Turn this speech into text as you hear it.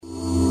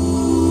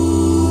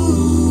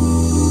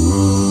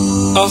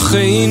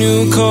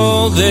Achenu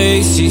kol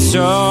beis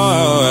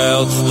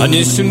Yisrael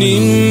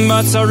Hanisunim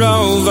batzara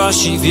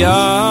uvashivya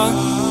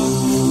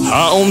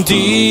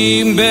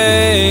Ha'omdim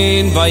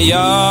bein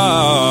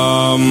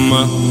bayam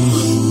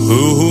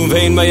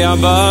Uvein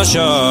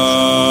bayabasha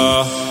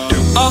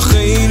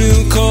Achenu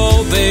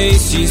kol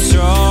beis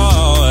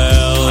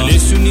Yisrael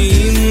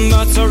Hanisunim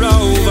batzara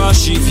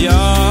uvashivya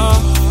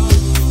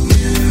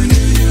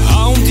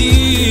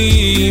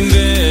Ha'omdim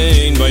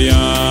bein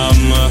bayam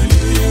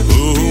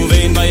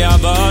Uvein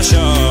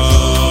bayabasha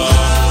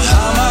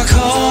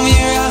Hamakom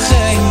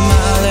yirachem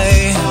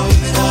alei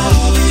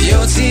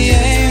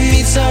Yotziem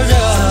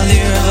mitzara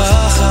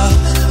lirvacha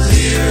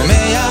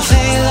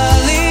Umeyachel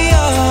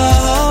aliyah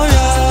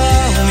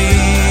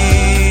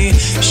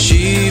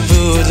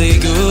Shibud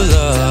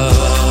ligula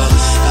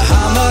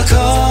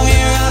Hamakom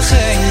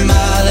yirachem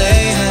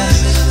alei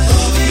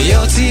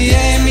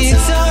Yotziem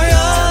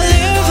mitzara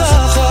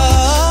lirvacha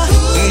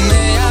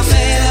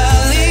Umeyachel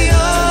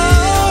aliyah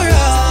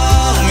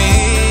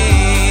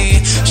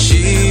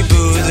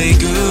Shibud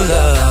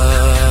ligula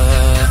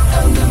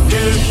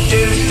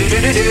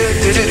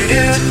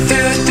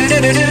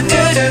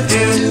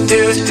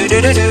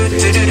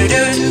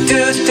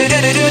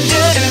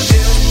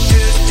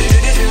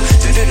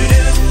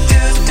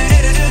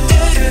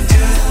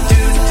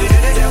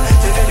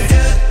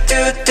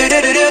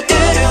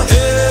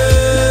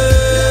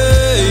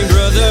Hey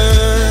brother,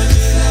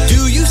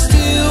 do you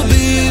still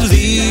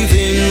believe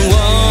in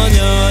one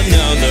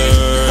another?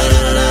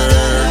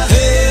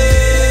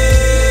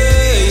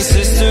 Hey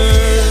sister,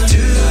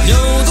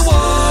 know the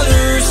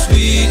water's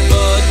sweet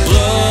but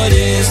blood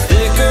is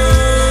thicker.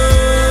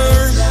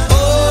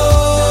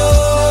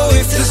 Oh,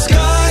 if the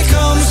sky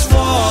comes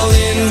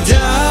falling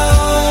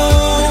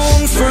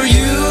down for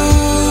you,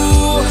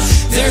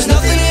 there's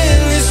nothing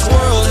in this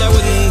world I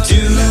wouldn't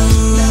do.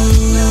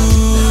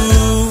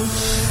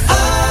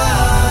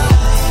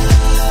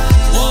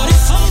 What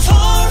if I'm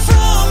far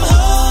from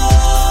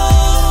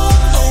home?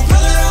 Oh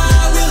brother,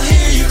 I will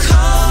hear you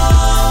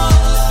call.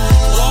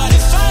 What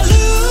if I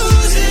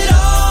lose it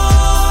all?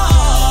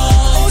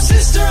 Oh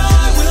sister,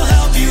 I will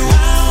help you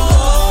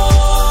out.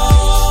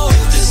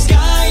 If the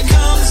sky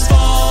comes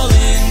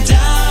falling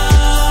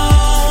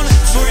down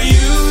for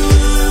you,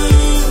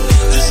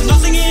 there's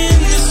nothing in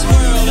this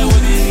world I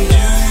wouldn't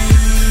do.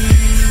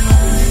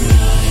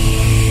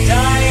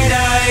 Die,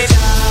 die,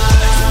 die.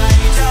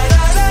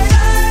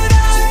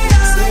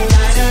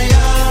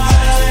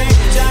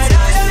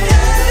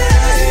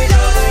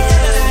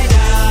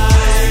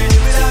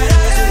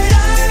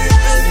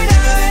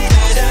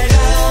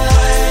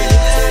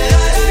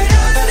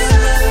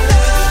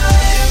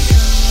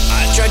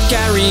 I tried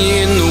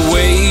carrying the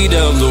weight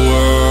of the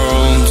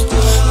world,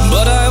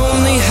 but I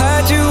only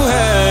had two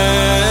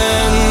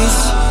hands.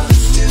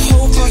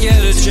 Hope I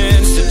get a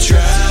chance to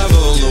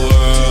travel the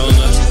world,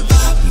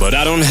 but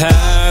I don't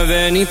have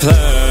any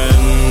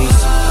plans.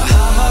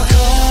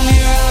 Hamakom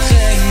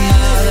yirachem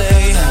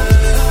alei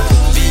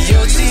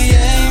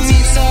Yotziem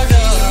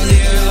mitzara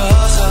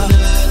lirvacha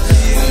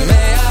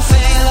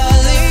Umeyachel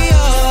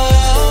aliyah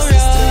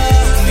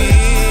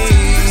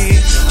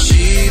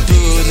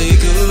Shibud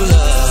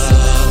ligula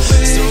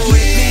So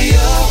wake me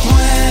up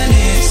when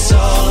it's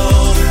all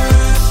over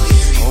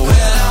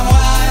When I'm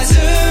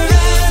wiser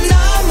and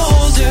I'm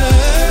older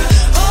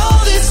All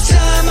this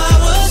time I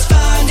was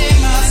finding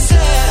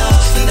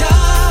myself And I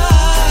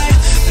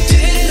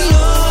didn't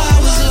know I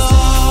was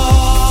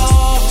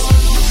lost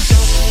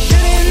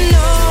Didn't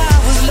know I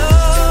was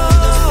lost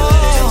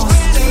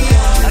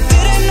I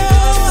didn't know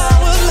I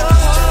was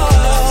lost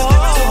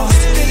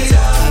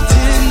I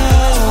didn't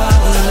know I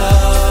was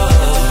lost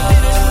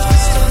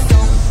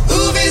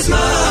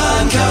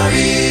Uvisman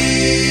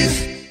Kariv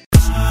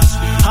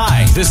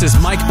Hi, this is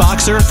Mike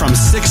Boxer from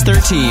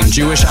 613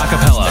 Jewish A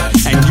Capella,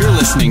 and you're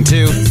listening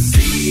to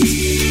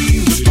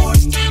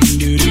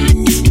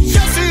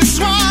Jesse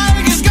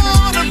Swag is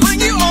gonna bring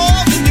you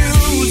all the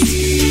news.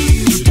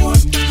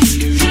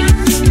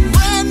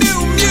 Brand new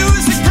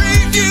music,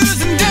 previews,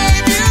 and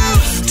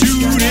debuts.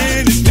 Tune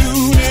in at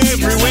noon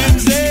every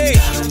Wednesday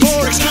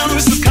for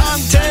exclusive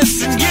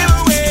contests and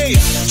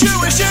giveaways.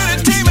 Jewish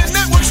Entertainment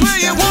Network's where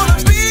you wanna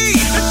be.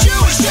 A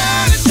Jewish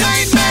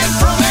entertainment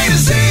from A to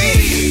Z.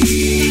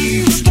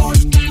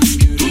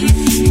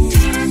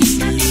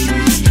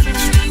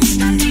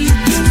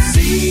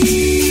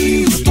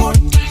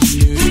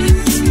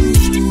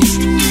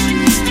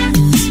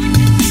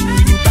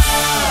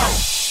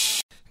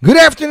 Good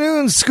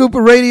afternoon,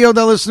 Scupa Radio,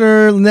 the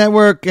Listener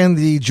Network, and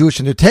the Jewish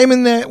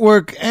Entertainment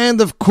Network,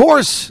 and of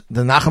course,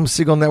 the Nachum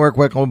Segal Network.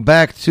 Welcome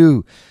back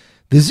to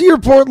the Z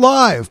Report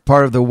Live,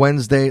 part of the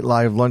Wednesday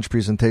live lunch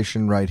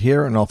presentation right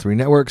here on all three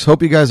networks.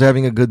 Hope you guys are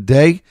having a good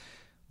day.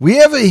 We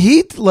have a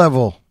heat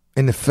level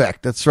in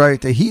effect. That's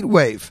right, a heat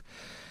wave.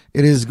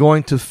 It is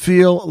going to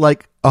feel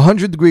like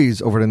 100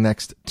 degrees over the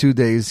next 2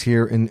 days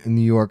here in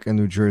New York and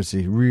New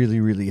Jersey. Really,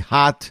 really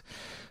hot.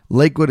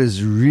 Lakewood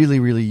is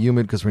really, really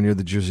humid because we're near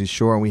the Jersey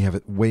Shore and we have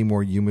it way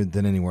more humid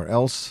than anywhere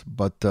else.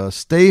 But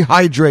stay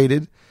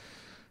hydrated.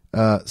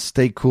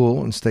 Stay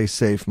cool and stay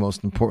safe,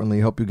 most importantly.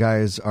 Hope you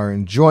guys are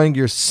enjoying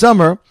your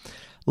summer.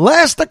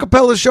 Last A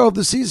Capella show of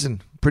the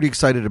season. Pretty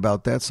excited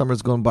about that.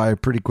 Summer's going by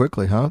pretty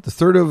quickly, huh? The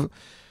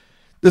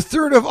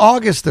 3rd of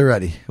August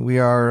already. We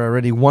are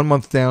already 1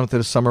 month down to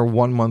the summer,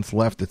 1 month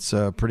left. It's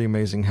pretty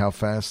amazing how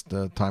fast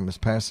time is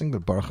passing.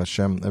 But Baruch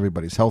Hashem,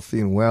 everybody's healthy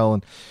and well,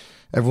 and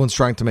everyone's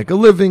trying to make a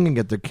living and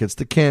get their kids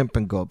to camp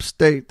and go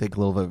upstate, take a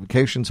little bit of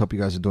vacations. Hope you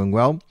guys are doing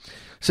well.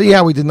 So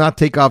yeah, we did not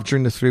take off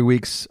during the 3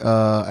 weeks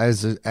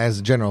as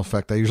a general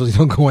effect. I usually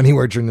don't go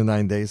anywhere during the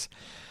 9 days.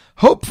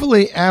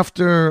 Hopefully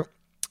after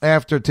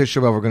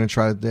Tisha B'Av, we're going to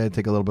try to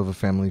take a little bit of a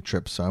family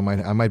trip. So I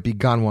might be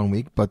gone 1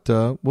 week, but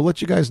we'll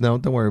let you guys know.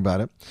 Don't worry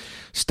about it.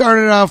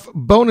 Started off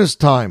bonus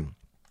time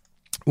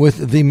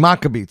with the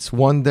Maccabees.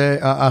 One Day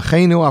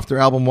Achenu off their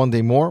album One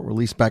Day More,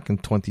 released back in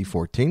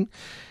 2014.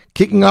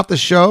 Kicking off the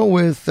show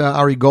with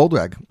Ari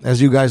Goldwag. As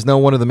you guys know,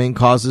 one of the main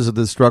causes of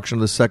the destruction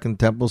of the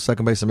Second Temple,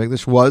 second base of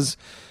Mikdash, was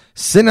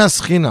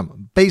Sinas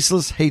Chinam,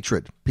 baseless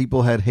hatred.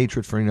 People had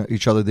hatred for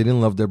each other. They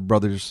didn't love their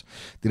brothers.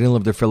 They didn't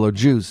love their fellow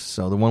Jews.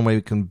 So the one way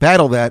we can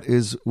battle that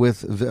is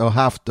with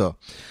Ve'ohavta.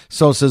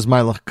 So says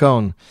Melech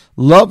Cohen.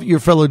 Love your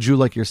fellow Jew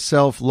like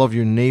yourself. Love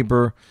your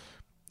neighbor,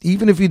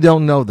 even if you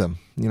don't know them.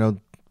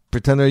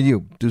 Pretend they're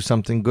you. Do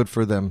something good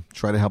for them.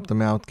 Try to help them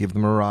out. Give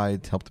them a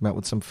ride. Help them out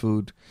with some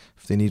food.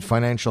 If they need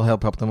financial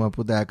help them up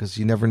with that, because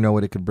you never know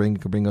what it could bring.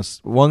 It could bring us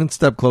one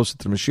step closer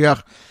to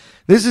Mashiach.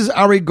 This is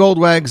Ari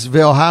Goldwag's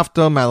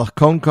Ve'ohavta Melech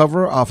Cohen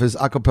cover off his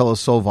A Capella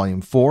Soul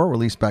Volume 4,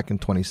 released back in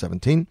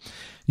 2017.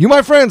 You,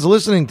 my friends, are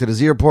listening to the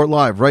Z Report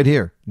Live right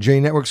here. J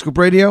Network Scoop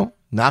Radio,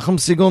 Nachum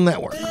Segal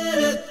Network.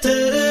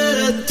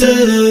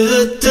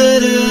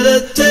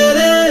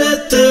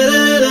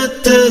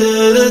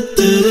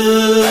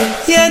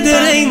 Jeder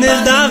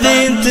einer da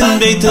winten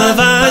beten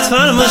weit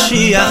vor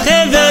Mashiach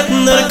wird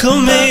nur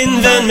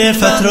kommen, wenn wir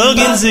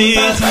vertragen sich.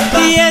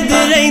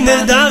 Jeder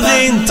einer da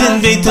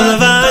winten beten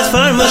weit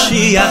vor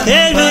Mashiach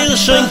will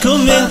schon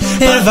kommen,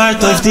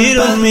 wartet auf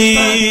dir und mir.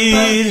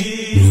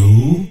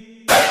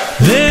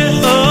 Wer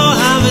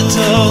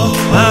Ohavto,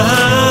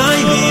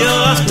 wie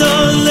oft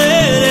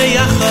lere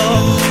Yacho,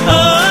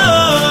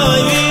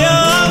 wie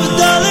oft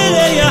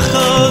lere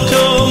Yacho,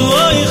 komm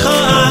euch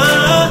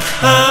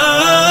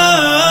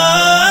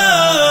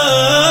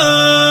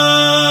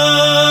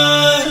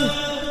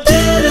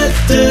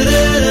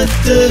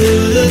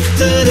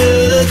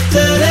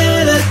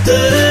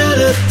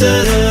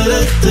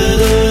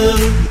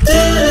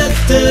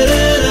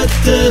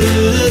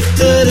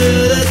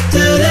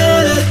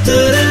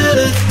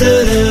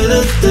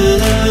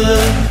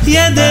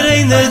Jeder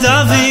einer da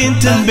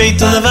winten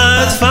beten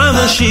weit vor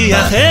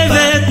Mashiach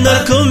wird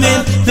nur kommen,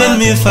 wenn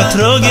wir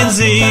vertragen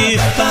sich.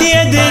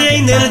 Jeder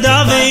einer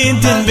da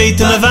winten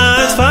beten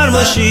weit vor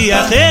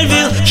Mashiach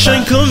will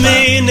schon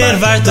kommen,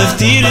 wartet auf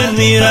dir und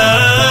mir.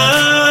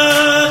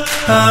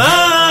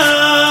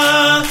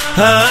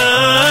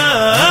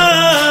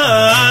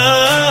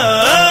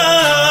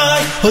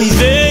 Hoi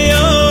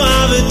veo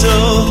avto,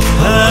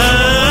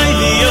 ai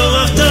veo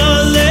avto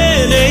le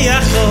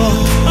yacho,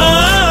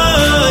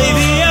 ai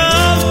veo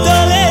avto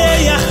le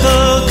yacho,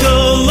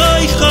 como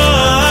hijo.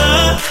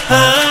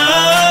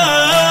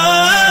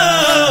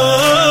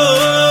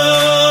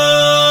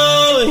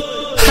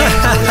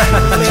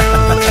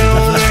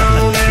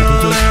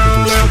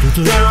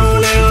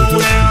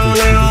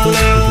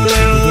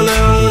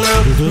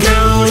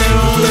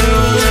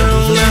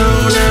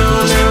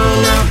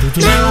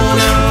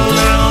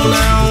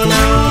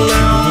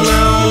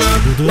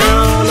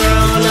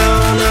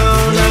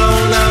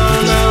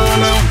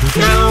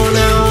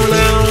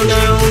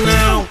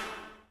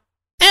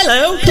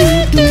 Hello.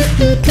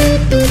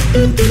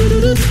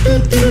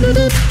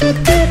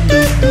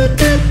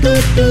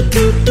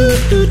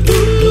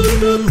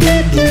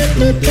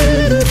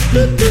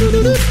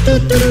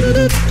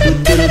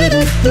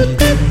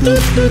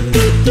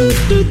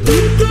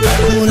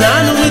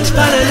 כולנו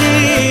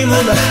מתפללים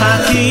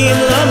ומחכים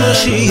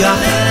למשיח,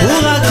 הוא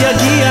רק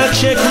יגיע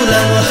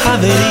כשכולנו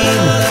חברים.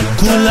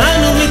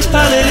 כולנו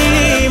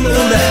מתפללים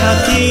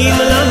ומחכים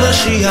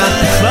למשיח,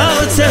 כבר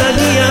רוצה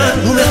להגיע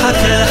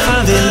ומחכה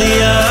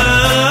לחבליה.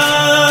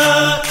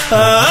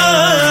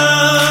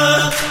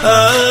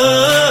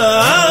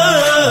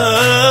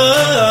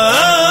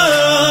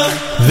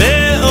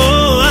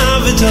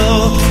 ואוהבתו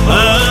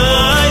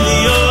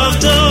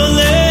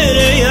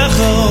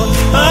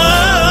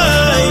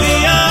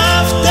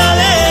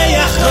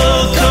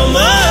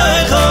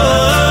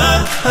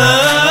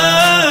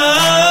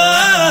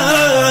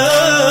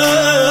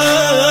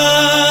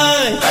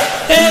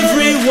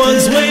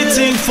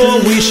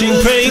wishing,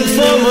 praying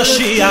for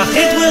Mashiach.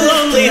 It will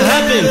only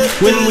happen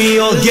when we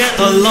all get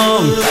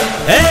along.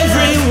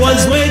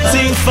 Everyone's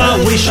waiting for,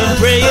 wishing,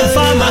 praying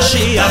for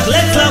Mashiach.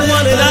 Let's love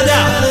one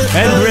another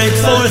and break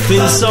forth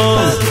in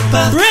song.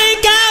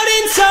 Break out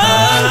in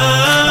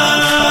song.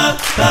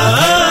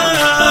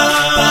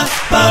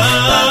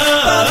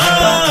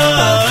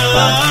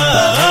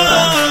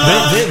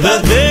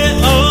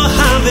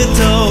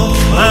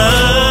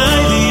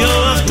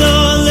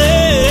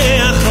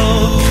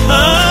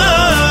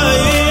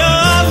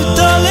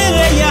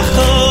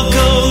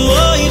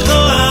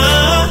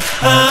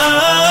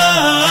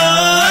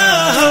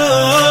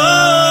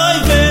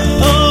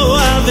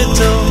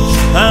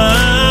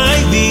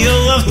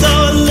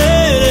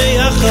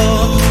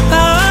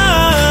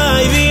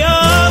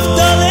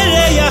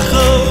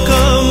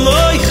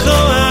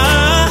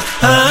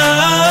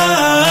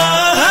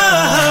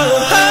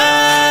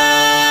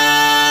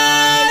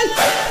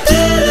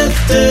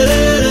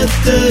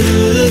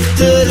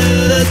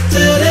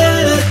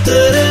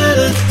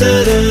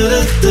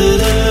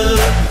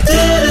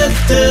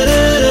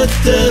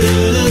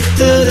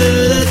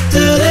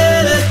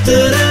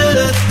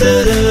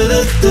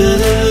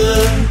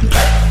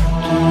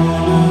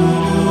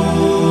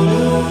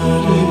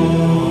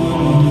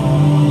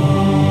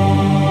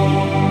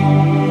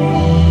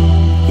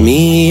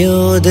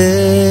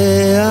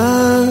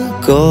 יודע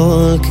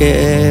כל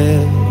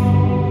כאב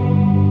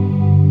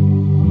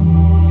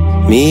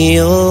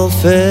מי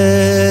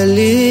רופא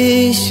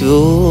לי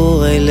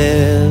שבורי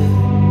לב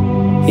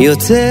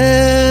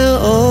יוצר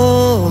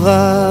אור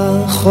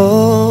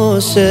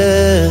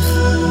וחושך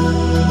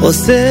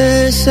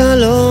עושה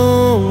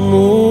שלום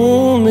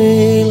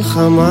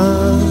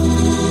ומלחמה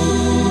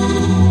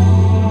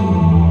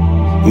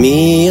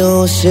מי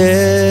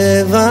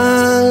יושב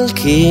על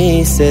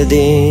כיסא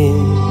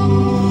דין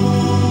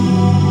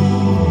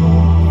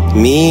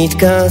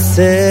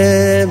מתכסה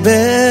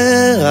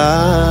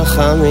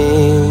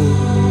ברחמים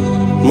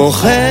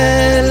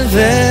מוחל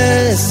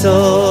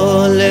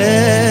וסולח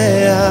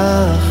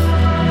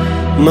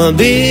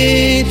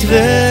מביט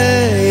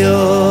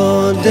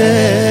ויודע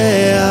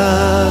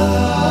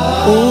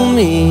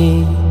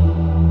ומי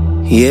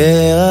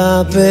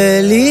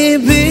ירפא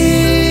ליבי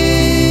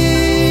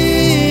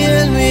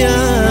אל מי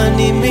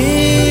אני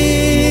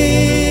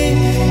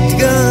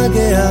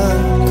מתגעגע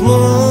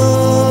כמו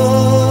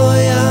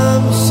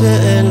ים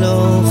שאין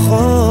לו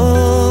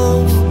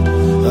חוף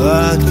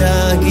רק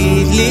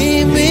תגיד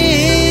לי מי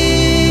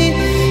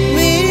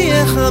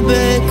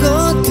יחבק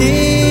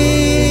אותי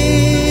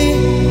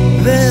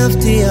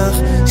והבטיח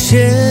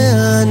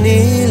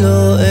שאני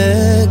לא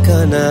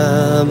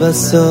אכנע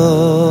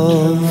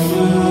בסוף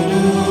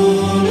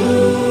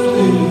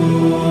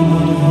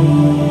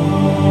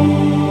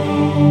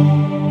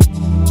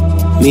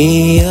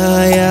מי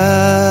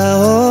היה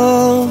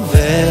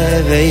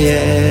הווה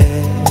ויהיה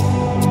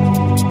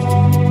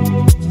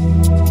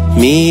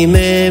מי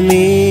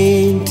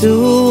ממית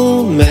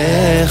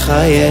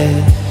ומחיה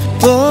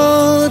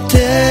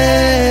פותח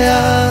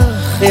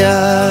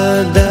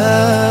ידיים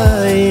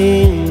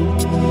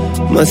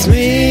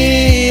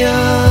מצמיח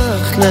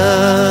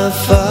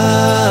כנפיים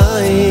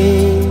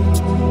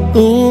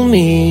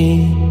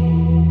ומי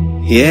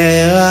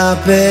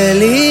ירפא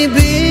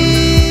ליבי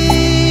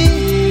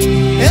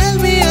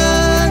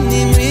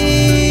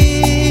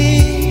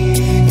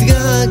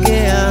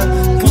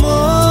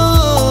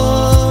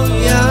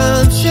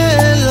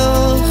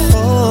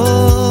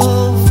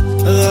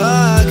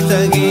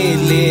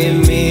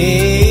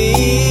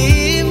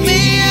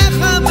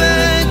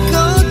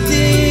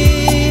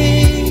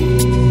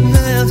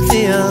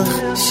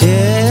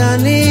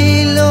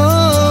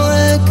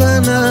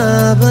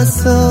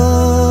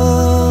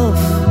בסוף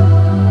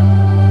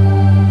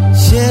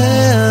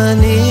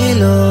שאני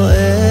לא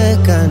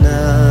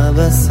אכנע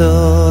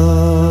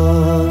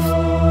בסוף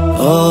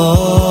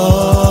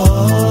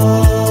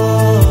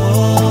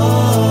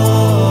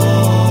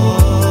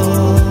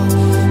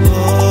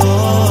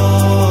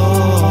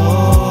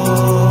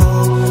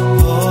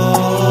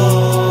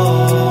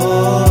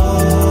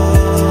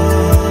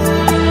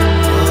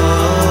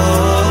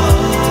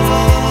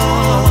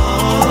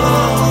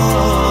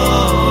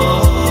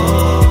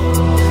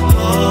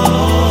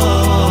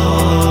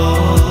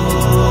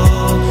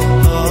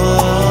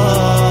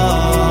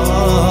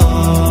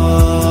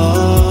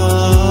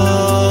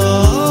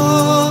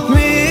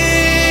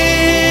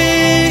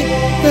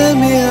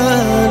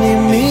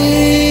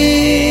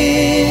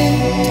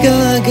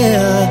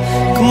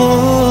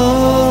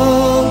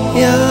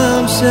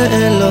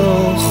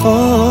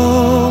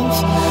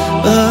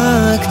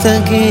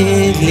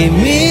תגיד לי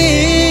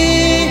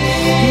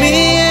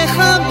מי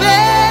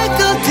יחבק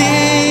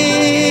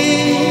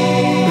אותי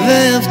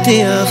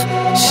והבטיח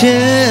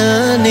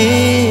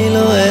שאני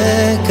לא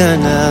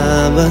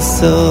אכנע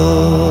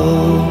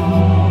בסוף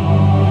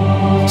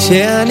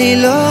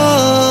שאני לא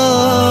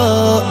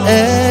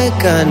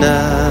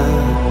אכנע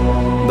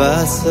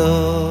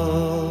בסוף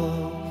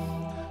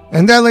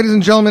And that, ladies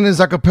and gentlemen,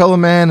 is a cappella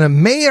man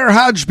Meir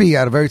Hajbi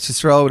out of Eretz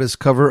Yisrael with his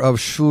cover of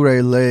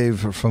Shurei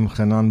Lev from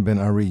Hanan Ben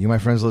Ari. You, my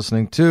friends,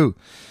 listening to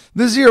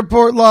This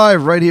Report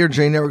Live right here,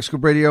 J Network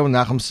Scoop Radio,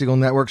 Nachum Segal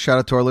Network. Shout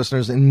out to our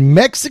listeners in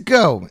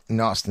Mexico, in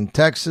Austin,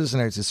 Texas,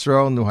 in Eretz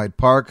Yisrael, New Hyde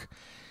Park,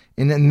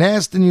 in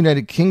Naston,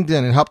 United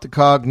Kingdom, in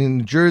Hoptacog,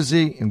 New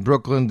Jersey, in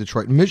Brooklyn,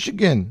 Detroit,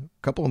 Michigan.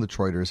 A couple of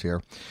Detroiters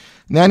here.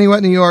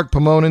 Nanuet, New York,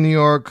 Pomona, New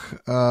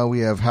York. We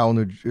have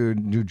Howell,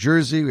 New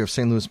Jersey. We have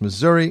St. Louis,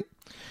 Missouri.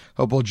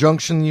 Hopewell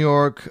Junction, New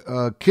York,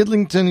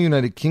 Kidlington,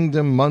 United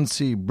Kingdom,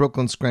 Muncie,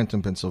 Brooklyn,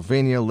 Scranton,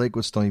 Pennsylvania,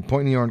 Lakewood, Stony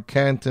Point, New York,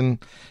 Canton,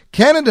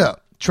 Canada,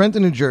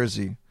 Trenton, New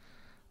Jersey,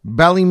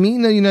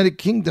 Ballymena, United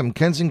Kingdom,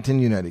 Kensington,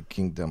 United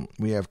Kingdom.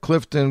 We have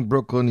Clifton,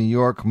 Brooklyn, New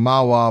York,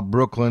 Mahwah,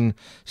 Brooklyn,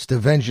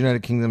 Stevens,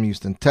 United Kingdom,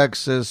 Houston,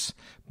 Texas,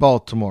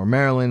 Baltimore,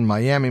 Maryland,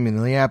 Miami,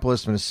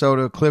 Minneapolis,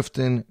 Minnesota,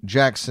 Clifton,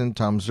 Jackson,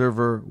 Toms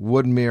River,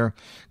 Woodmere,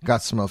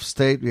 got some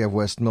upstate. We have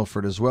West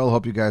Milford as well.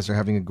 Hope you guys are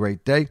having a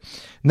great day.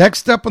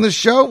 Next up on the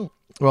show,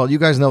 well, you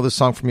guys know this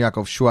song from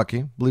Yaakov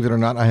Shweki. Believe it or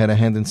not, I had a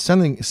hand in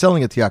selling it to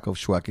Yaakov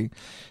Shweki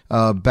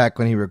back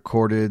when he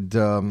recorded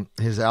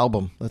his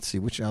album. Let's see,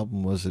 which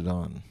album was it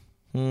on?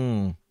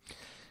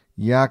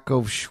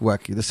 Yaakov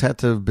Shweki. This had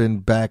to have been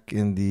back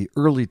in the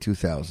early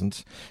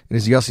 2000s. It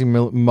is Yossi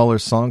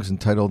Muller's songs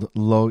entitled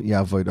Lo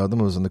Yavoid Adam.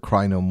 It was on the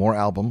Cry No More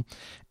album.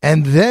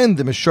 And then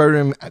the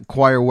Meshurim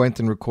choir went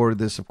and recorded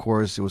this. Of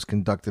course, it was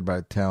conducted by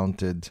a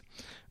talented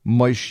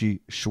Moshe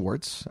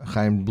Schwartz.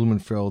 Chaim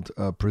Blumenfeld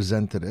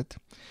presented it.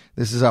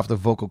 This is off the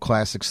Vocal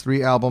Classics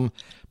 3 album.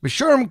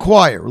 Meshurim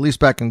Choir, released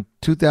back in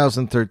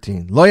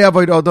 2013. Lo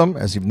Yavoid Adam,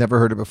 as you've never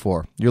heard it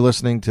before. You're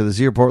listening to the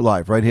Z Report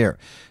Live right here.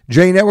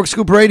 J Network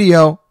Scoop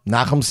Radio,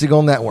 Nachum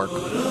Segal Network.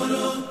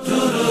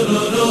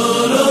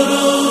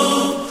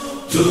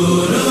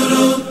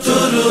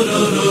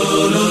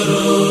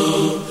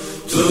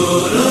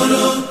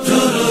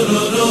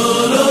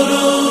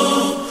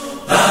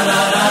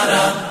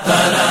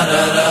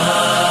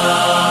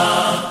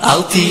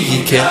 Al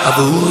tike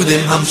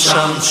avudim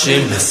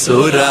hamshamshim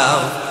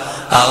mesurav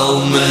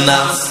Al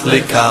menas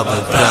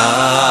lekabel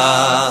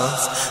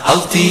pras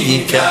Al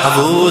tike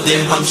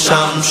avudim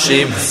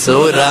hamshamshim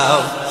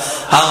mesurav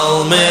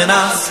Al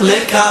menas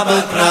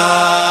lekabel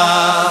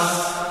pras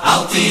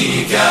Al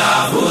tike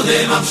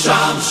avudim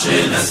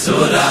hamshamshim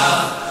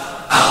mesurav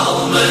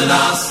Al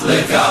menas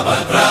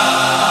lekabel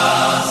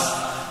pras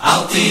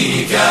Al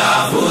tike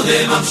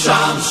avudim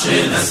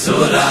hamshamshim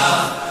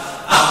mesurav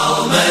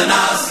Al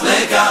menas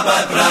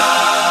lekabel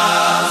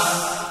pras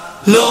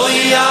Lo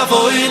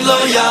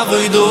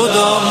yavoid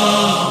dodom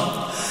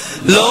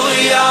Lo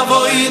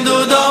yavoid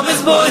dodom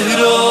es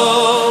boiro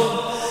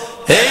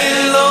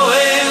Elo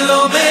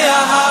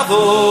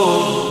me'ahavo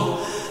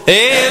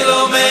Elo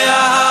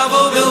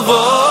me'ahavo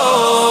bilvo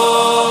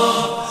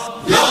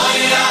Lo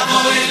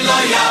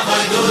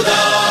yavoid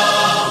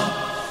dodom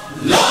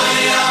Lo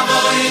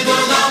yavoid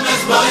dodom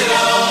es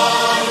boiro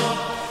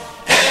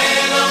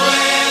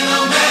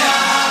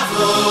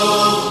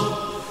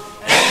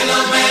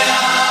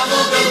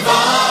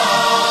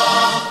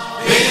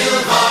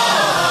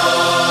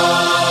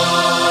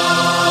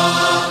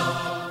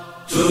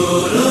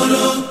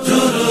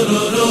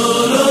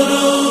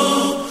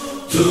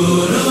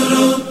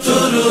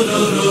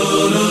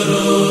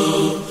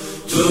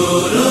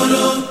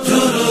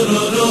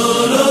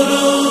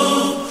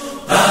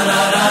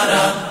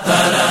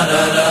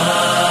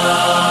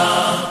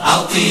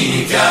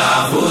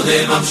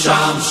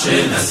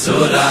Shamshin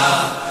Asura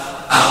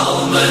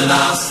Al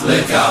Menas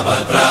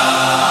Lekabel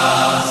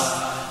Pras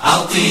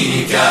Al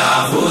Tika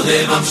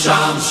Avudim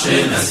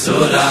Shamshin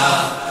Asura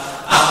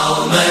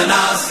Al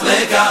Menas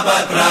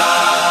Lekabel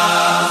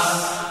Pras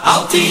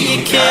Al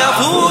Tika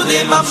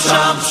Avudim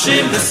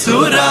Shamshin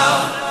Asura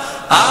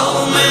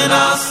Al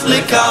Menas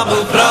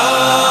Lekabel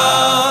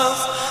Pras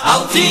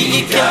Al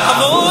Tika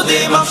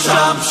Avudim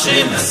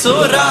Shamshin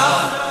Asura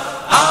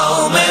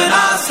Al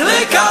Menas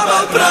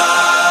Lekabel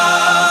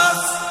Pras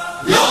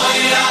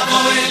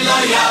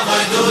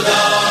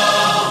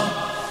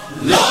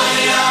Lo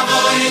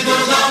yavoid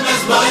dodom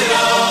es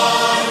boiro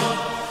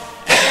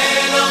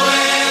Elo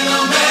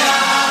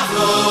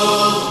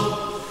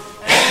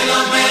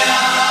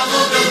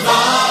me'ahavo bilvo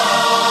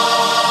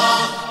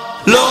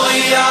Lo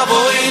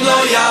yavoid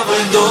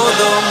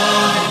dodom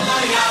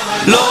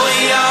Lo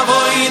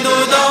yavoid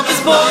dodom es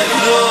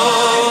boiro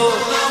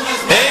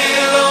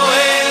Elo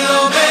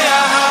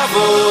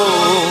me'ahavo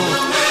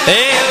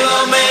Elo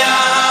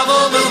me'ahavo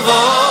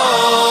bilvo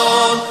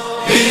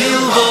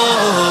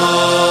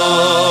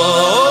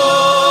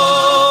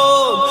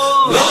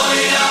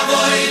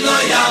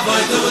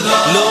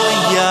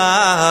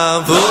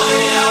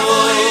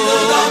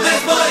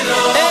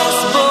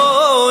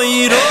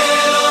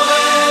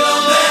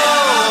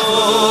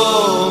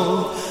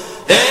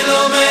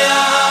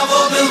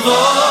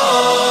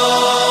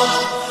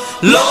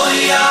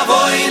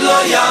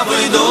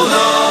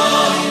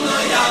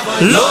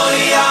Lo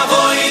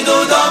yavoid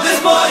dodom es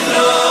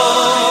boiro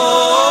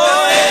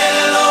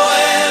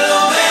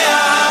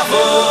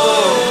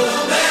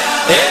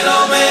Elo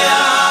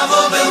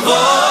me'ahavo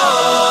bilvo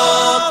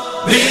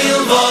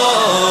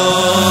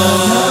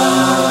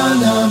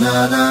Na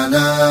na na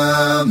na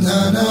na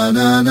na na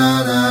na na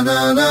na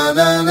na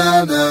na na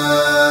na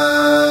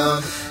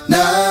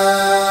Na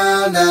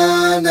na na na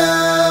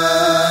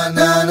na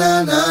na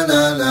na na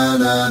na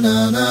na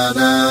na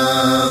na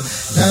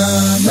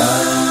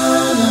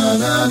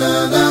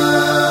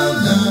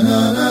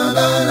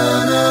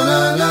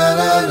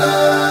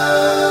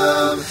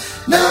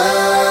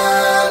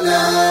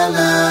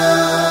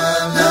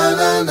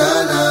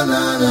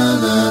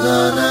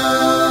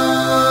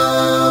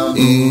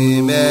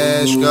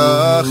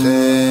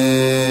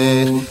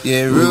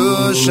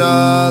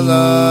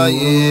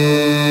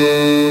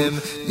Yerushalayim,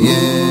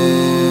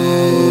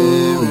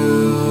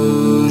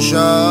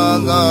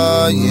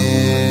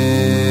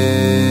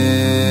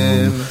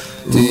 Yerushalayim,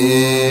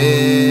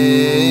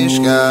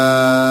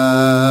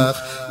 Tishkach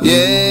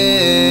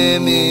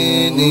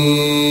Yemini,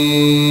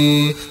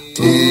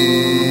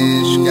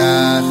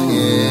 Tishkach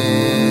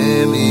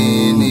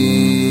Yemini,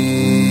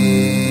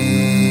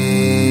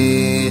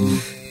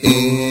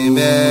 Im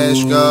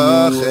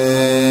Eshkachech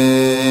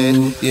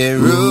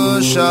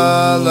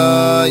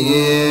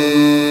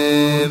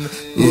Yerushalayim,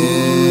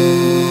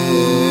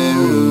 Yerushalayim.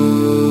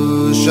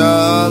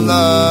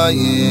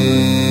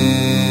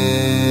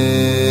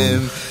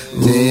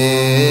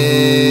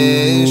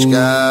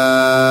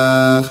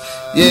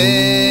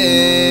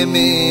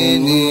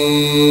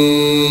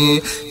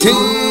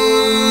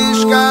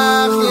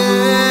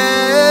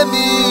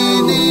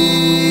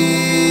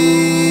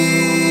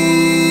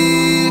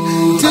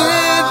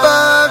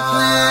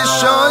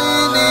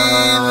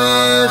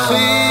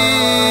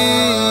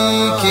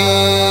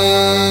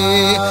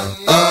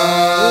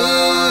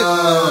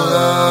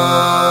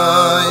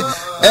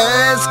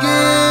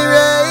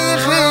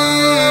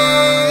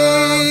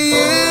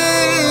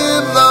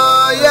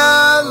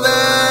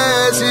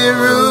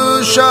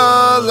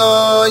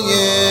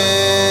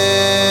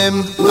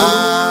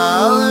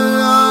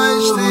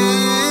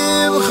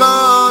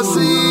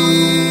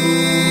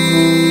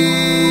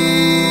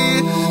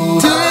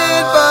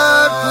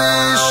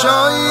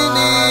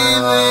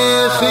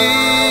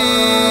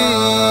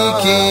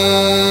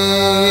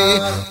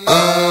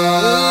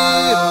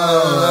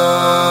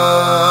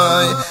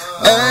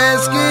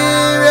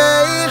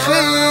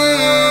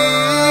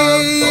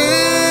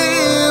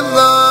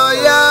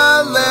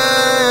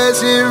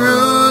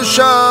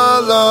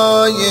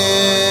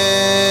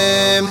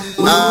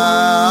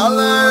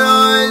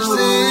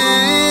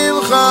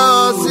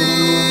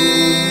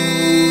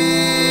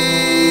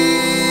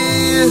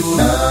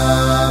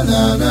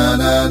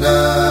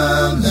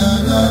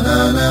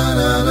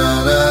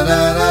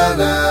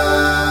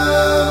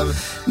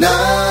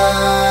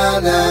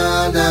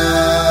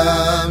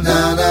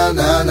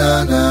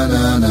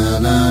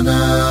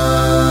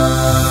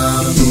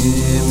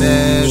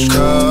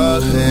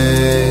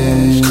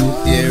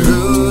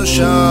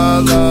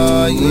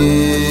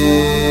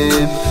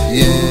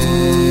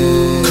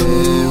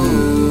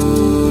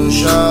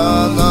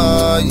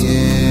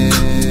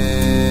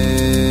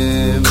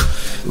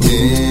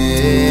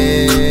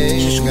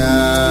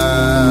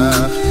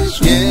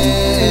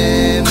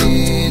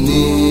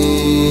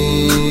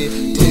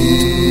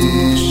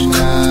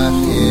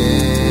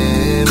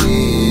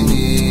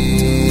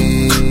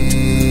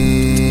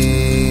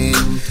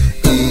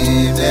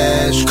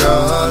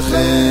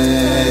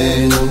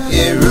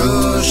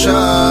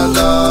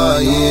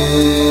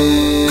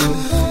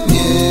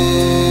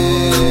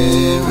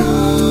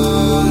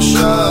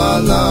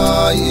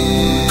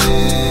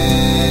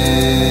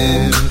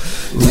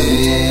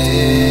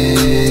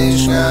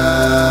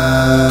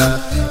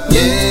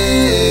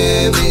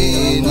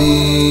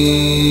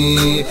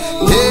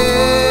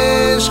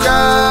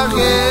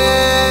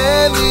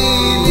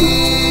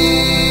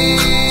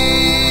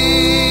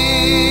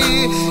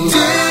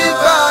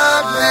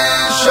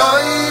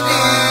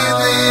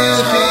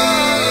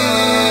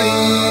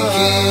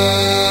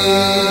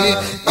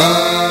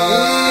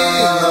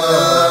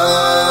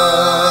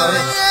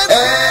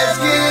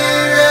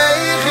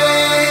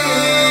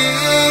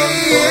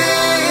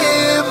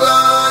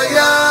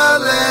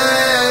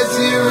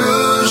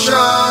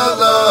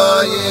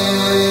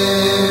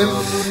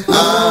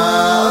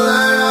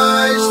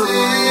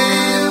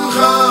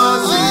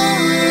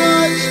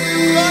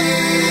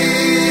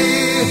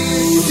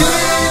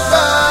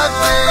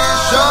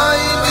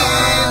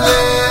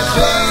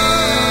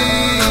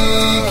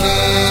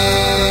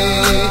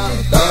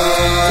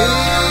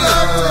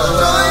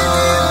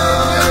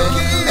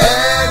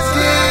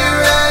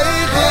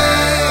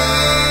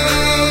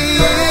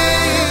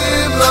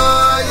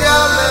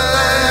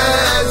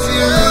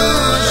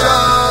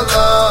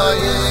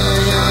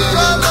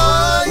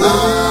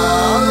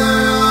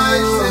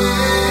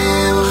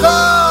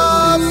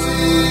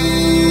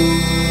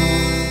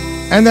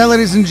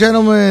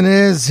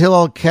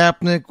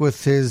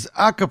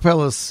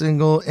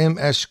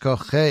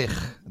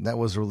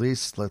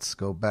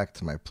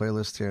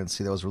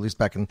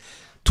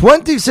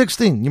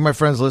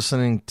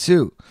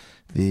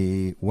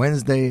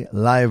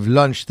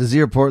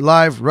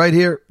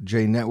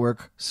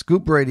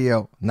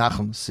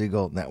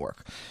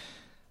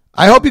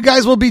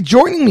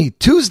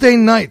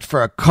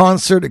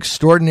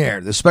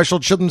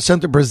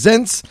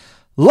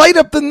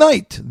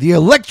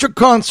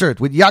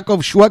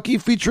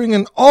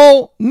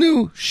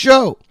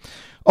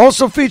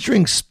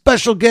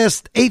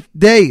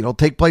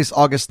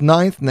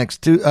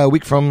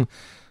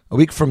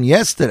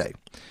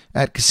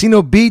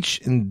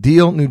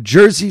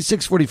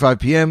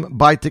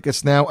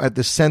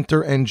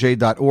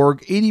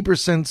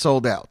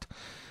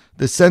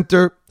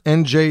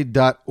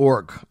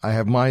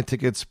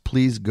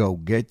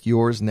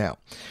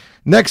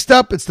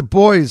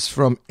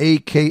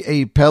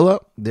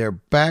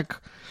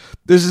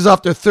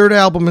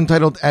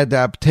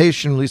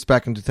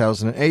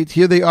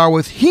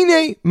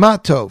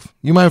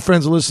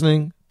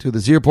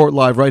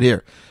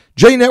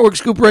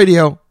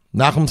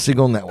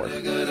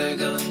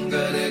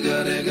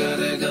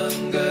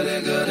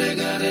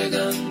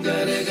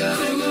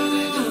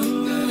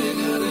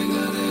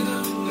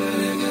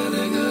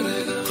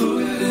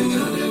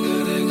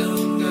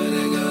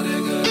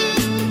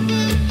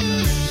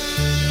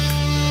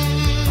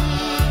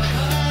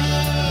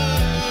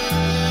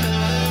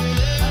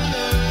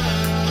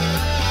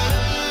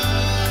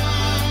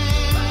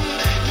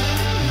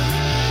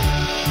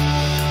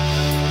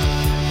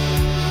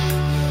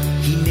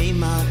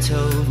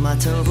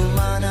 טוב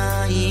ומה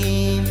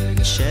נעים,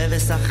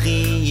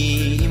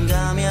 שבשחים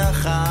גם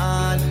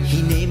יחד.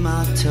 הנה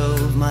מה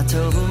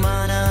טוב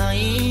ומה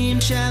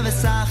נעים,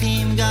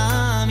 שבשחים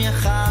גם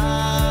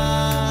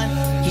יחד.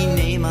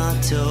 הנה מה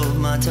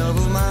טוב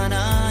ומה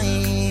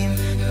נעים,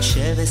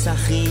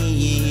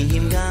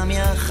 שבשחים גם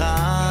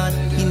יחד.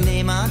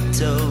 הנה מה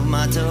טוב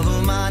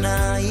ומה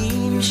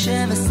נעים,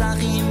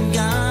 שבשחים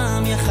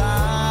גם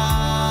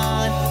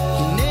יחד.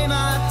 הנה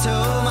מה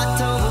טוב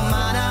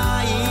ומה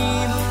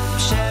נעים,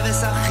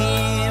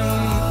 שבשחים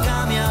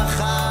גם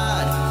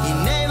יחד.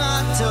 הנה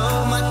מה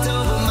טוב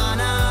ומה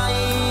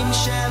נעים,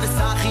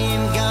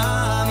 שבשחים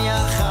גם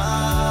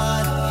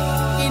יחד.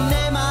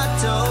 הנה מה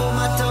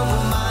טוב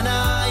ומה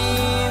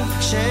נעים,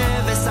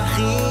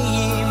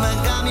 שבשחים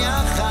גם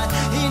יחד.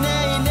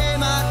 הנה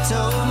מה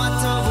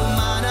טוב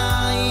ומה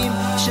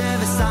נעים,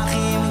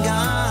 שבשחים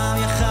גם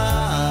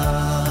יחד.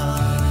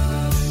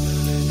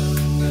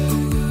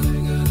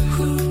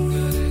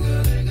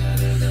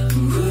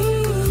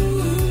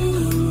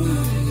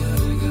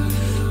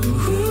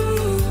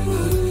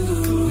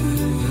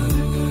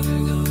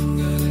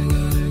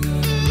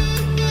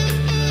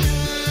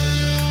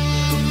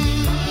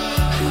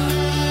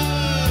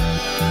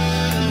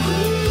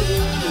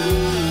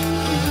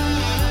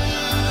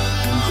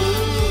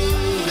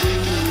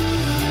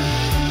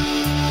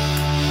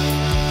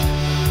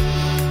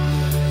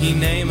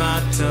 הנה מה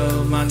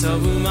טוב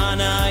ומה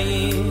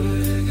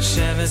נעים,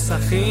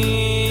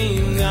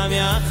 שבשחים גם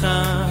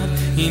יחד.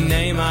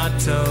 הנה מה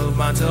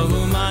טוב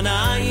ומה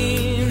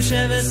נעים,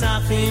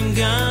 שבשחים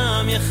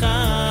גם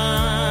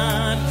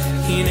יחד.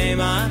 הנה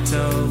מה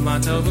טוב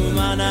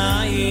ומה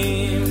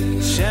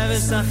נעים,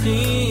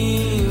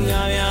 שבשחים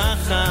גם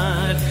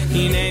יחד.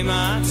 הנה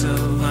מה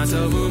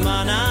טוב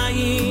ומה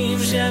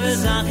נעים,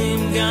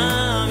 שבשחים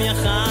גם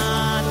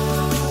יחד.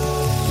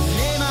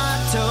 הנה מה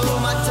טוב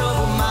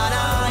ומה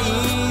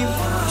נעים,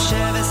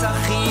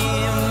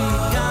 שבשחים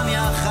גם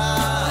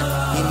יחד.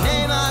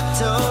 הנה מה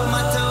טוב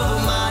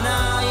ומה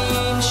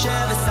נעים,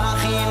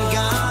 שבשחים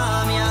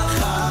גם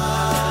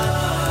יחד.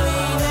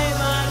 הנה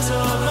מה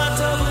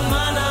טוב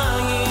ומה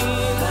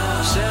נעים,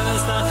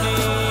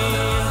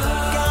 שבשחים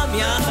גם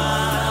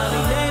יחד.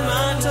 הנה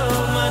מה טוב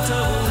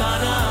ומה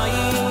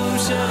נעים,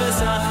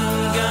 שבשחים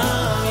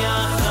גם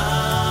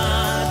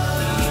יחד.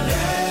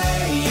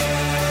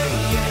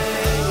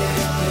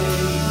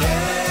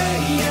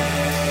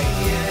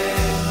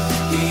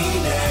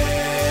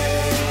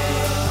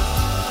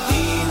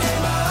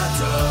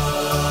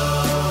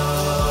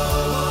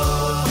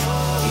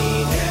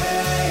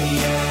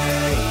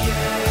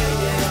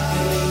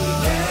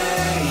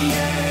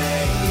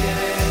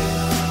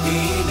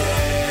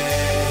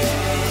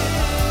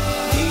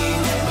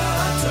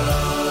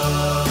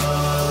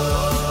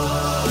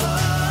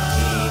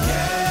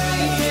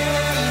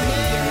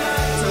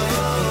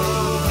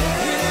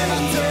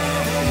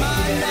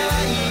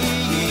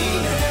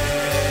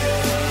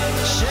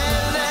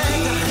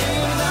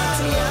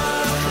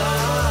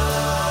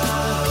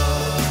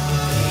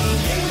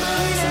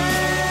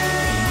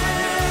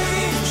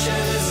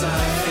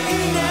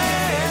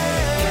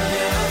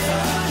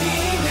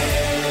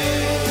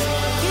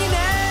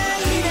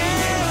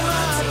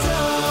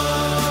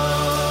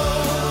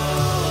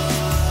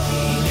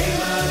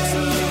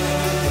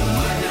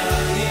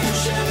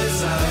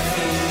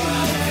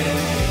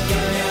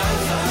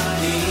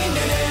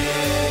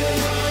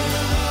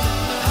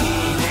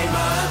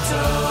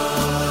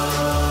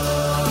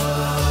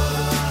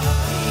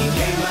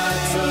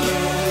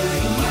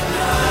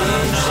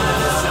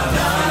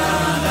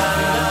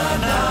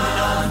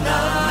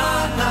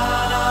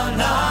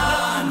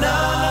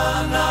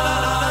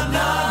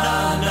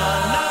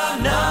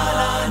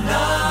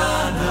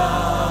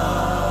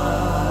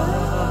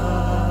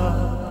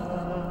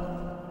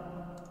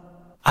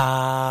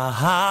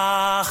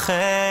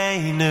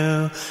 Acheinu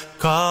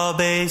kol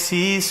beis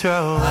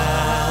Yisroel,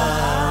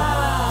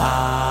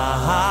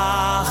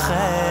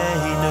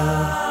 Acheinu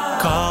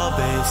kol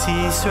beis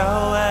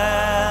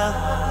Yisroel,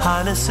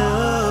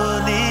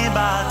 Hanasuni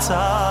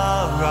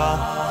batzara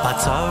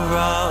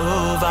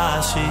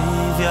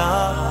uvashivya,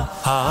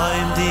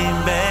 Ha'imdim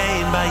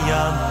bein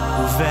bayam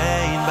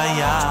uvein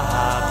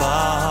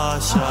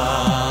bayabasha.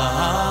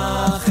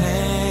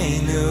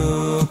 Acheinu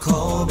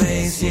kol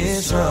beis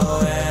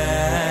Yisroel,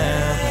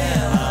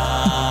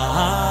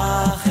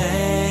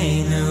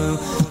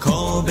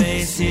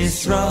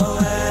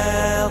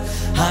 Yisrael,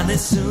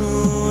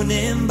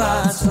 Hanesunim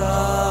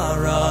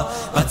batzara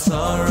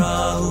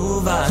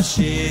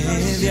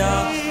uvashivya,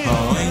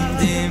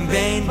 Oimdim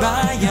bein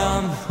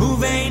bayam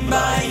uvein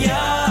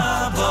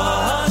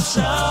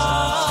bayabasha.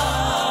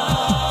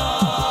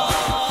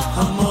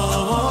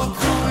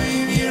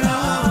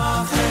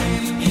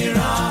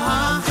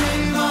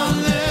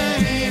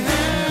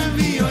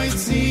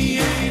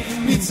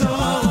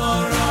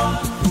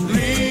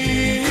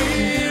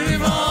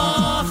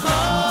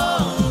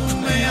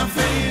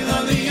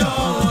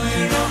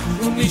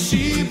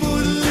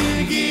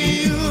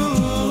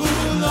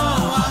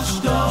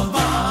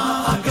 Ashtoba,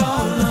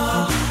 Agola,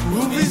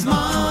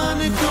 Ubizman,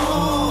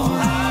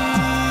 Kori.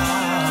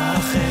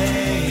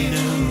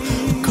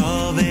 Acheinu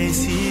Kol Beis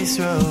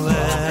Yisrael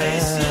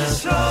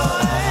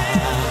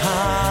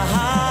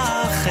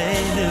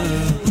Acheinu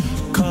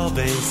Kol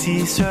Beis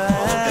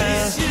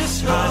Yisrael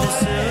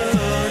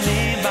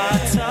Hanasuni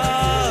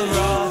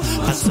Batzara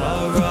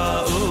Hatzara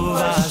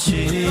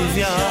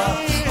Uvashivya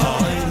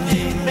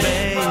Ha'imdim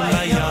Bein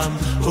Bayam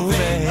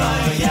Uvein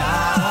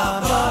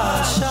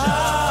Bayabasha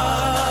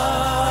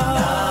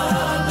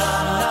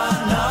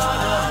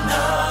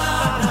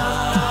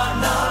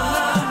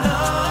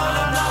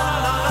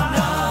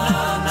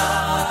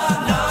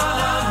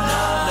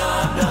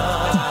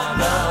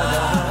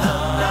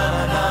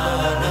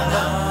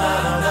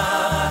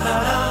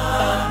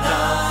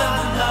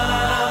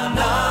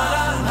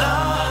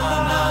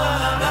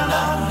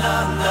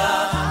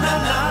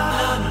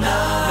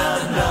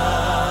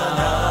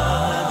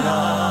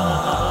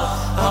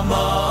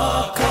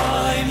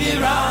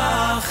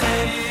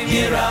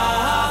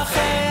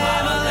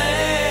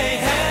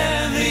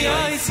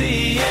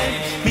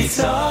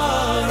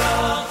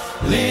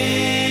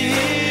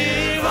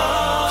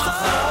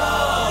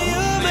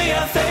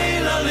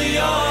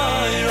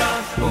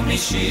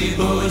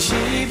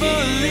Shibu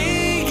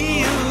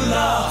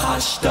Ligiula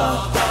Hashta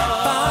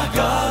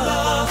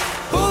Bagala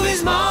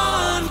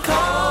Uvizman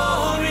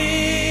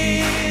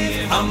Kori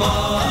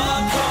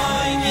Amon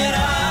Koin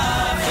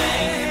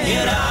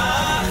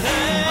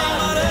Yerachem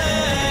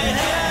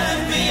Alehem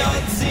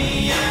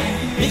V'yotziyem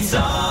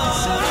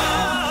Mitzara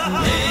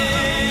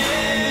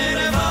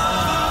Nerevacha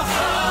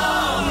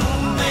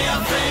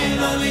Me'afein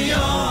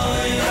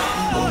Aliyoira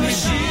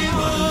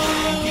Umishibu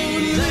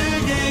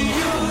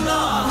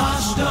Ligiula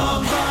Hashta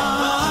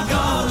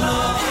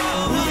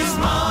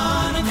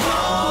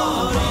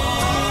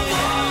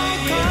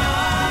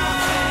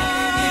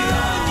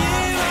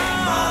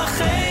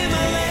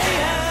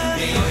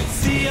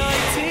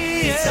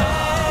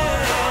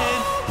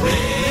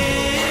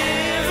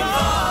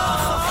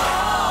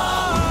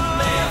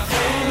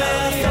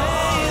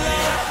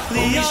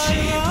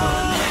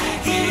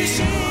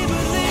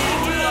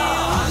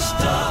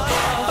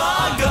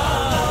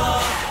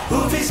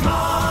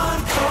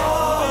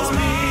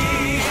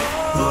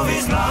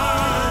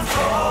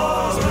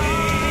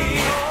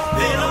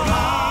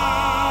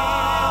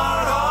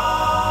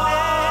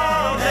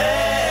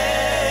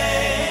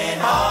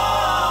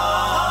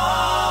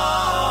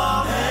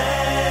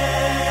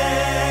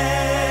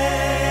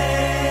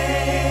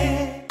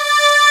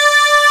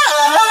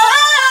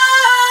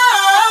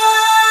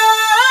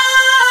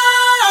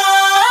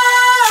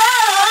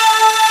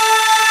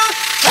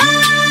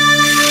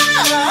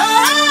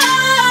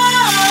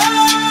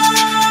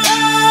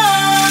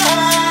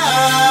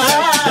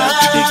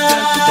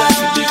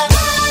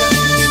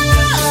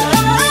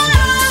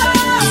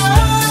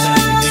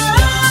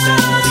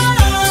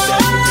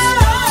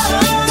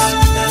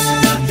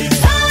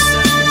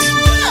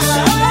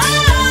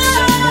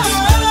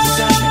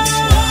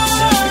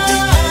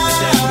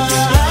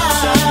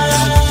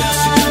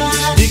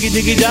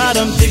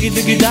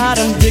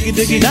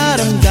Diggy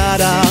darum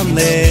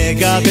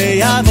Legabe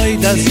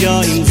avodas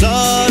yoim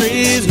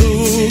zoriz hu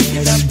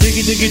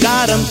Diggy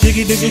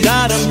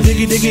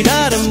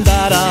darum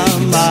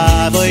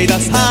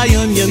avodas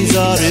hayom yom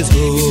zoriz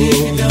hu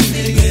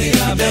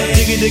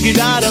Diggy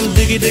darum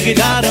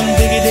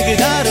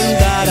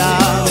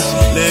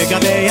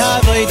Legabe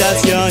avodas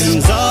yoim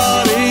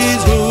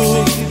zoriz hu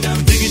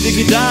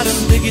Diggy darum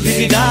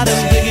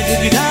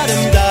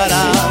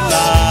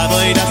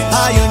avodas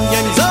hayom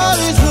yom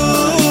zoriz hu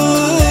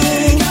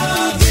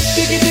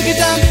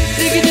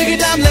Diggy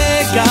dam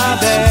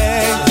legabe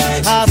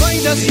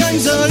avodas yoim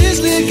zoriz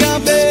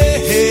legabe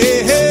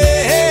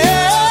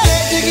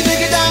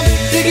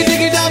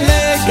Diggy dam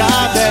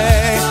legabe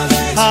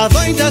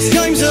avodas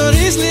yoim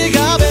zoriz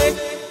legabe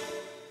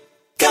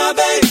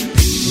Gabe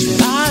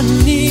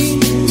Ani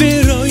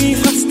beroi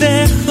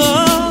fastecho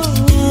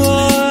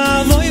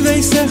avoy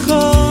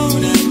veisecho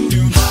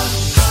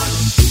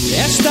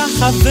Esta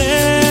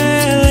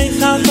havel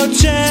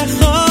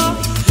khakochecho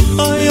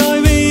oy oy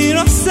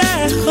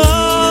virosecho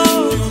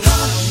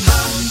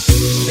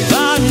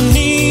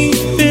Ani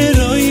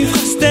beroi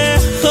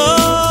fastecho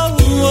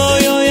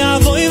oy oy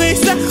avoy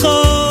veisecho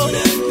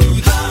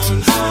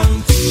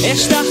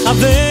Esta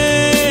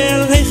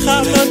havel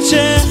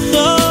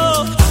khakochecho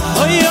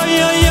oy oy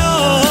oy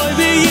oy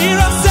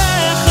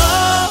virosecho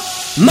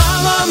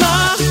Mama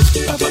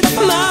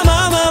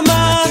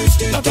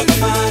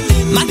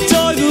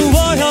Matoy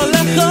voy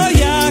holecho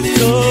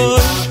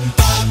yakoy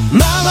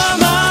Mama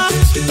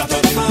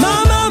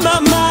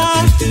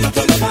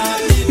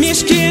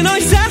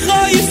Mishkinoy secho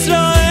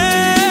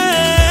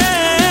Yisrael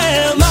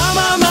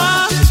Mama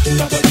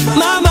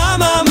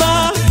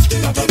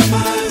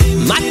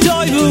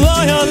Matoy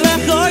voy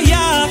holecho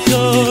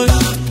yakoy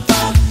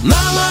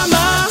Mama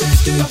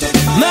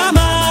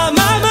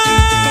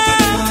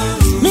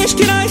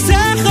Mishkinoy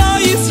secho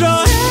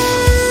Yisrael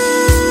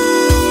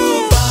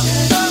Ba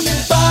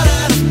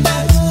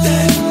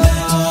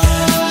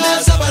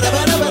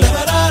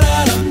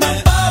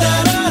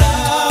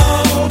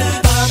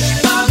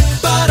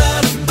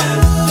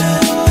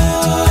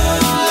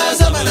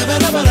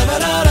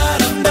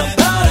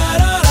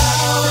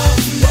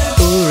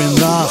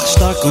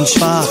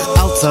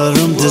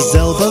Ringsherum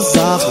dieselbe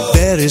Sache.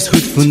 Wer ist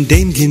gut von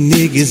dem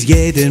Genick ist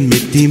jeder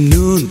mit ihm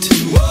Nund.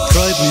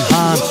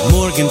 Freudenhand,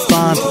 morgen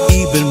Pfand,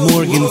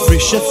 übermorgen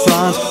frische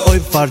Front. Eu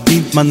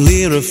verdient man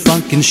leere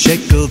Franken,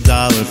 Shekel,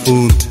 Dollar,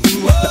 Pfund.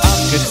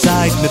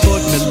 Abgezeit, mit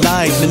Wort, mit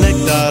Leid, mit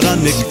legt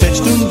daran, mit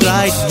quetscht und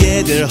dreit.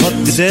 Jeder hat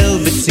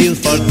dieselbe Ziel,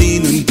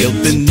 verdienen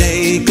Geld in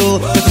Nägel.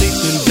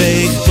 Befliegt den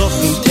Weg,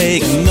 Wochen,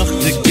 Tage, noch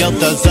das Geld,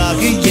 da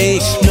sage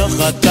ich, noch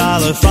ein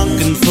Dollar,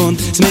 Franken, Pfund,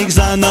 nix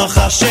an noch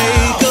ein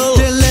Shekel.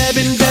 Der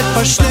Leben wird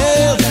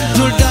verschnellt,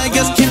 nur dein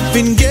Gast kippt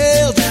in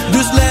Geld.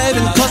 Das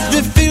Leben kostet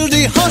wie viel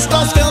die hast,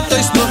 das fällt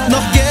euch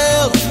noch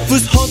Geld.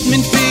 Was hat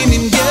min fin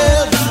im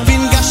Geld,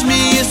 fin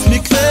Gashmi ist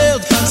mir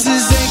quält. Sie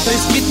sagt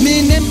euch mit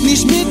mir, nehmt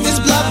nicht mit, es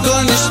bleibt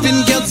gar nicht, fin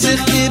Geld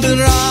sich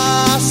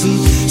überrassen,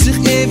 sich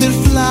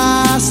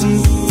überflassen.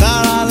 Für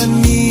alle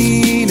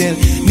Minen,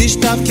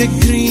 nicht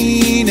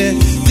abgegrine,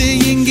 die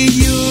jinge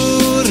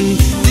Juren,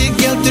 die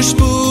Geld der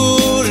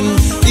Spuren.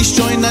 Ich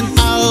join ein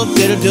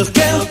Alter durch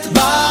Geld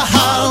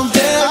behalten,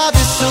 der hat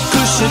es so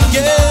kuschel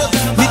Geld,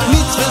 mit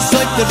nichts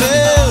versagt der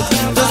Welt.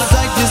 Das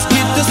sagt es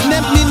gibt, das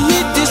nimmt mir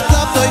mit, ich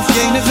bleibt auf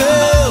jene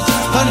Welt.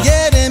 Von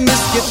jedem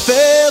ist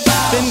gefehlt,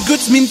 wenn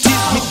Guts min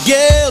Tief mit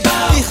Geld.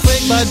 Ich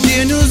frag bei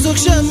dir, nur such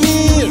schon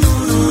mir.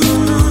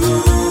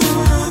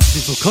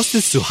 Wie viel kostet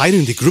es zu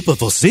heilen die Gruppe,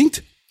 was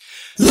singt?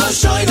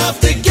 Los schein auf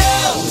die Geld.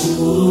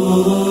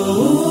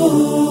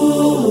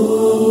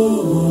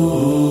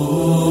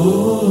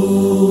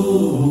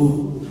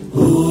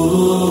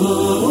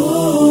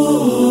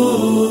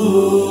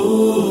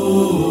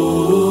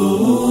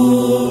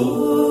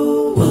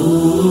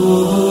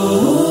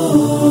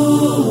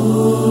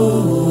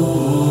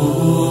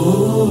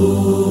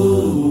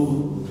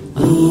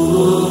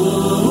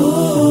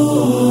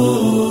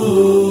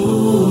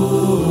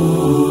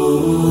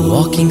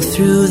 Walking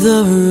through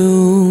the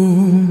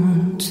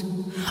rooms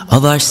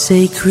of our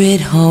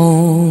sacred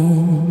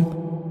home,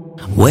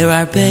 where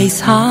our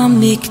Beis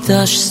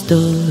Hamikdash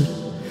stood,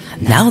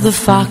 now the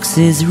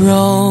foxes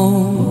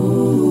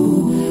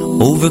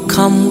roam,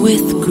 overcome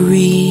with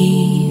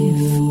grief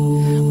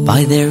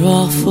by their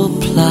awful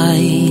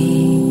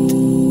plight.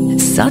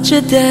 Such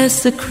a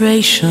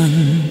desecration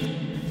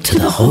to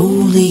the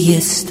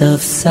holiest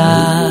of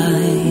sights.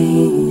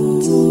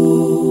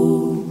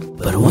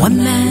 But one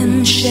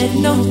man shed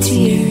no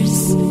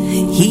tears,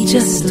 he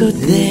just stood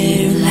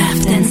there,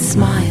 laughed and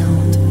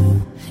smiled.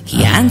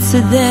 He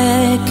answered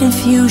their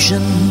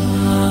confusion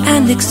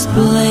and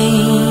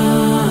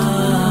explained,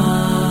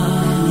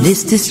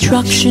 this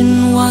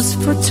destruction was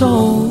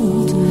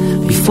foretold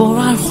before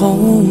our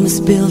homes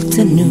built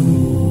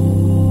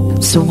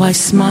anew. So I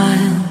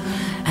smile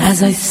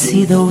as I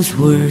see those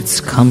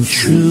words come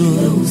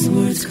true.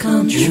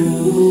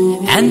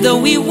 And though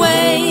we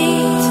wait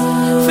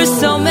for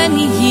so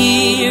many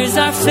years,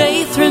 our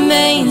faith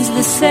remains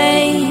the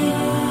same,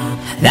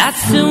 that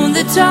soon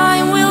the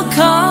time will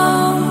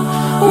come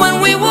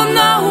when we will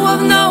know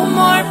of no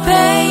more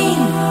pain.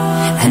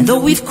 And though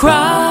we've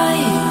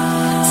cried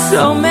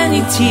so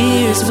many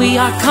tears, we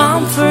are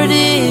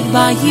comforted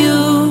by you.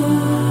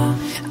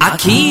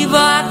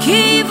 Akiva,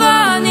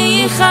 Akiva,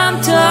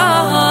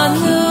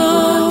 nichamtanu,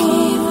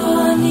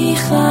 Akiva,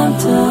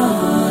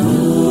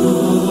 nichamtanu.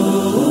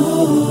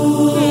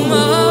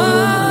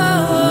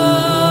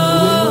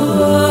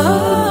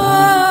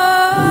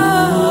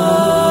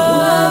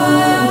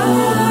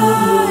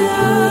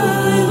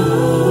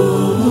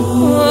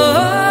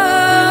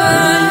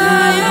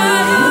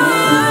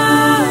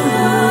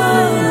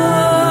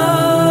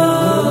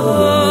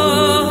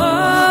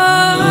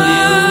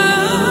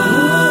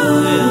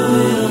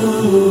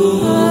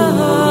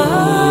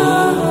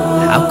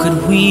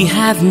 We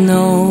have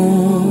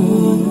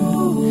known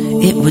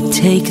it would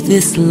take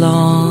this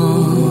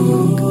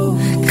long,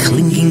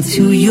 clinging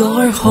to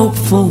your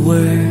hopeful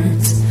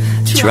words,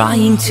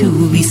 trying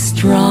to be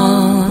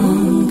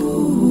strong.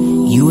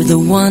 You were the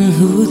one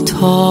who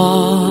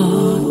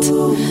taught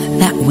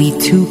that we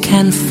too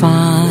can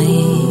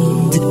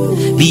find,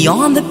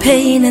 beyond the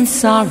pain and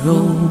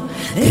sorrow,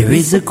 there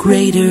is a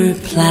greater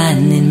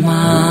plan in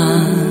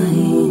mind.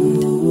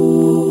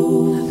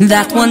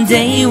 That one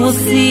day we'll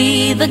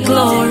see the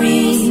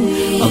glory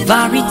of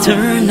our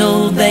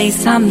eternal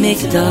Beis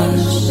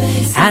Hamikdash,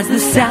 as the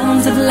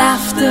sounds of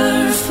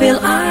laughter fill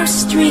our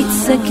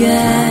streets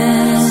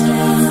again.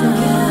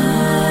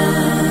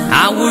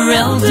 Our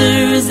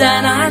elders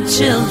and our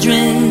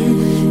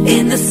children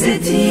in the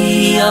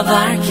city of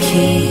our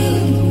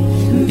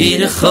King,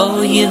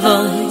 B'Recho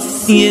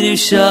Yevos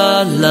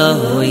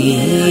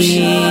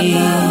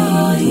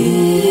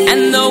Yerushalayim.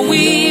 And though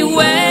we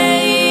wait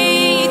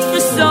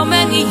so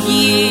many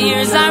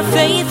years, our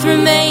faith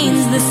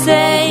remains the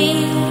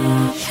same,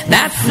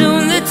 that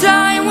soon the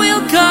time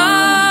will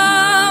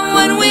come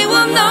when we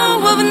will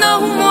know of no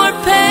more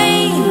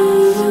pain.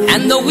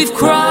 And though we've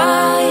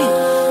cried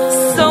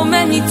so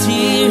many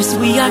tears,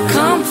 we are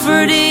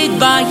comforted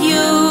by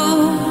you.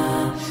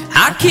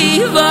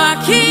 Akiva,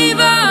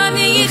 Akiva,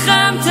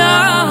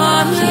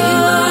 nichamtanu.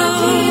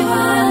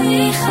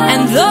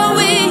 And though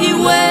we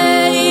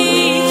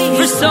wait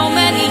for so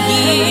many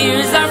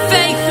years,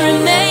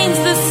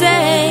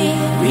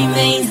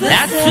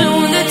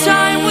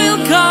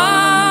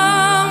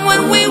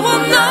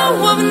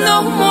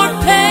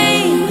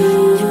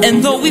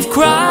 And though we've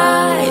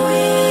cried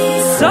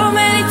so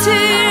many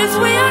tears,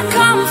 we are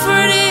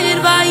comforted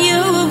by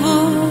you.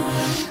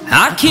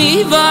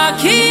 Akiva,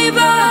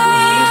 Akiva,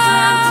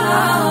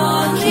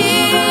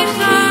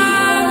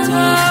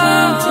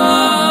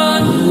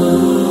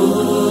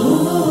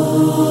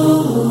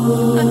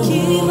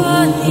 Akiva,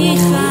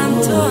 Nichantonu.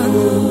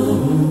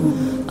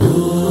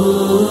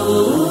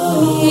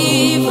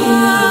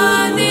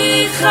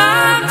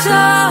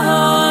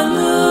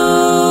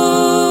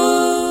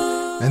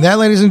 And that,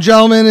 ladies and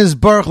gentlemen, is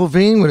Baruch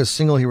Levine with a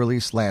single he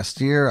released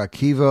last year,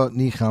 Akiva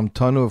Nicham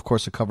Tonu, of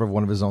course, a cover of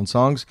one of his own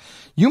songs.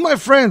 You, my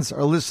friends,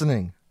 are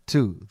listening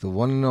to the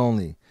one and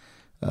only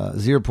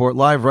Z Report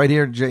live right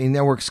here, JE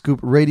Network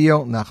Scoop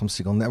Radio, Nachum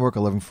Segal Network,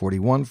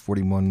 11:41,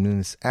 41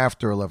 minutes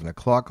after 11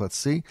 o'clock. Let's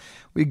see.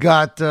 We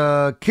got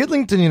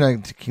Kidlington,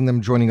 United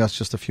Kingdom, joining us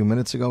just a few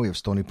minutes ago. We have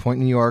Stony Point,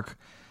 New York,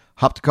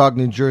 Hoptacog,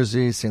 New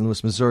Jersey, St.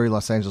 Louis, Missouri,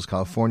 Los Angeles,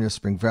 California,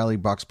 Spring Valley,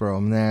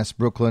 Boxborough, Mass,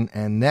 Brooklyn,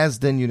 and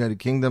Nasden, United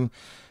Kingdom,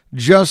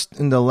 just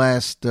in the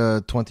last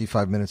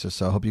 25 minutes or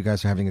so. Hope you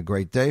guys are having a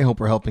great day. Hope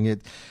we're helping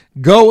it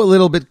go a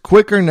little bit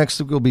quicker. Next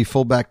week, we'll be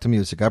full back to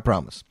music, I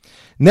promise.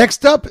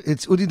 Next up,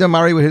 it's Udi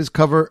Damari with his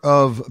cover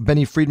of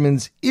Benny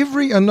Friedman's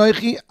Ivri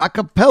Anoichi A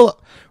Capella,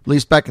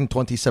 released back in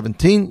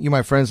 2017. You,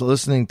 my friends, are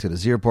listening to the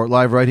Z Report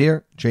live right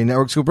here, J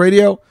Network Scoop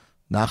Radio,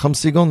 Nachum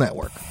Segal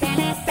Network.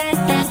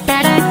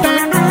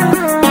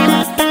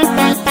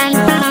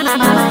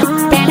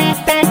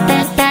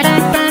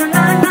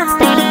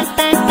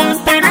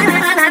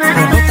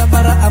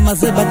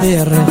 זה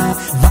בדרך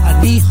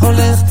ואני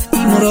הולך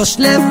עם ראש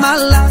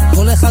למעלה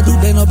כל אחד הוא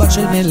בן או בת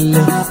של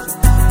מלך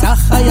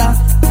כך היה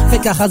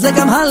וככה זה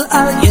גם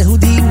הלאה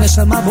יהודי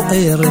נשמה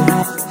בוערת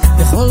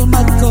בכל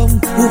מקום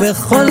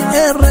ובכל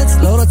ארץ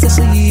לא רוצה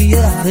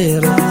שיהיה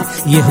אחרת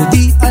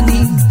יהודי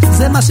אני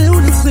זה מה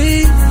שהוא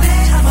נצחי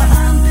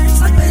לאברהם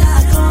יצחק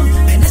ויעקב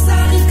בנס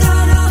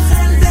רבקה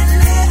רחל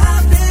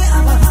ולאה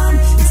באברהם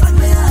יצחק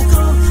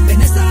ויעקב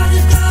בנס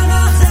רבקה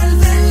רחל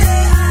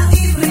ולאה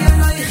עברי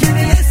עלייך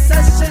ויעש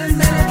השם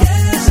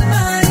מלכי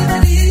שמיים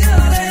אני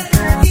יורה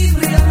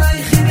עברי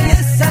עלייך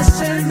ויעש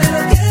השם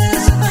מלכי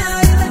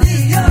שמיים אני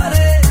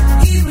יורה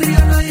עברי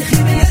עלייך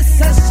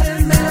ויעש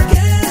השם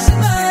מלכי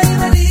שמיים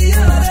אני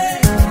יורה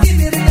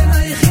עברי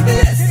עלייך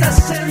ויעש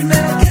השם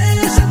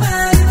מלכי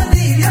שמיים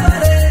אני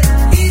יורה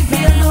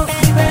עברי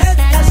אנוכי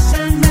ואת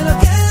השם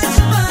מלכי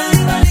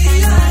שמיים אני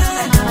יורה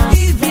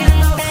עברי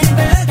אנוכי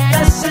ואת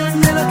השם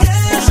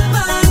מלכי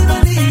שמיים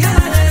אני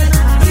יורה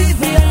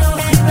עברי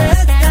אנוכי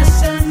ואת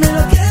השם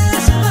מלכי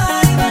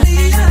שמיים אני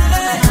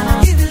יורה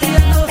עברי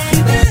אנוכי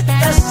ואת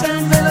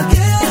השם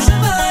מלכי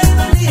שמיים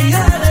אני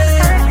יורה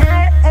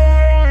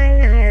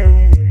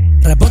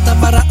רבות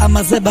עבר העם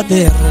הזה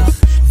בדרך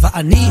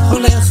ואני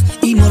הולך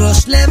עם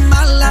ראש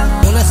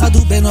למעלה כל אחד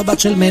הוא בן או בת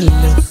של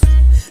מלך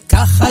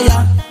כך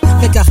היה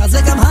וככה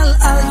זה גם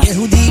הלאה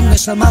יהודי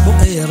נשמה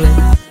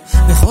בוערת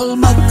בכל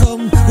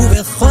מקום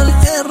ובכל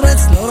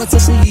ארץ לא רוצה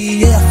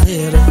שיהיה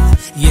אחרת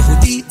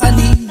יהודי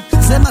אני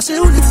זה מה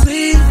שהוא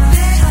נצחי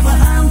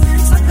לאברהם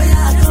יצחק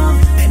ויעקב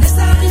בנס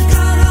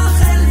רבקה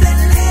רחל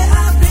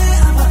ולאה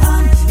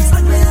באברהם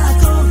יצחק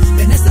ויעקב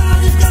בנס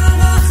רבקה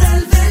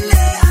רחל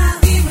ולאה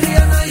עברי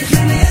עלייך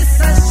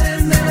ויעש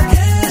השם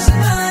מלכי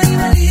שמיים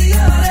אני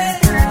יורה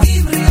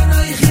עברי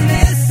עלייך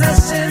ויעש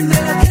השם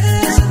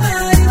מלכי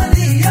שמיים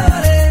אני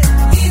יורה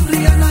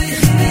עברי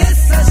עלייך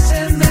ויעש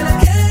השם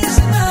מלכי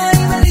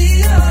שמיים אני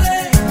יורה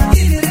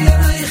עברי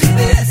עלייך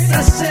ויעש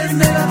השם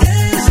מלכי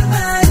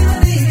שמיים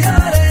אני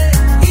יורה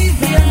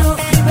עברי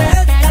אנוכי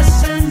ואת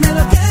השם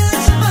מלכי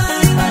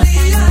שמיים אני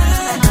יורה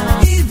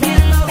עברי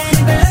אנוכי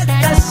ואת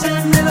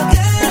השם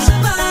מלכי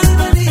שמיים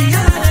אני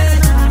יורה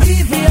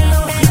עברי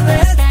אנוכי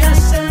ואת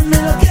השם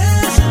מלכי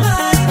שמיים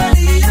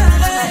אני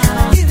יורה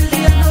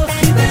עברי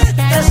אנוכי ואת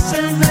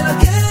השם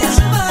מלכי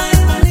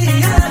שמיים אני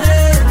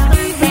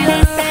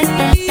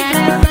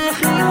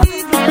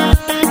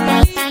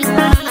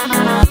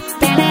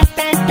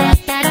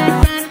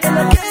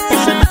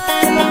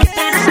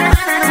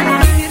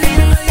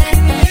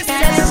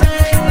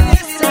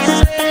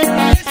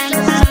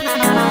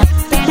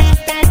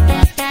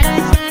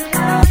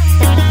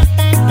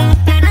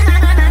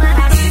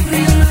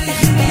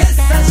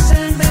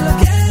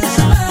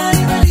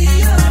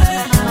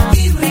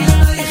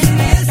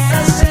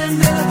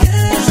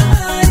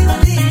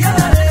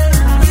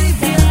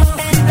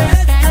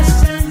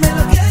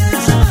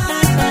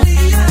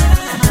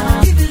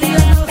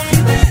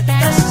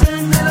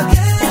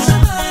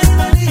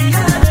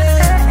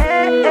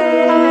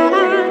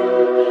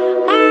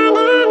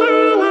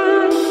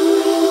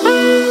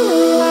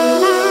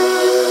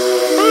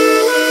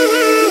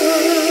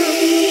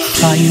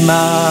חיים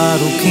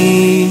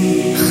ארוכים,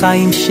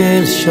 חיים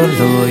של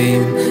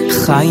שלום,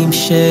 חיים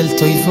של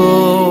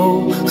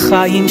טויבו,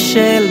 חיים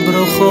של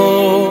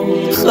ברוכו,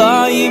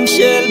 חיים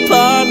של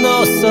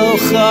פרנסו,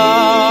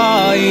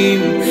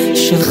 חיים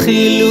של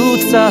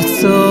חילוץ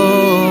עצומוס.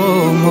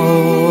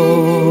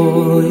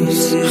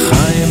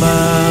 חיים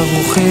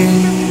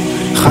ארוכים,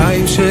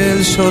 חיים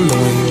של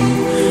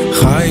שלום,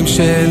 חיים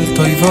של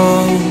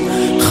טויבו,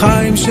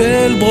 חיים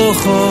של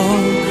ברוכו,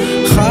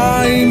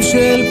 חיים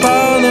של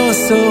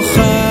פרנסו,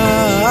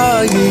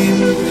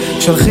 חיים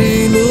של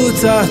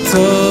חילוץ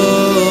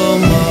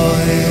התומוס.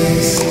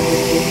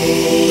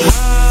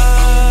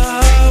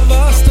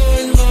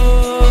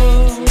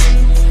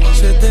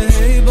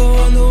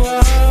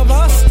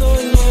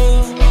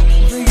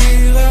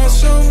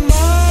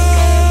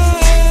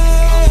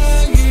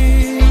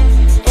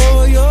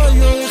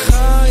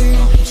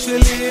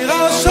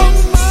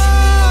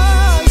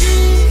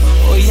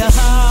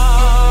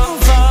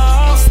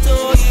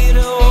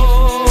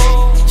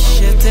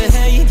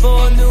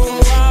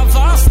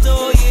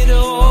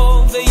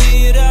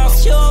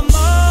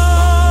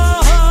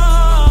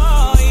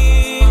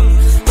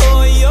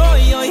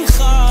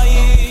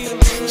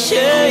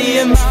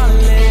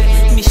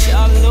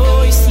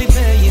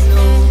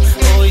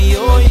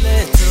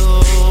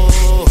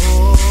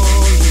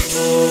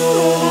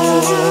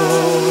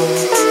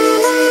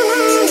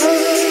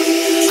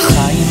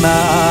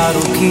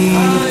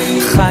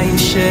 חיים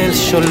של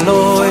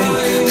שולוי,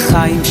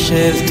 חיים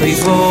של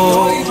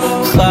טויבו,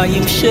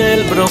 חיים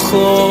של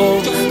ברוכו,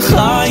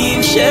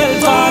 חיים של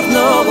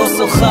פרנוס,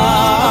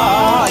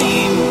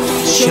 חיים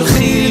של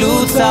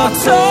חילוץ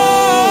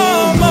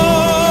עצום.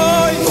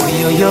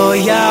 אוי אוי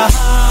אוי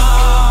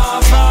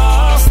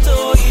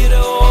אהבסתו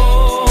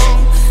אירו,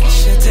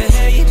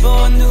 שתהי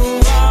בנו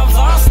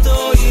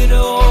אהבסתו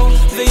אירו,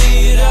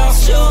 וירח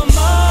שומיים.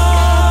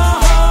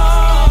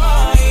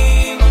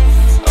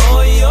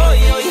 אוי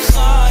אוי אוי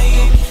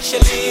חיים של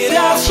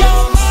ירח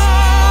שומיים.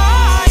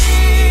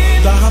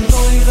 דהם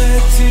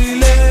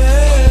נוירתי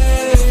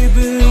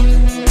לבן,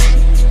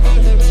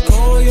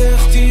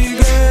 כויך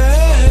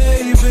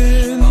תיגבן,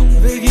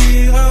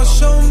 וירח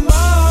שומיים.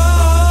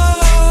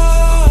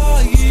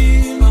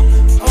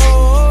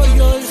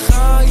 אוי אוי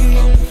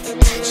חיים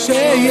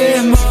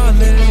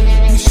שימלא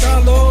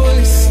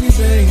משלוש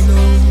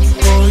ליבנו,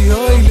 אוי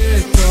אוי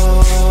לטוב.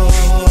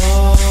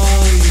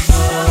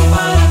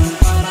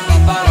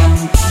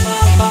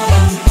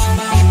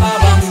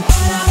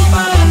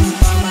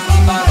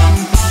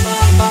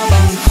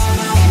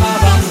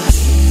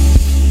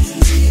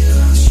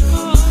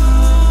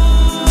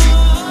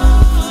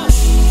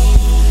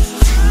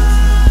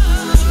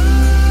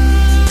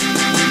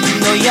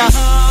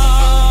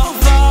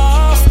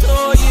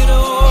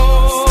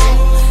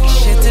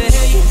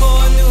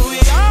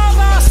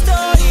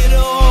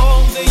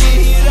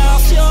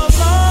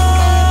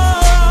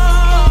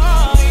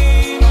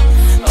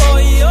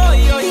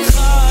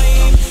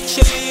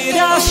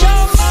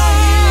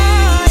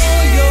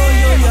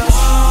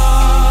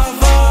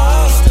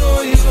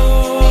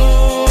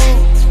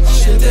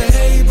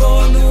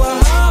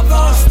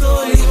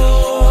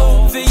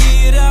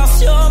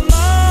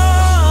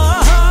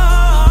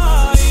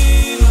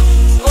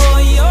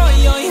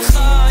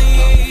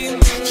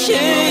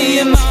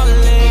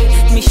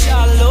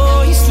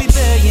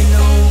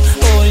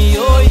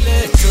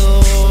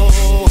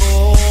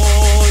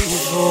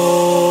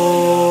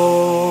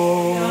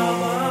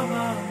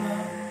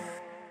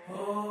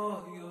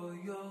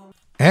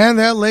 And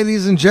that,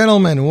 ladies and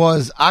gentlemen,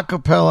 was A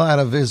Capella out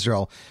of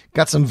Israel.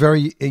 Got some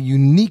very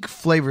unique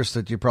flavors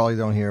that you probably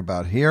don't hear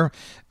about here.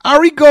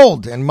 Ari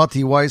Gold and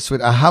Mati Weiss with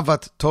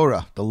Ahavat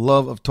Torah, the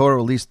love of Torah,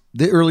 released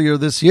earlier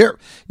this year.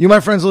 You, my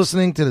friends,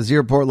 listening to the Z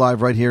Report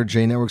Live right here,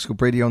 J Network,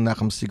 Scoop Radio,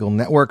 Nachum Siegel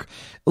Network.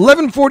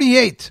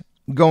 11:48,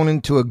 going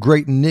into a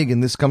great nig,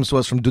 and this comes to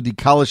us from Dudi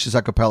Kalish's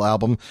A Capella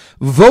album,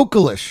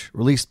 Vocalish,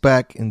 released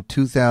back in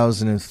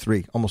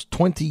 2003, almost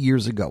 20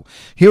 years ago.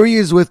 Here he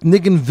is with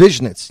Niggin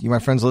Vishnitz. You, my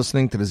friends,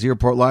 listening to the Z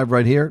Report Live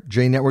right here,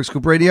 J Network,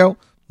 Scoop Radio,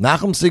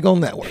 Nachum Siegel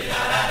Network.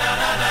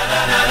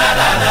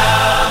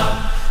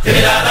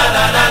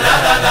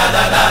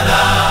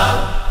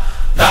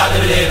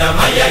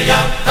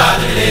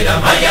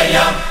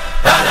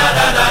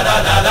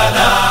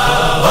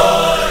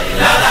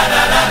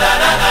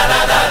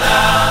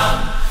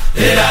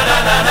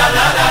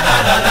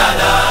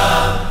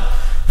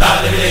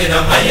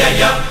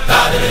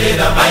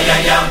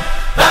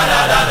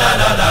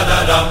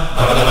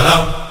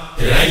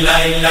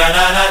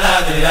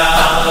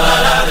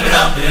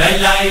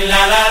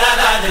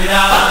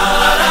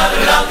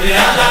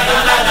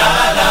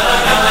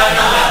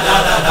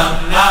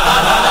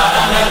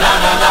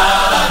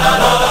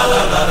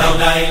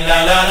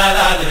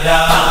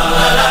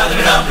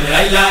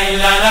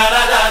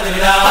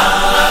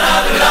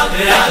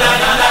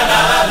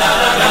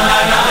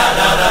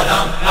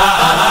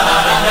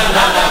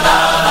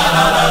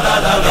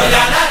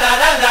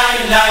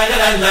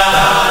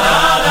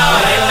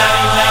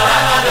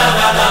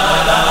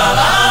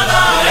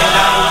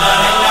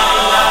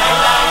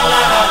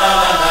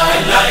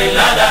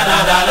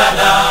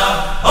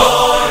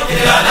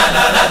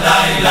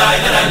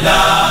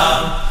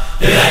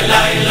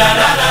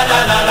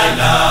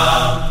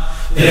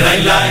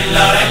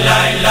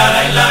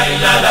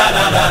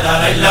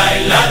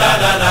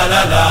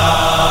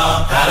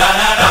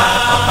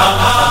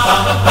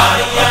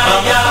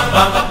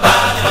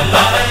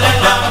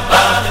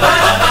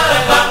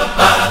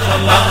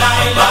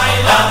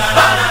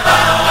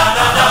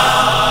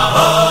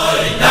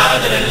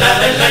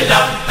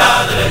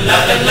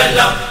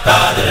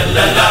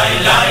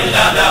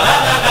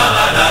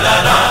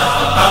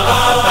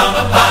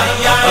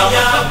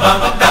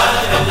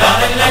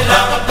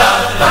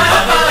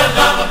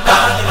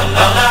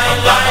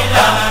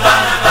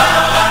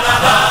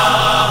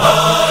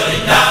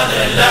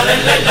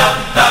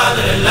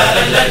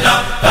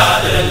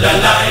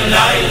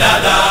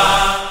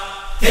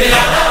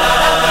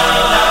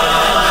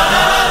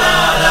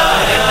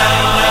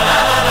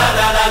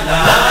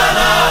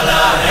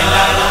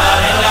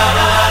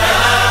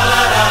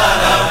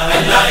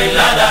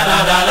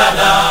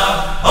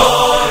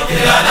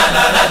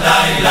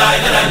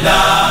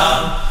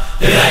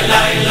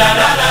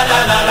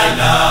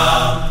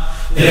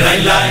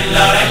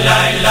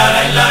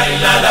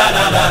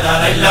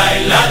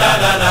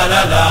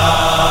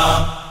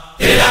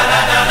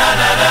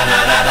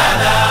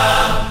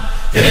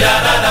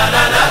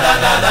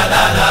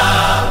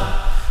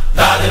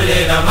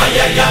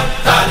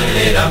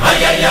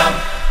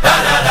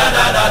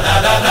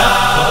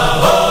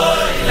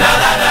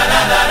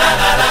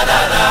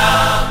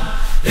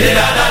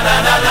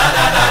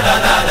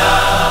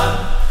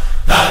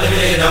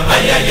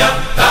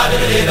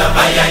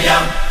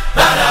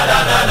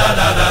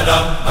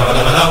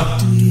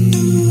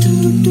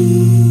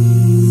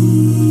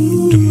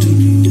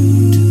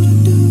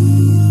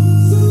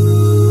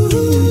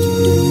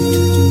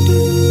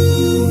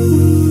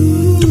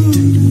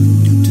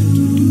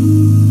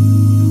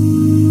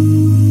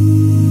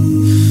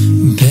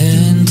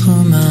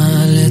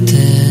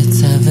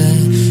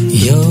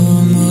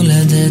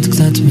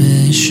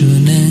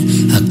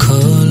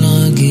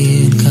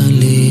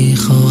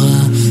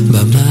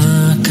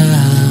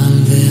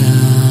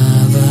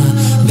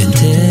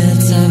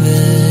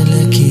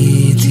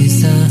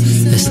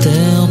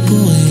 אסתר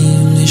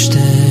פורים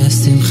נשתה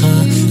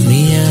שמחה,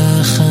 מי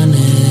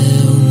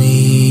יחנה ומי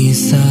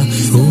יישא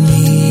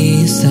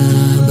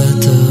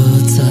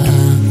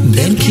בתוצאה.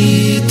 בין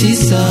כי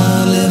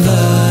תישא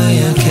לבי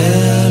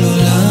יקל,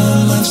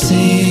 עולם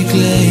מפסיק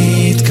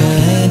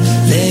להתקהל,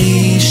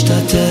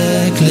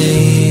 להשתתק,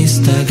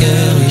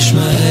 להסתגר,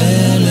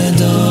 ישמעאל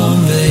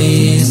אדום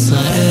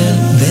וישראל.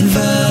 בין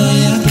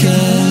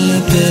ויקל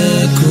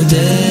לפקודי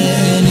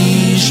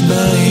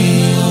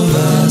נשבעים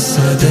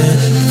ובשדה,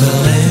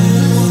 כבר אין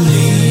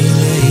מולי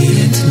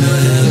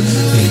להתנהל,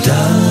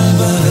 וידל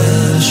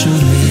בבל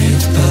שוב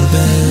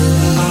מתפלבל.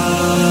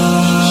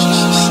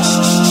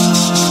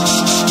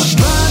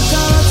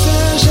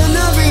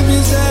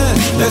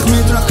 איך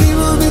מתרחקים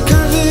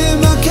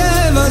ומתקרבים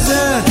בכאב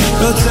הזה,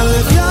 לא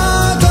צריך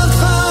להיות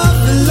אותך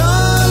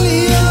ולא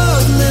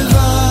להיות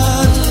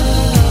לבד.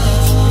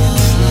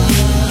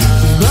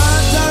 מה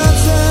אתה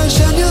רוצה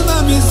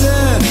שנלמד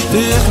מזה,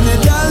 ואיך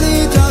נדע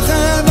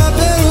להתאחד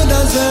בפירוד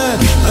הזה,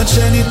 עד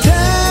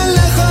שניתן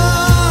לך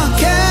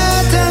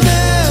כתם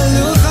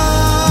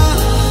מלוכה,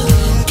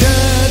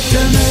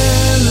 כתם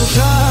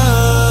מלוכה.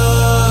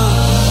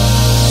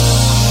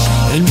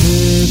 אין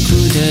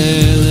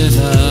פקודי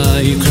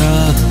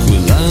ויקרא,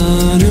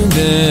 כולנו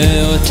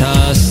באותה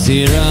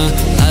סירה,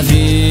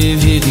 אביב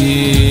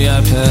הגיע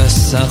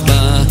פסח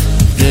בא,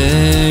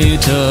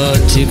 ואיתו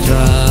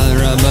תקרא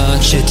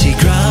רבה,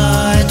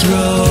 שתקרא את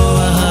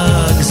רוע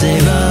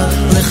הגזירה,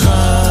 לך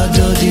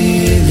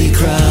דודי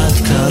לקראת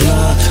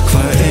קלה,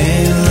 כבר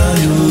אין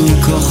לנו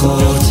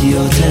כוחות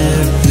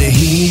יותר,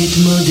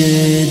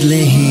 להתמודד,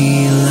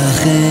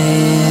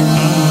 להילחם.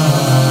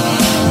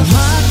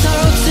 מה אתה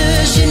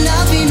רוצה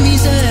שנבין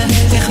מזה,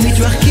 איך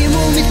מתרחקים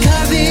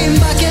ומתקרבים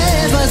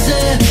בכאב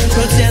הזה,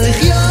 רוצה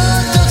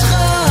לחיות אותך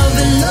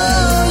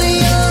ולא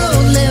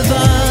להיות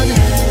לבד.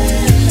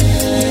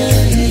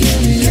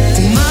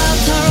 ומה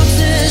אתה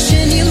רוצה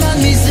שנלמד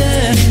מזה,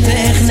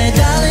 ואיך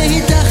נדע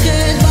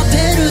להתאחד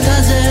בפירוד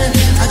הזה,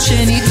 עד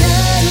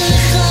שניתן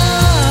לך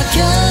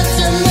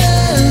כתם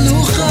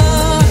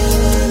מלוכה,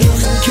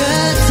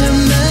 כתם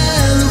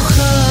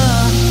מלוכה.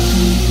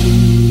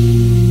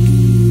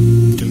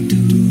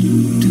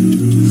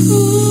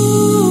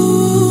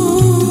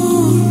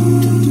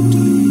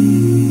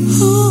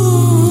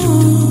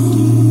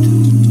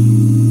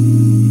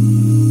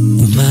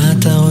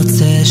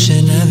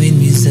 שנבין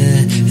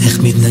מזה, איך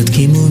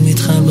מתנתקים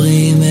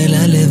ומתחברים אל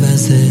הלב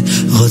הזה,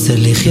 רוצה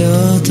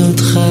לחיות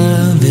אותך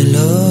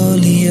ולא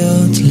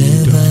להיות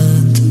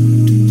לבד.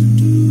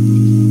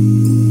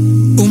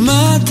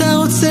 ומה אתה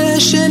רוצה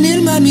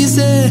שנלמד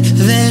מזה,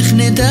 ואיך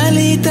נדע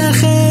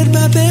להתאחד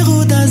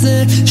בפירוד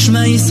הזה,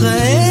 שמע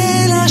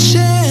ישראל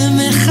השם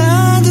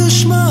אחד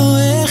ושמו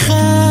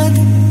אחד,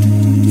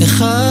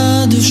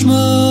 אחד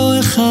ושמו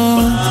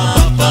אחד.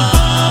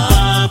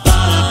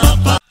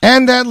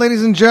 And that,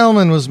 ladies and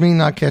gentlemen, was me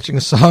not catching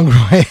a song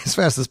right as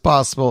fast as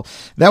possible.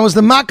 That was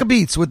the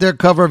Maccabeats with their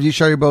cover of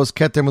Yishar Yibo's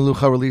Keter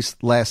Melucha,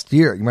 released last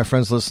year. You, my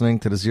friends, listening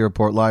to the Z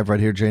Report live right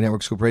here, J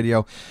Network Scoop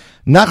Radio.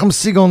 Nachum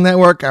Siegel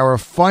Network, our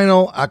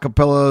final a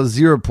cappella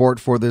Z Report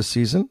for this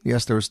season.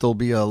 Yes, there will still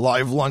be a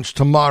live lunch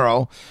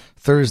tomorrow,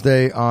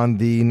 Thursday, on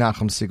the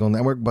Nachum Siegel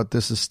Network, but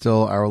this is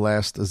still our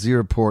last Z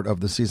Report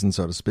of the season,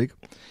 so to speak.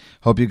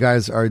 Hope you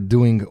guys are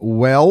doing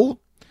well.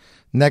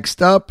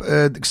 Next up,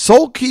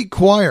 Soul Key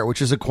Choir,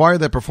 which is a choir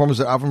that performs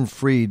at Avram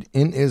Fried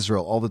in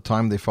Israel all the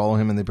time. They follow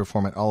him and they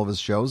perform at all of his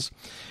shows.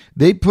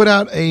 They put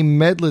out a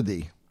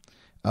medley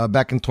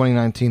back in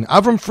 2019.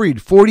 Avram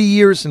Fried, 40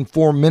 years and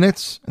 4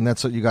 minutes. And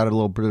that's what you got, a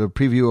little bit of a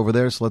preview over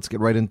there. So let's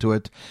get right into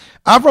it.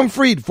 Avram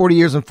Fried, 40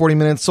 years and 40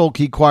 minutes. Soul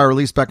Key Choir,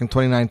 released back in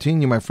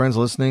 2019. You, my friends,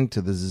 are listening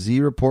to the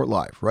Z Report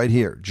live right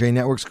here. J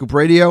Network Scoop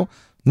Radio,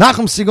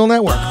 Nachum Siegel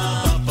Network.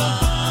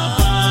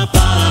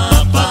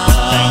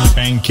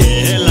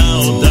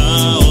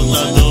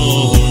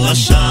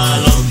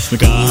 השלום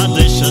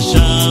מקדש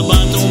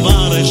השבת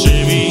ומברך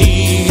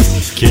שביעי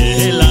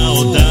קהלה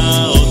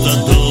הודעות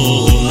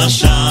הדור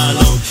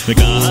לשלום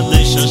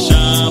מקדש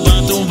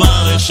השבת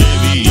ומברך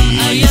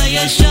שביעי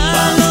היה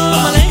שלום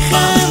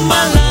עליכם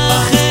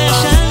מלאכי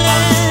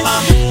שלם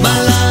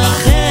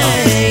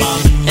מלאכי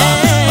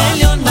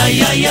עליון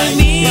היה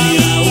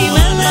ימין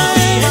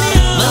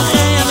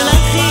מלאכי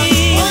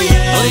המלאכים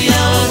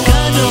אויה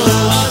הקדוש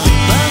ברוך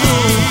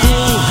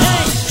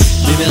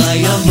הוא במהרה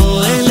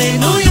יבוא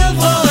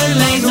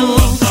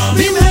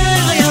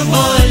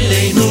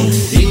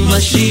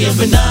משיח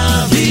בן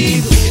דוד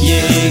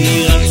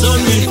יהי רצון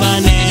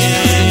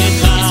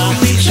מפניך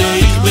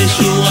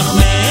שיכבשו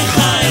רחמך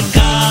את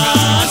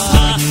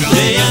כעסך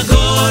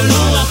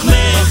ויגולו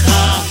רחמך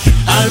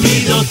על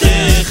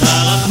מידותיך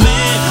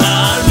רחמך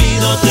על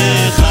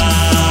מידותיך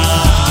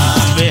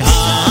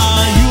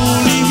והיו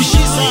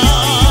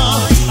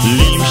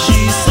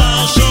למשיסה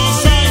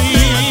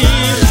שוסעים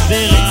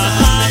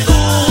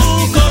ורחקו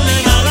כל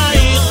מנהלה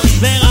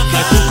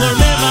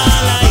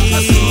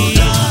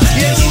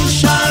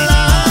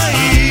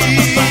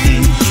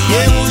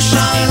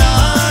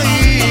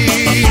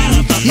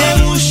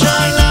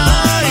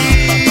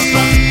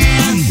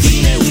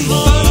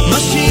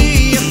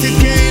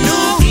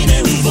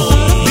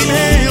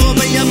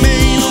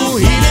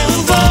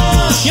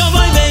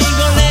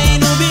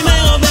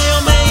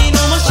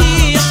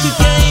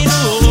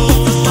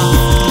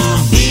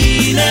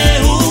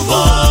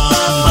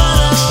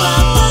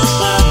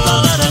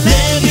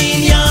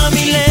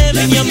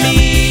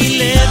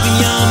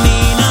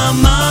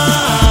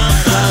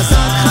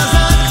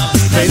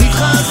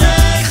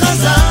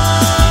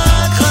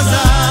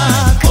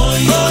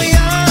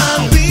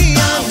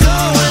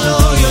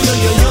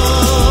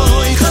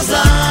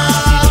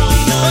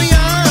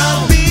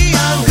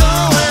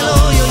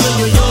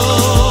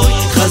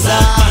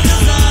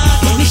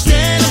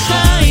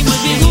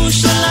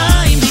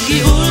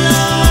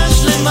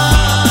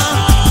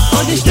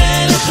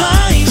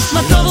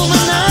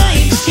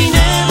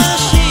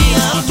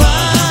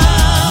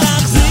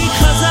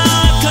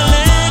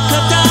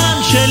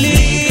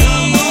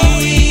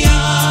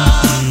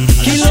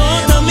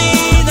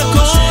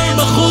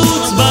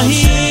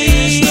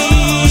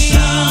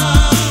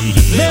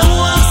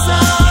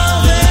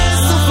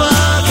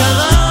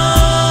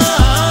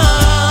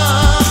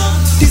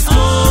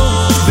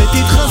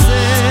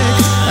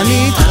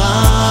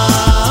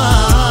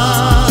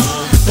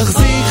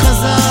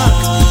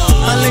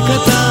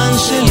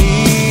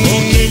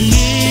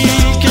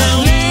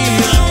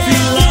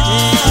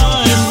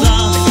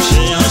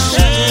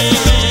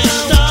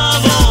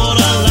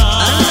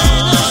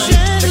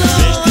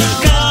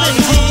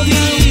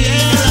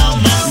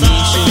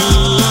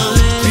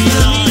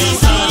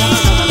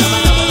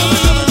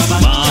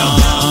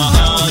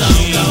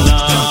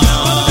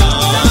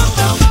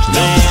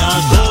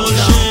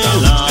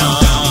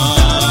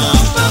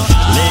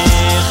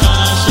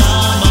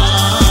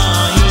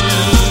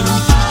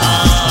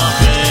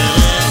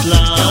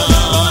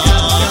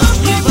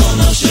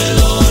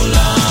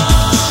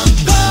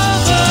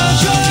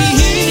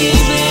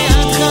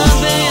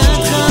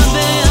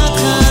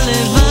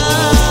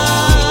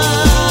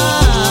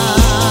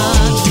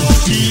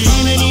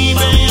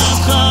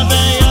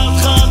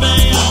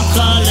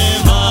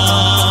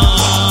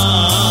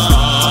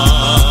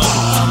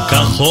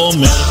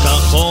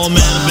כך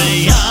אומר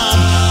ביד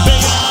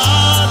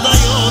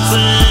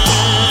היוצא.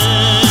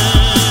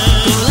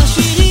 כל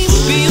השירים,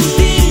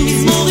 פיוטים,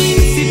 מזמורים,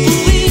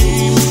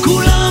 סיפורים,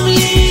 כולם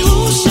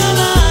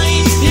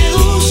לירושלים,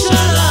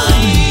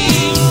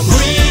 ירושלים.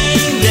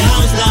 Bring the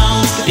house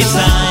down, it's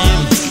time,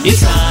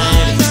 it's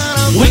time.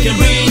 We can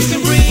bring,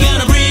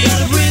 gotta bring,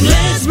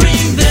 let's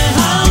bring the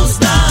house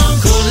down.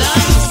 כל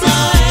עם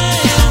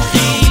ישראל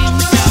אחים,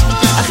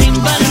 אחים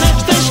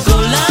בנפש,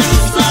 כל עם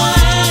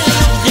ישראל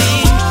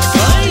אחים.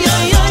 אוי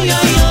אוי אוי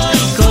אוי אוי,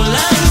 כל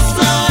עם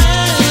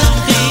ישראל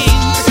אחים,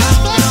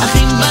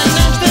 אחים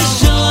בנפש.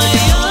 אוי אוי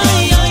אוי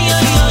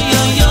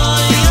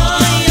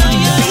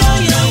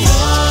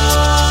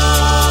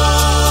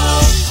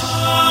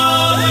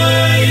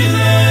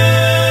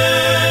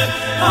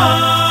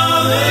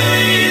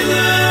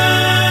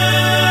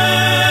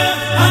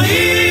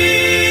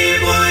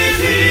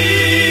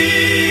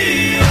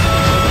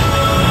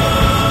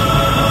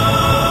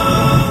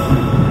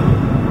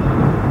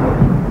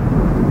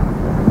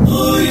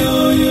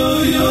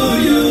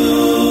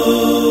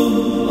אוי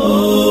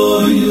אוי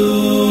אוי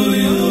אוי אוי אוי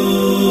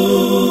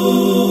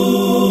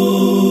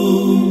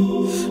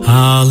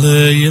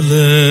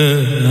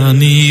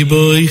אני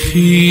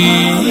בויכי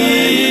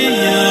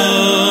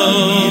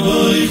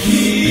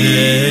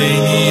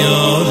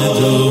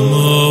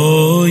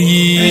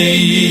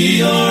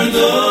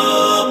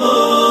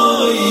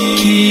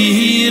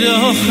כי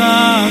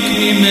רחק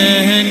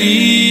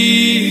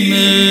ממני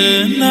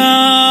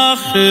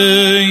מנחם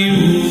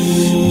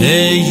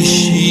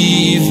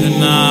להשיב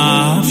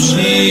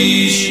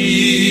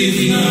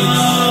נפשי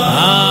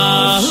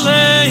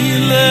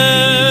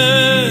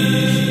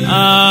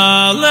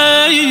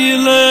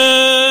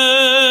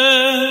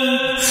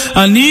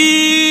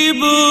אני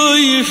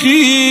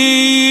בויכי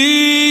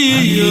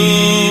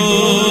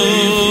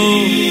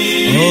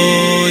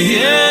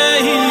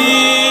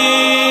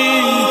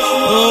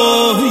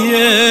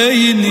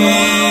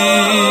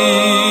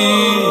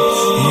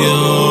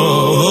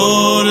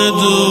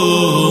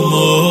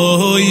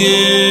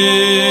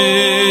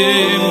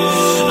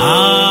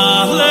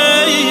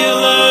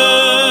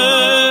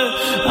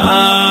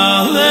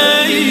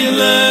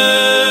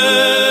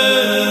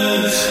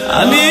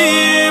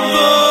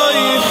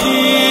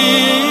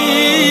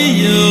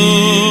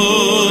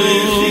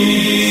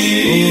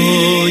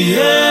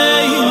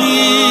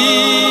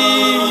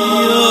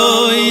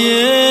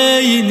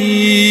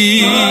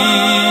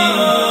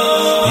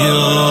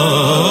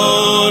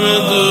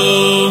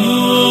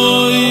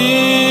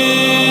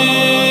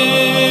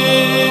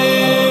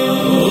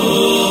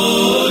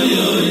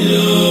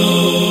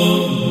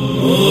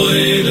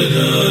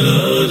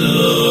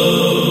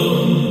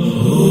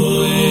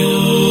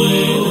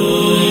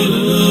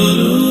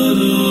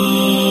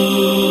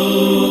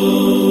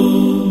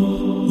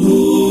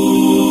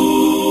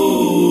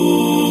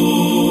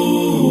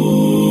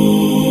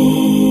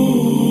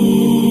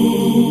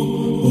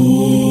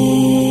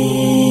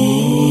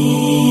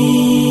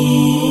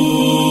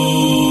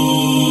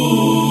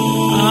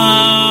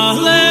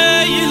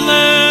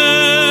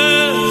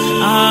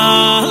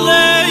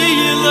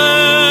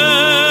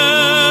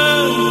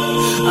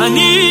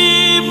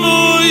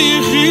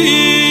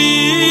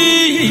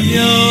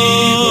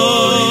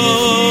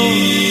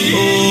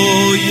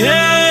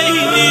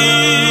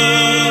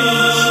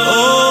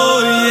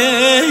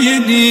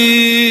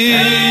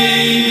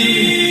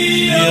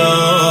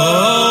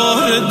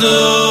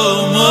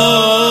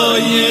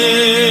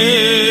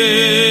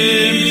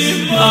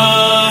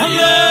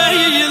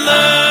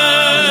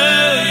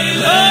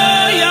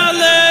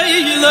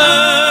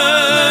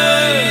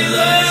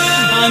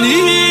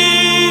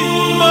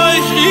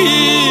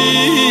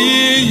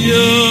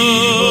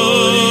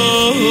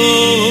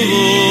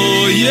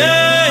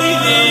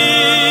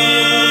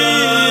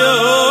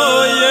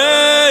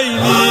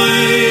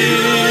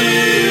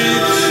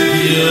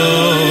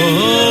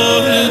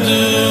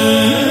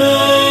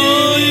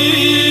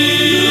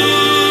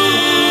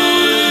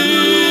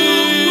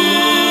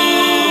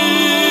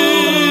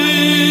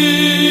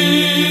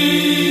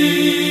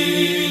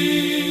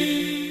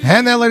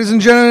And that, ladies and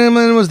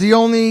gentlemen, was the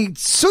only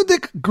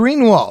Tzudik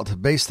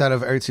Greenwald, based out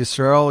of Eretz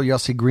Yisrael.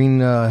 Yossi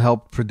Green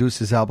helped produce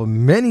his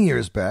album many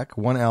years back.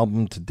 One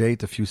album to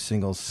date, a few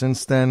singles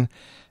since then.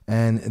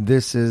 And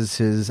this is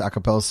his a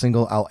cappella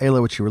single, Al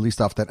Ela, which he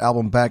released off that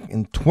album back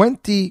in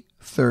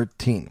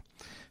 2013.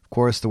 Of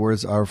course, the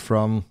words are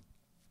from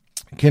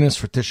Kinnis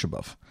for Tisha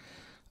B'Av.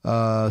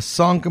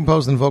 Song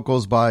composed and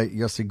vocals by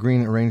Yossi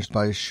Green, arranged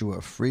by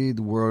Yeshua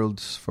Fried.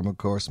 Words from, of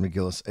course,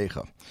 Megillas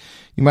Eicha.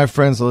 You, my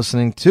friends, are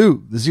listening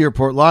to the Z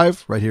Report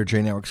Live, right here,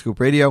 J Network Scoop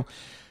Radio.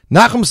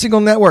 Nachum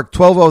Segal Network,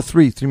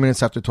 12:03, 3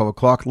 minutes after 12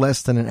 o'clock,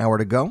 less than an hour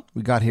to go.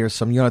 We got here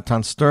some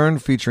Yonatan Stern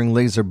featuring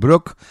Laser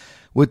Brook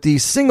with the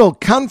single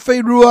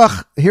Kanfei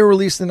Ruach, here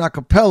released in a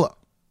cappella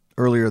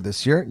earlier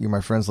this year. You,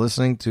 my friends,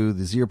 listening to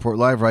the Z Report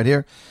Live right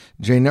here,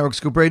 J Network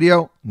Scoop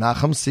Radio,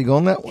 Nachum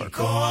Segal Network.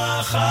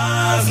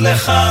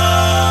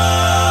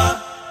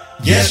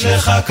 יש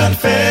לך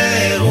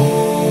כנפי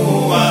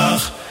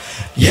רוח,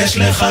 יש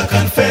לך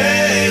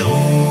כנפי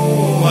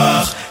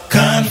רוח,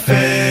 כאן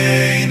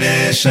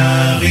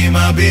נשארים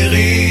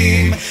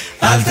אבירים,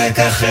 אל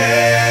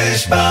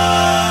תכחש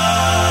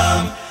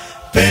בם,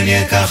 פן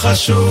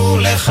יכחשו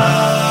לך.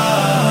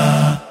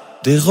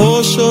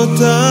 דרוש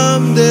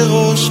אותם,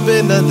 דרוש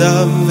בן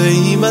אדם,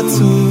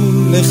 וימצאו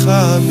לך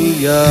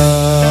מיד.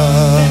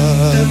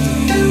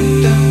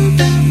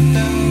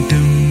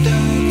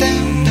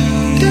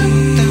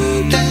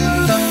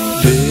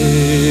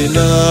 בן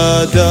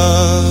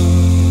אדם,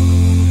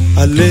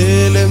 עלה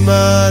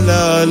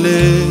למעלה,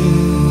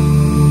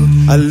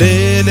 עלה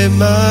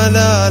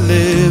למעלה,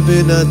 עלה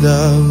בן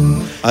אדם,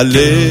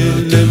 עלה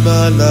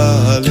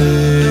למעלה, עלה.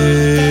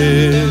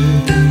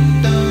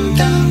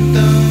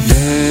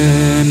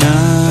 בן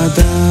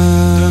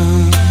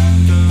אדם,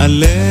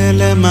 עלה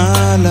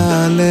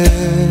למעלה, עלה,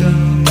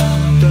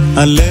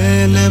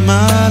 עלה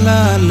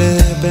למעלה, עלה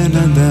בן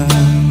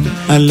אדם,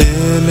 עלה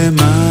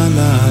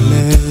למעלה,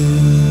 עלה.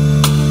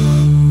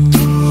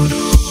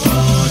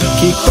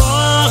 כי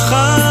כוח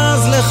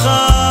עז לך,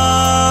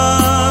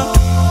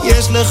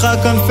 יש לך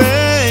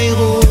כנפי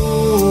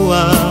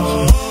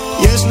רוח,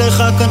 יש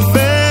לך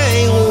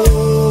כנפי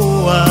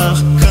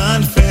רוח,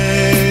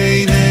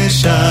 כנפי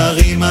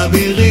נשארים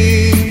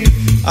אבירים,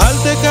 אל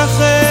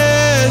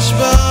תכחש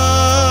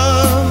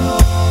בם,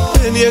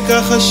 פן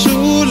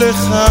יכחשו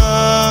לך.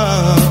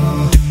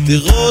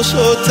 דרוש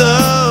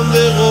אותם,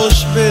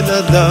 דרוש בן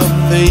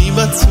אדם,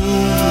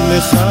 וימצאו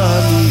לך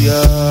מיד.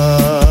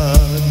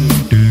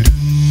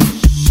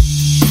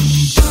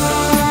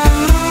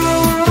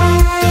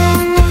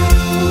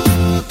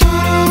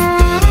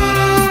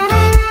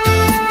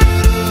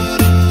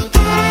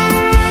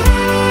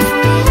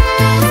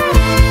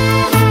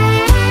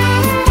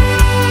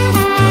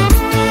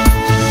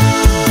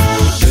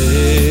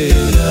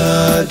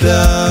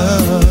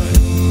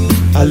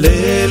 עלה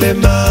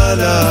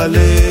למעלה, עלה,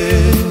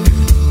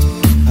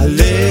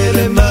 עלה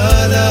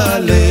למעלה,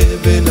 עלה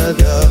בן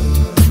אדם,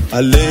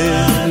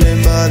 עלה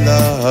למעלה,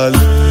 עלה.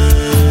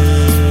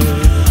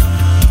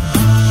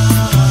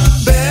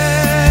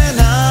 בן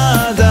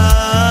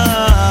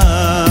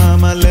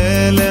אדם,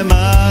 עלה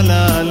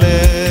למעלה, עלה,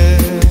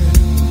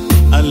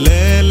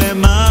 עלה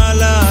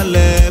למעלה, עלה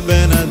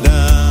בן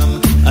אדם,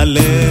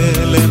 עלה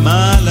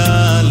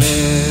למעלה, עלה.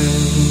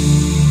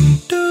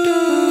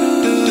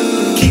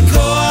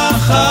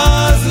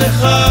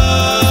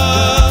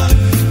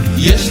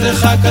 יש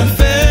לך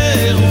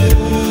כנפי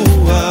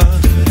רוח,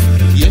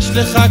 יש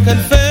לך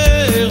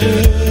כנפי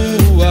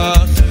רוח,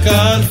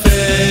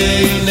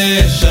 כנפי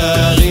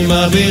נשארים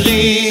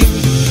אבירים,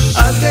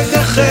 אל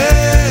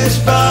תכחש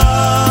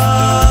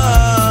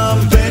בם,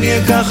 פן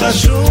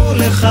יכחשו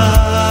לך.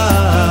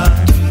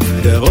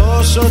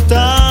 דרוש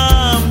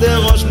אותם,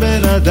 דרוש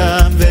בן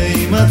אדם,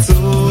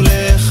 וימצאו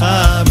לך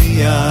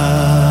מיד.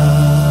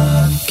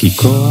 כי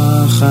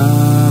כוח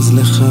עז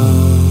לך,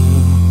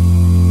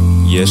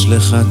 יש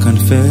לך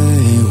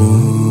כנפי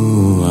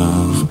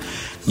רוח,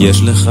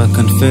 יש לך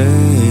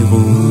כנפי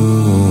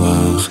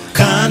רוח,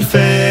 כנפי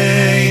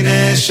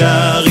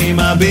נשארים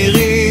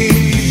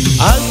אבירים,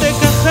 אל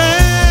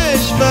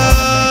תכחש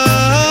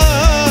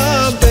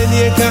בם, פן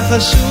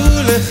יכחשו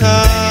לך.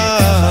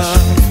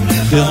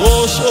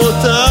 דרוש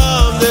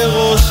אותם,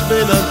 דרוש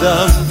בן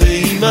אדם,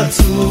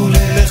 וימצאו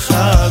לך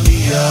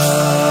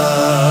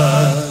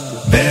מיד.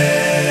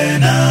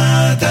 בן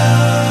אדם,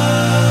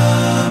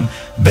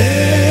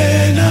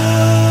 בן אדם.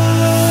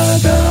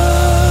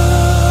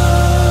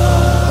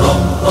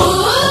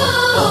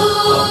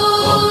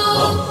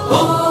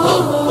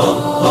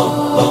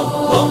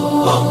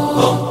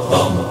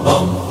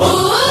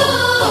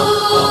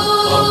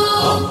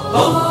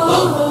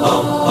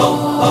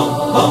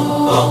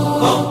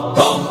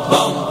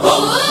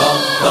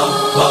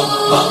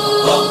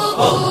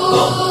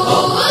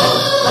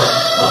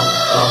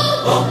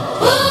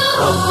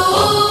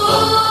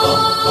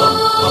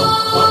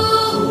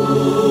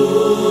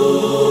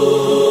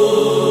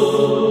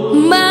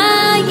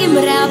 מים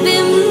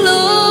רבים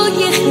לא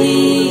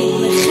יכלי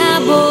לך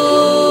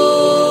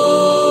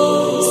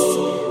בויס,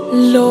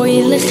 לא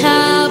ילך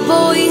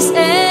בויס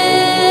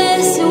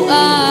אסו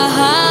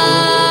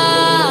אהבו.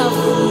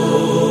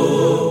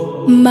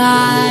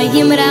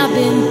 מים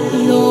רבים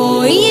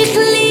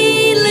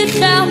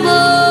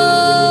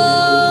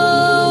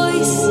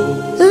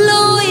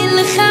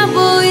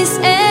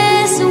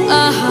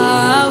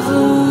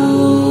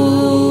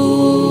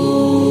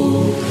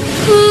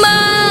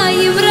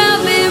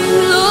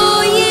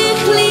לא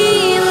יכלי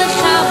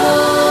לך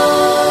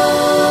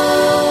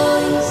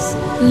בויס,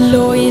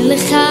 לא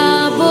ילך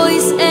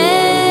בויס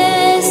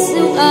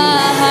אסו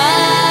אהבו.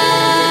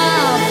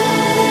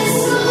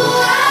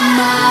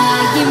 מים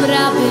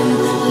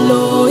רבים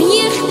לא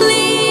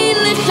יכלי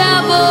לך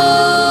בויס,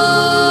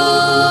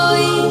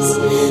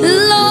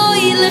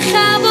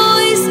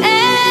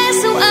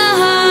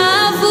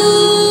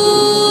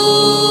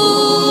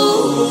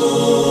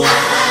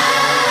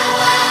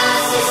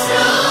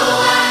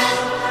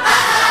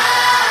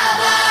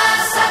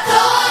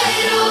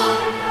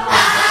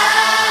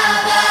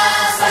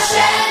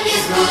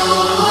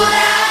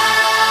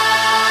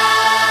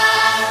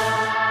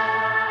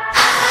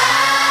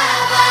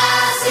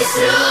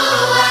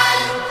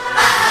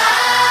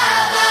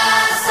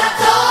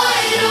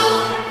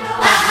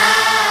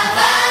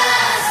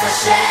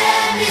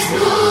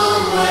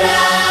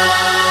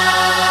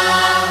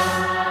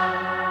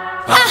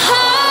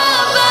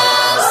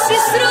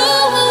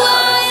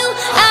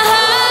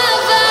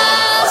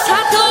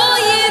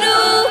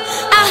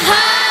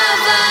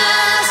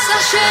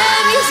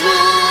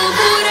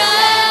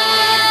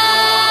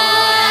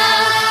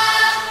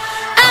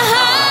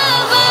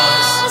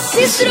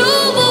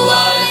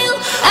 Yisruel,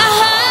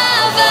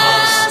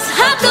 Ahavas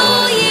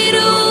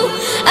Hatoyiru,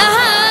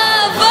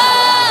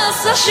 Ahavas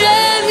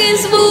Hashem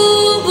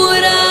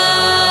Yisbuburai.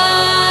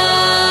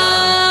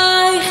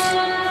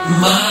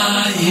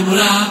 Ma'im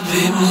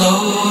Rabim lo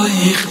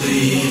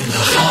yichli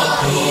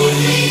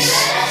l'chapois,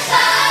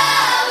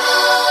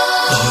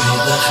 Loi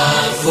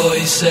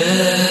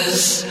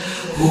l'chapoises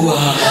hu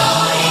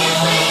Ma'im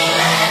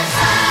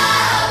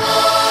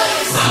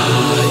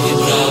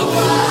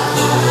Rabim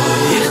lo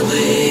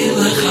yichli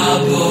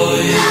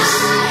l'chapois,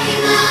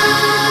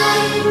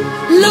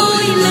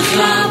 Loi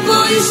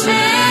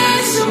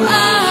l'chapoises hu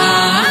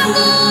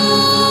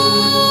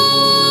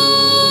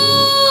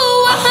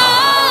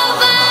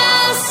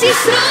Ahavas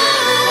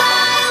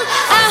Yisruel,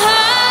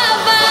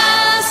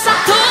 Ahavas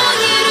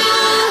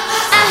Hatoyiru,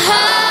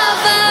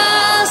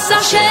 Ahavas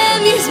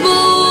Hashem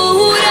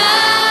Yisburai.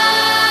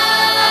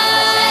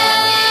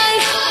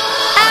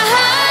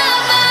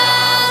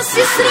 Ahavas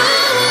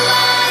Yisruel,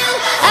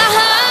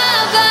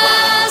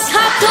 Ahavas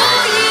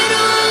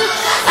Hatoyiru,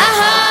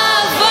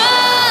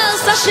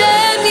 Ahavas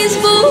Hashem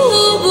Yisburai.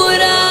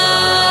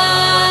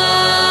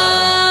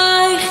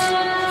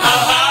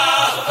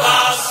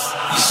 Ahavas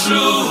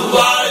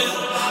Yisruel,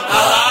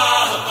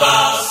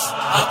 Ahavas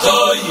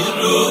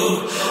Hatoyiru,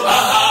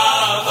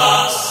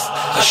 Ahavas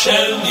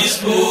Hashem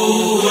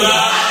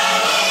Yisburai.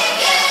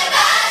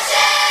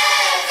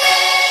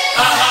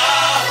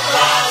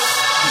 Ahavas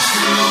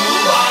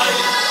Yisruel,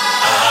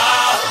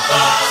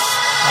 Ahavas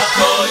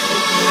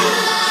Hatoyiru,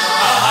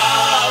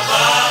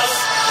 Ahavas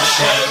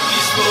Hashem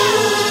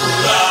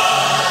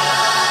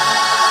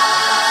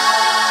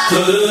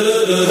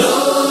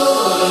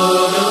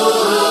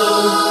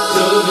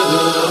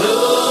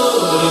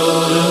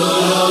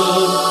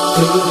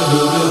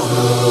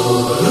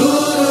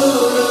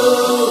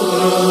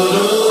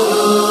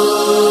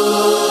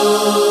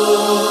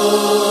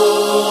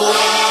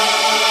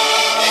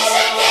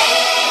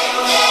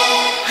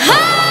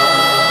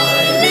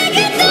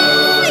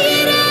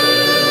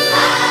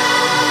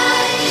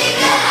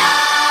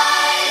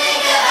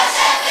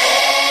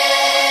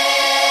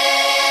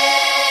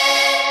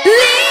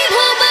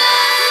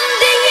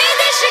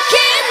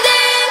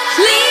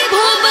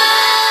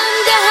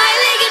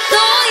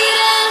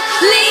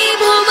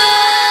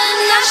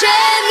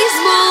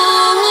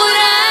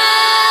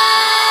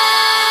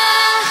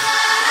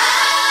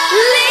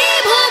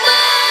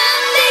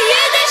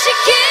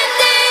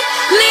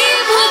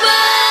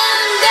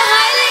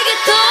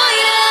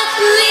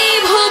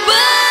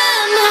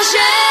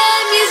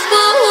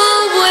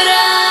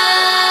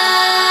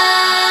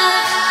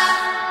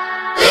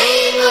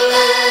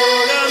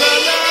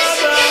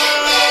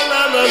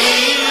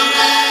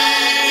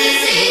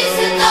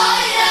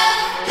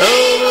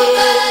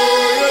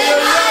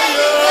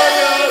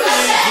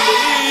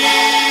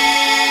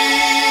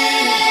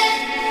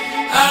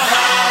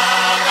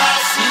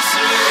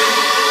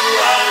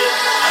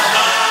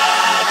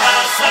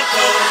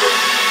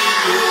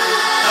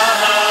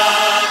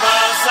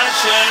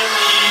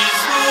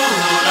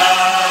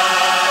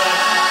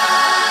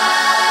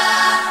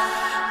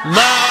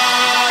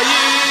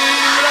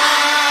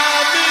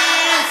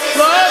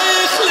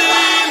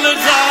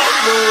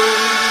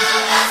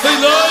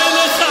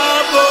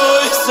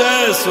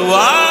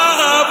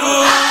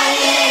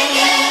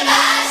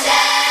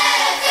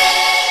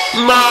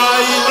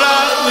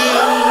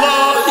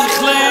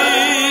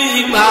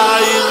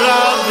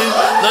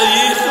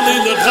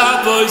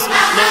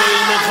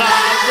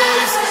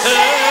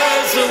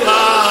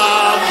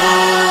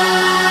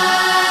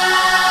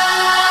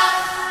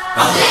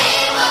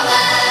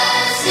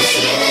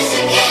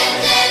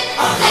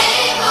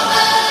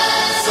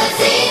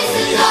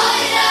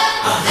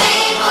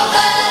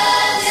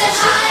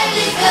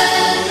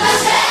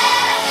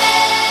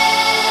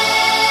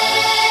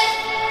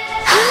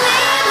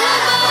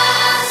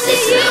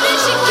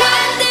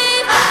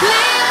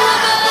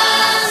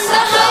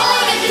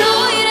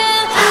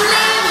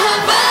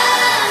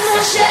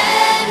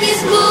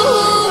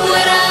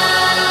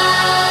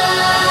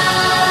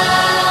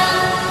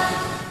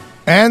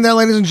And that,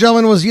 ladies and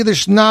gentlemen, was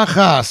Yiddish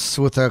Nachas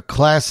with a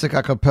classic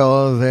a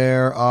cappella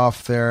there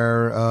off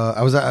their...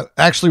 I was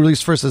actually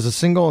released first as a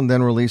single and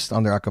then released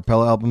on their a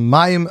cappella album,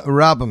 Mayim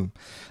Rabim.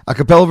 A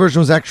cappella version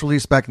was actually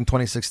released back in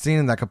 2016,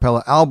 and the a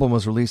cappella album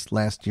was released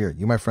last year.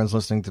 You, my friends,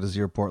 listening to the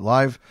Z Report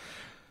Live.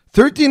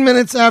 13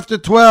 minutes after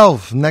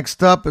 12.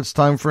 Next up, it's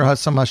time for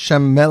Hasam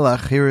Hashem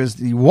Melech. Here is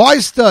the Y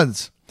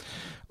Studs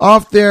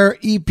off their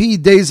EP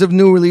Days of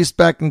New, released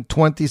back in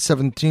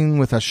 2017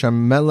 with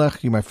Hashem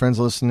Melech. You, my friends,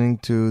 listening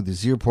to the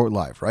Z Report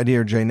Live right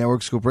here, J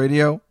Network Scoop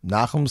Radio,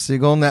 Nachum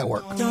Segal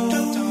Network.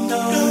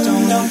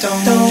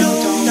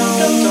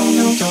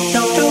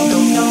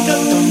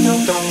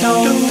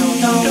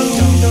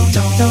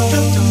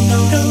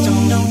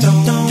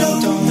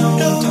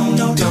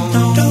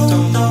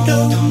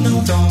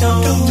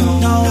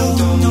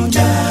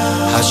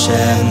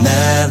 Hashem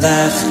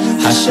Melech,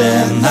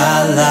 Hashem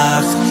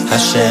Malach,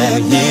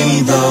 Hashem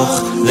Yimdoch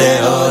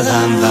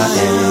Leolam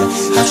Va'ed.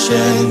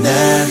 Hashem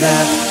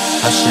Melech,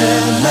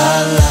 Hashem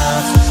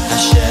Malach,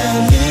 Hashem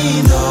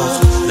yimloch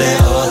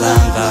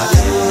le'olam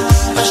va'ed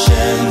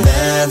Hashem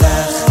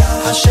melech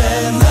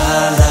Hashem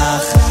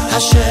malach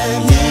Hashem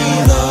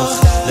yimloch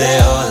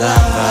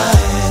le'olam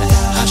va'ed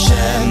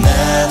Hashem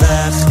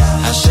melech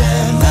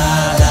Hashem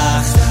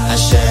malach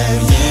Hashem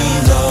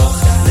yimloch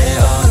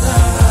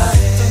le'olam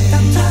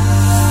va'ed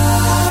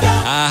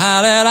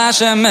Ahalel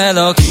Hashem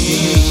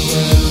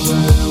Elokim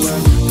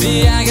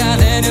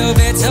v'yagalenu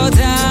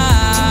b'todah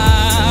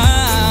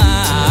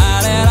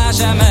Ahalel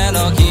Hashem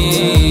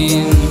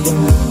Elokim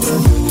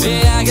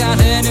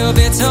v'yagalenu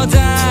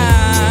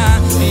b'todah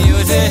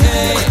Yud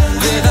v'hei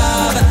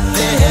v'vav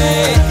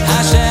v'hei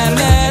Hashem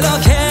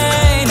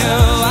Elokeinu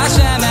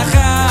Hashem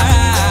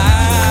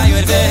echad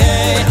Yud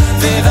v'hei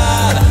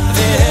v'vav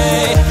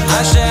v'hei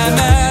Hashem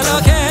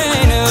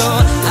Elokeinu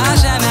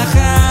Hashem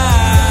echad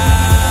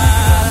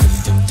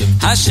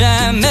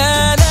Hashem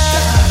melech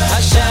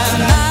Hashem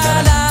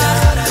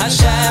malach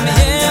Hashem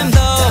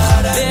yimloch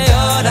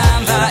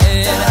le'olam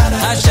va'ed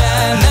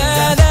Hashem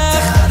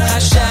melech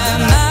Hashem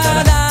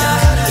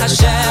malach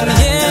Hashem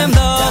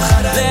yimloch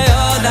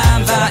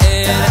le'olam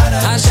va'ed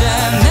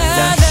Hashem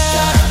melech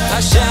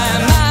Hashem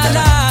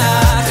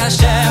malach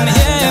Hashem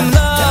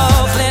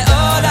yimloch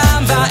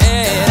le'olam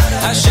va'ed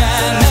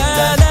Hashem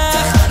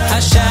melech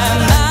Hashem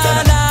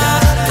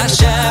malach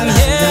Hashem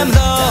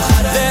yimloch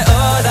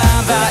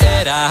le'olam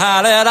va'ed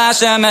Ahalel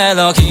Hashem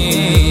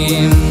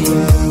Elokim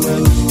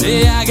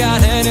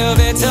v'yagalenu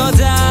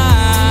b'todah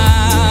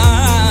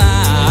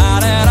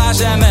Ahalel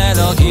Hashem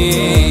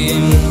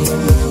Elokim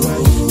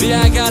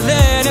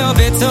v'yagalenu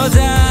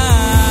b'todah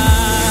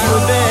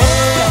Yud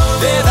v'hei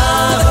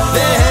v'vav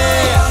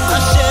v'hei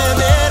Hashem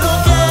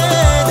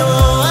Elokeinu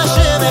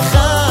Hashem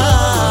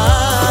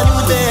echad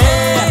Yud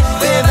v'hei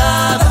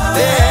v'vav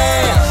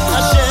v'hei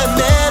Hashem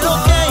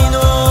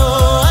Elokeinu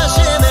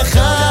Hashem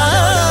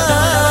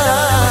echad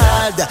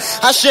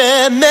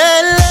Hashem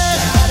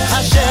melech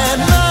Hashem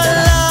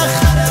malach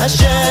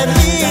Hashem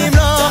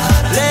yimloch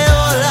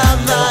le'olam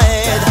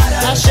va'ed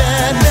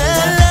Hashem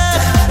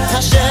melech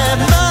Hashem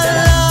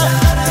malach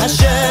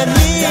Hashem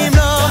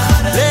yimloch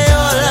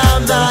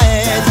le'olam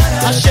va'ed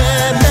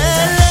Hashem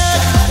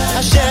melech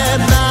Hashem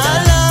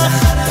malach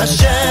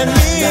Hashem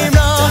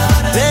yimloch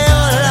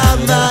le'olam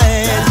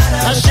va'ed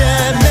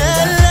Hashem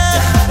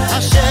melech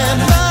Hashem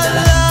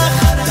malach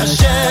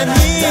Hashem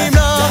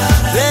yimloch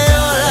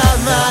le'olam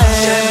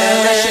va'ed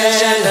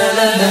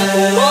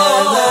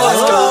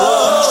Let's go.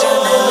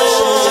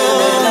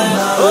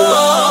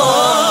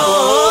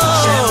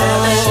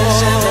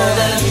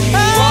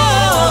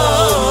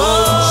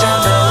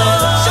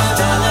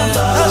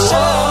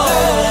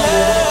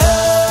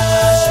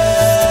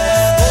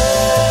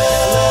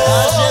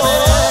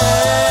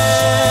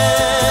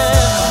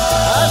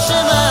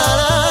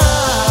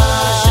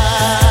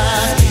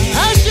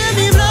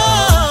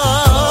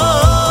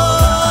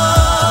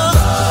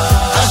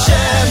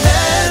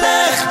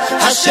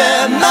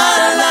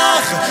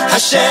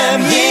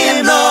 Hashem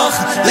yimloch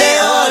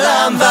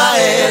le'olam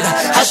va'ed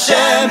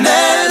Hashem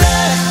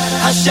melech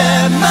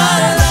Hashem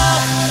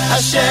malach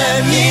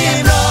Hashem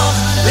yimloch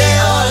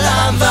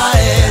le'olam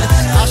va'ed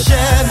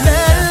Hashem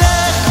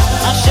melech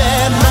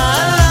Hashem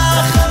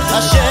malach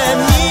Hashem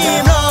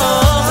yimloch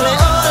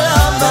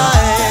le'olam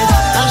va'ed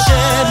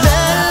Hashem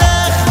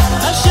melech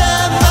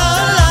Hashem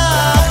malach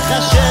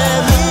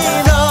Hashem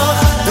yimloch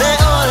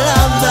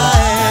le'olam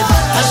va'ed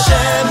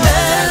Hashem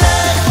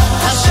melech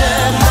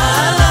Hashem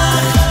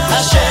malach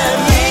Hashem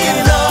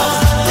yimloch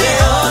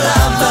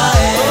le'olam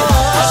va'ed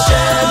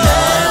Hashem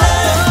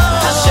melech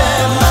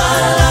Hashem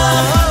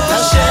malach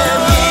Hashem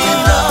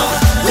yimloch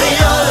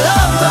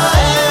le'olam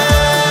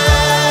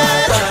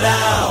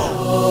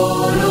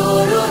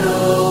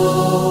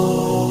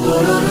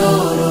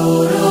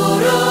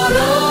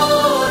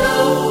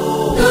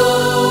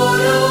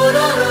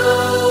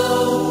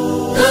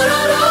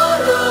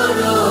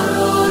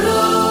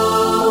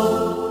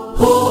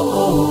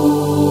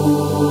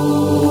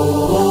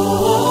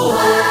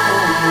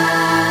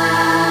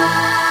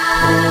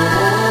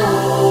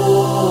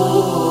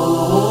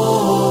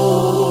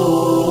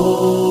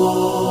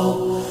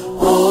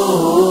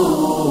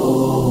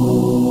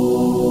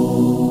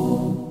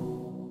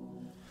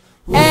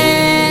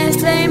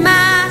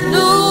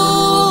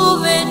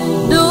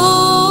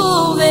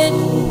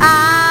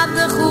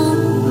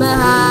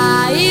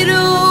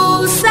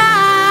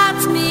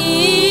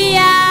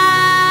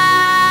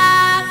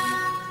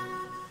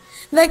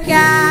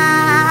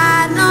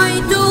Vekanoi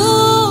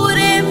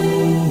durim,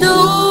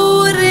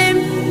 durim,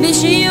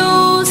 mishiu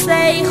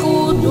seichu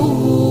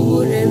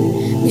durim,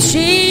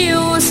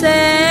 mishiu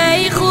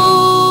seichu.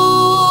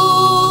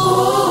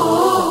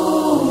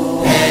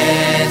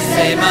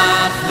 Esei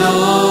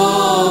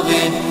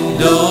machduvin,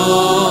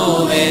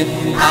 duvin,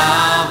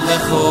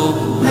 avlechu,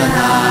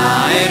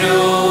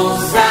 mehairu,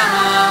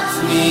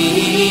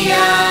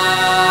 satzmiya.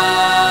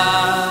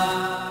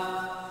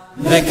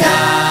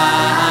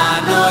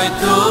 Vekanoi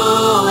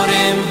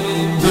durim,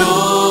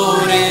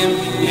 durim,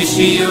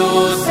 mishiu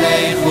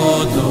seichu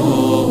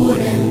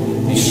durim,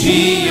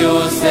 mishiu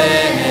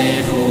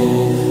seichu.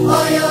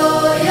 Oy,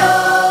 oy,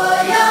 oy.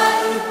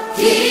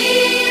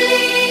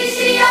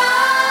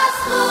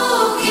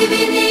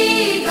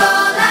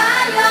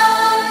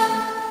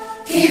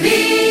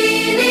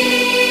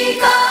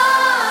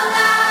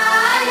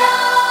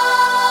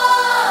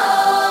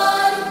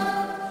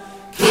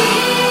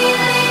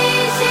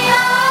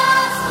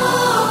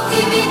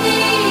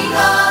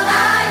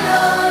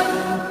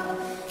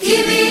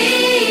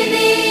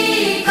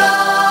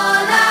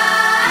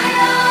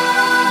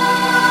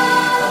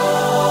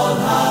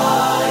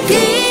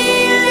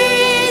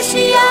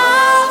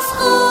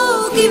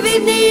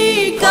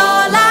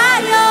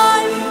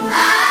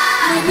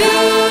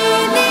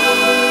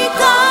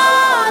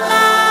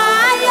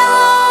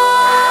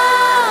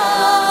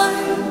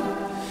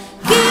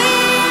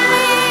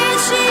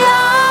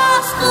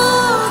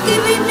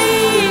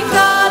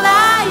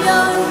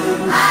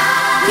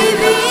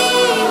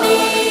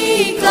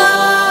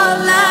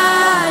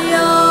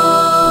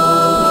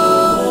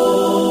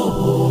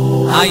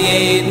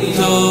 Jeden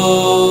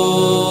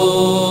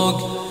Tag,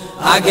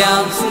 a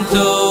ganzen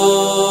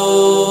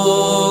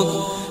Tag,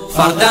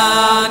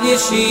 Fardan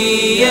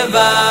Yeshia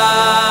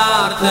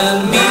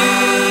warten mir.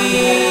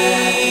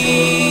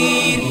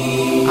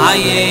 A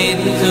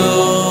jeden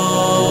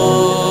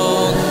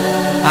Tag,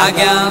 a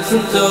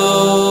ganzen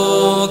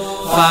Tag,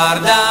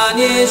 Fardan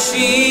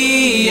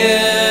Yeshia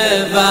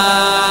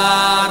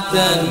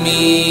warten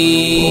mir.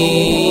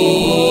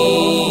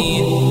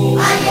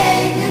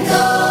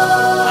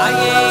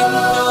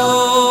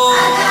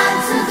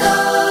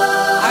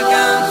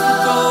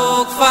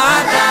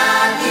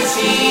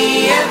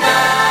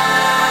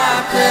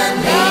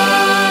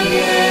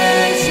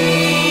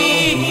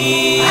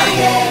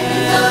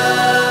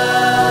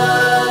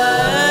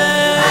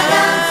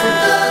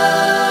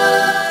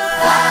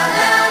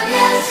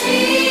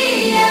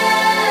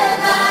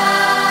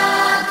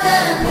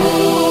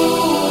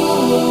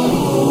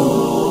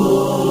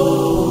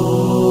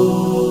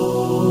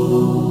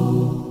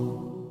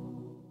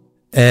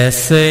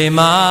 Esei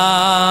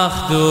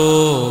mach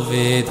du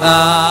vid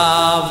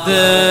avdecho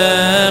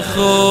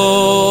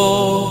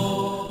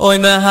Oy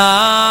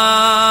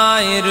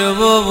mehair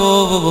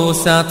vu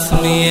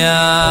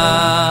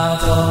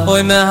satmiach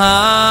Oy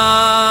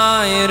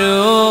mehair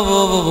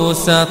vu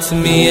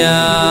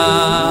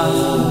satmiach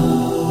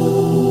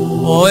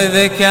Oy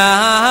vekarnoi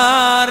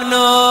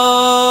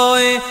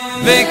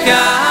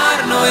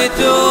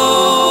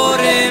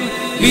torem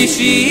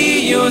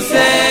Vishi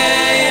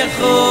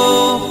Yosecho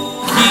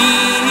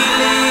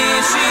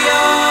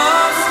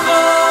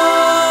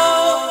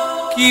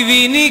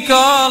Kivini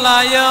kol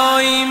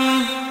hayoim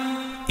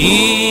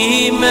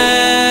im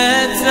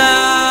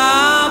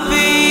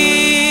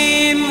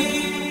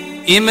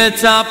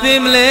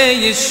etzapim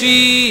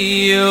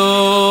leyeshio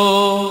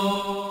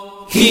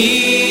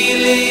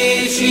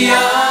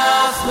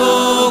Kilishiyascho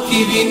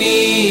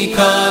kivini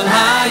kol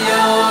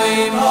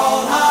hayoim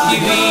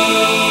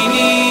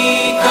Kivini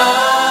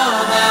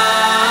kol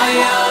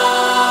hayoim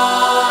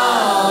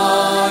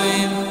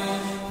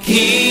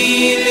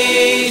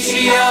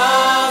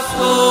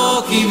Kilishiyascho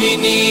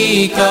Kivini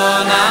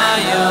kon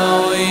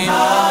ayoim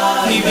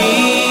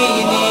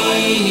Kivini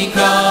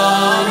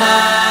kon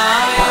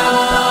ayoim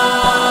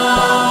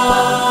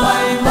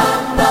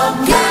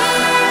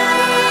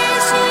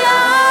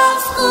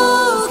Kilishiyascho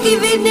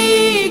Kivini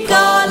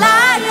kon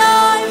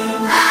ayoim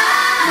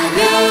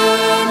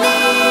Kivini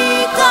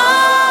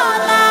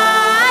kon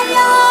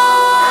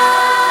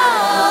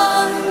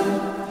ayoim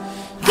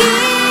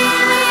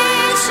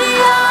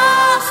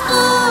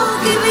Kilishiyascho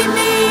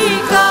Kivini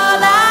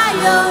kon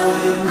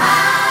ayoim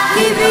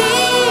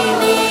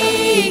Kivini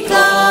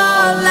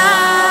kol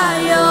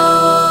hayom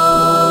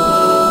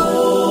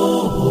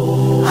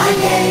A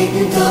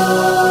jeden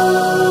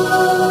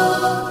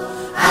Tag,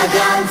 a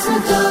ganzen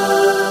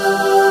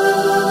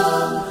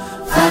Tag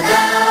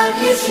Fardan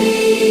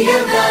Yeshia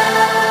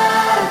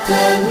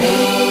warten mir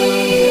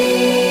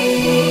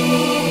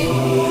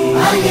A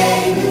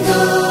jeden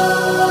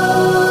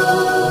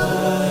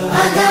Tag,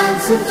 a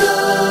ganzen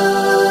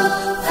Tag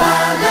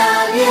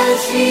Fardan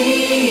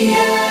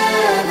Yeshia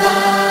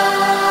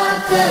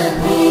warten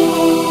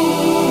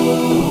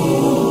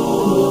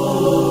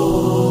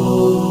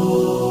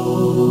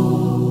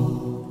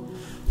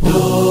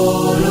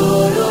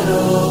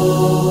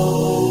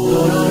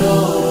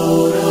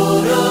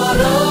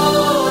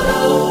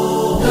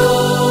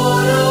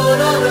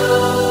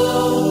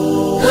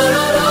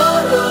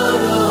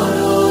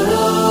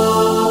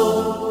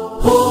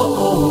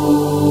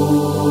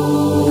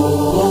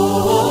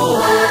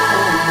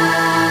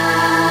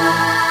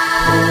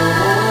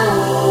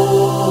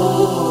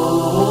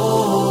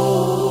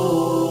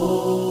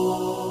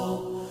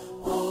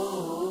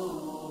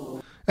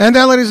And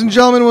that, ladies and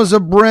gentlemen, was a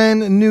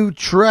brand new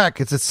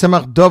track. It's at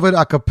Tzemach David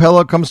A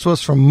Capella. Comes to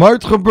us from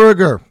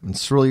Marthaburger.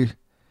 It's really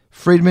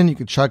Friedman. You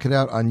can check it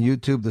out on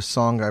YouTube. The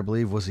song, I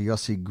believe, was a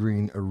Yossi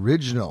Green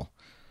original.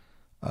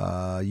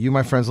 You,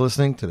 my friends,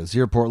 listening to the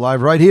Zierport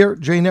Live right here,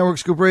 J Network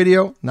Scoop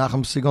Radio,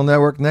 Nachum Siegel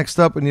Network. Next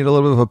up, we need a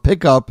little bit of a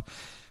pickup.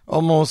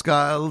 Almost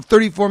got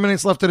 34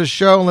 minutes left of the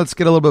show, and let's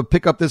get a little bit of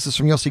pickup. This is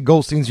from Yossi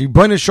Goldstein's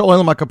Yibana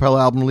Sholem A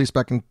Capella album released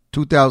back in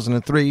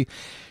 2003.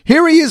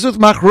 Here he is with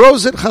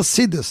Machrozet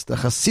Hasidus, the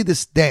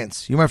Hasidus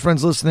dance. You, my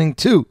friends, listening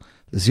to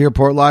the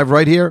Zierport Live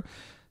right here,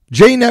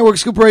 J Network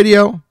Scoop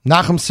Radio,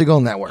 Nachum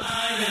Siegel Network.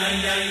 Ay,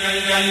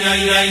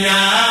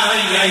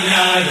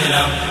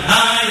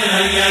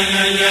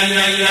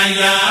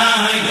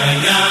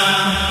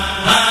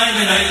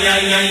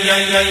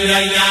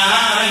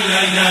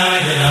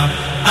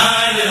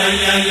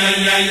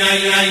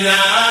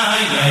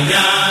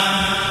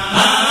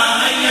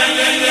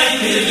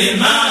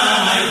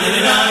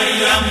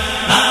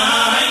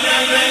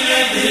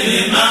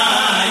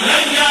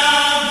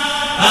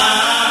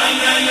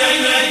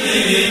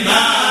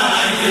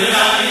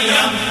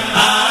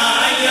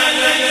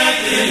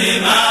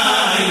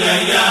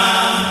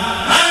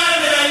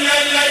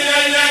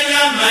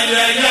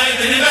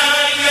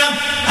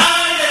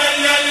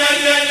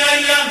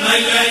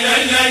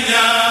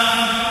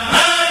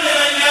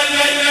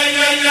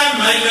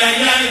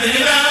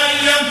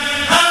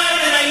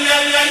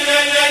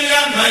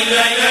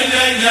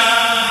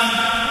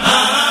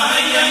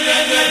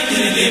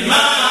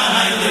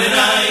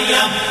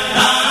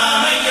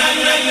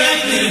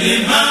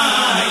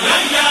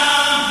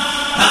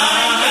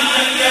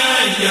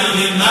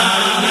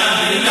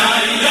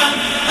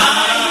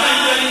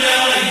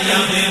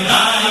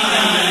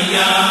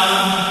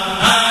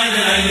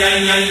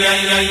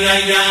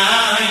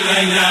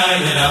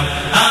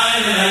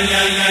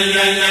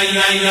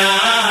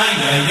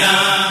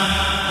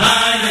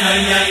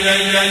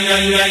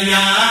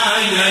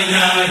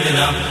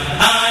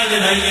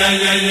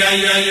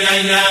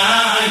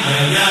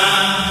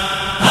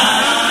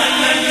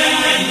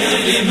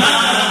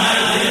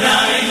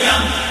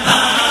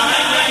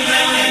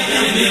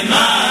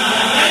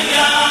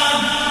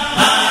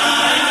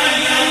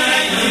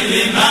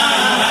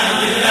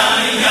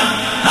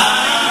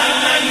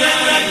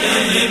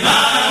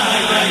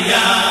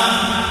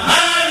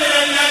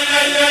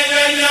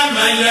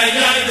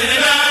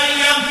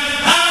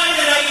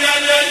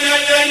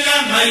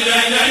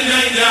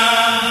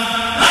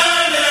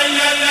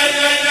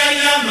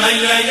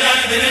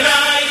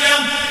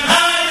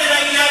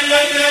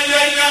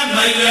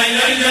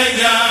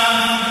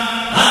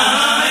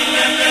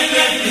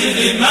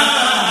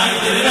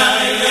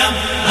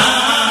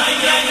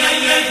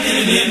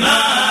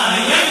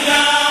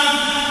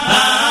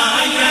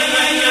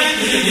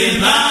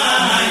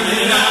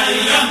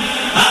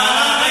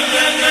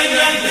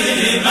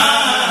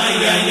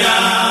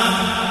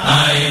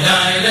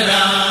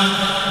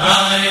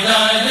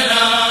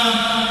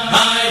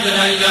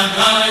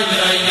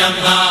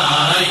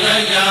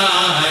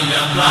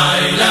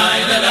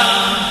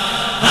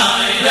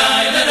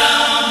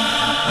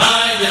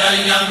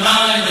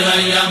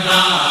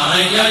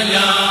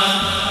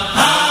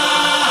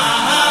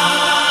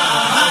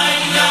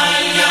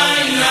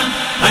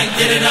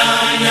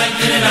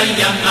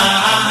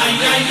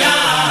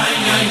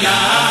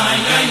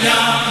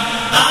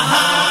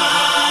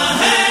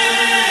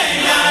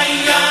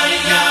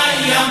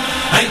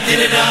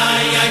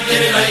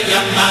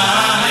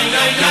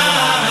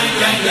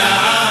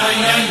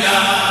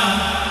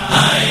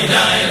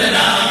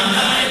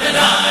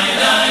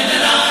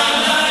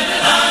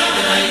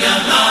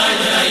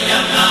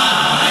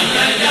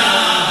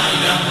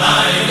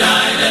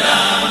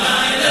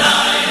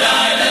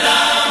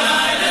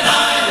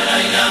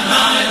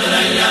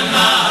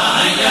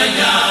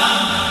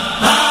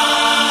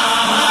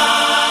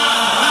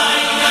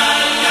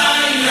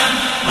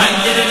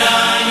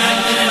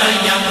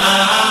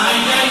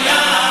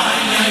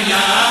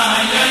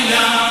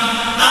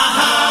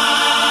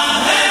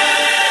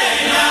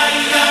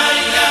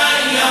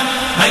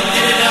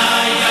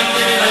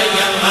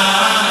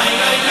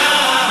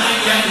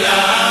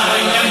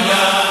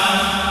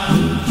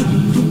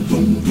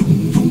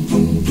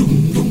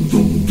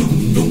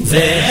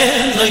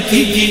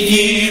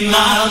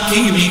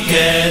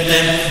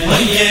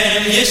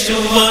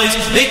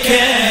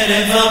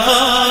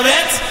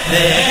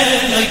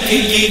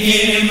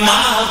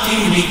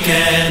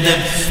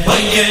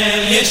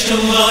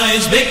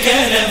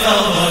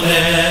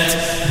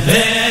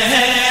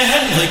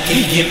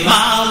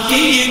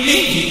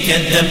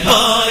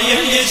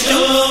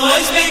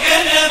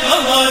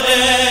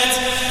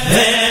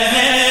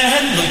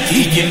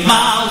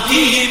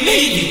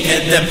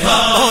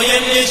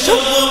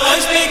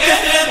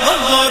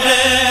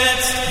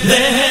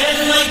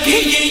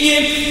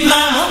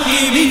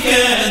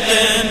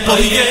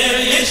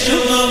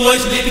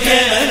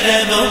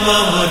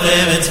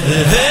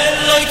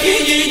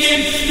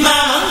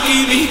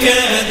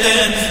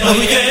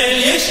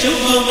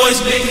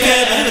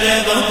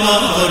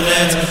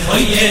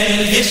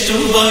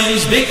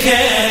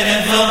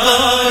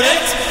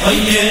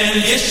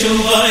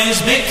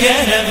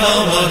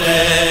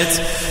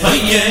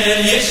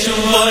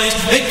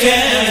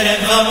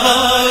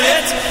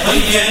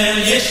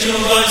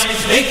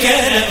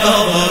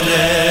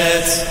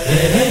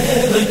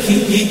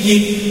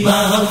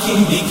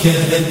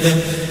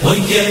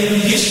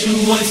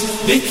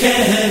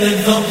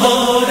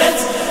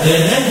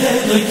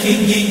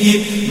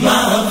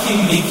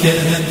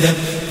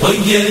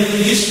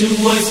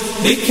 Yeshua is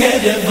the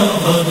Kedem,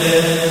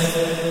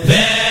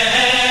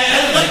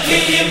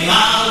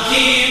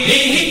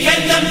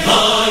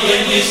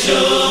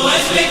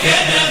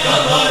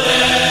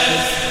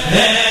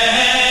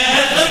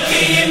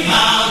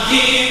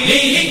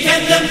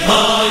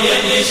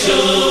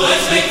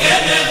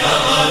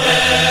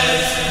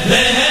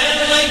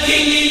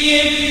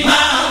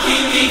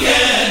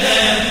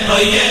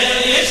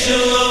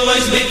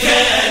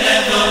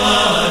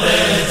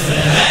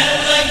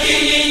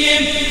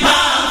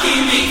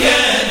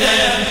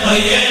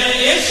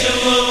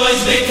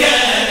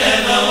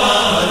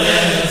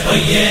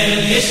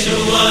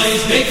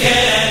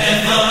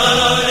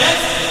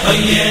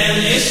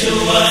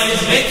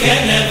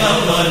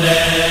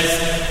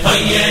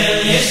 Oyer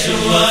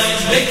Yeshua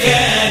is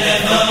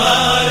bekenev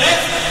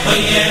haaretz.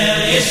 Oyer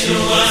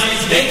Yeshua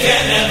is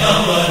bekenev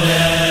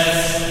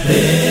haaretz.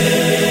 Bekenev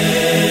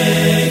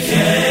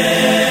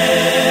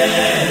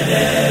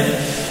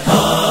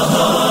haaretz.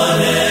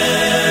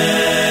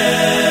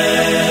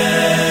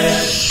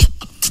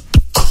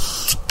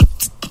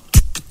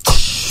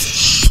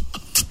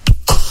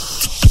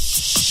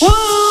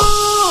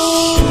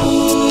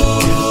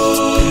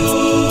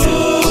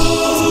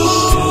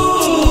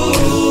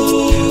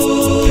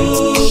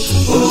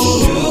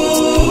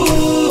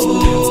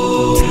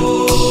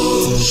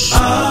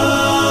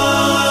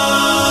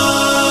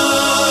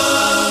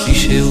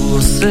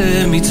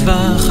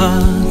 מצווה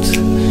אחת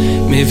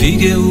מביא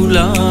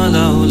גאולה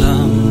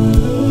לעולם,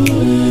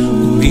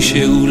 ומי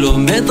שהוא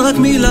לומד רק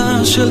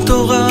מילה של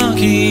תורה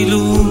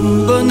כאילו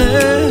בונה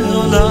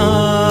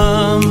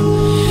עולם.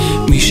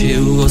 מי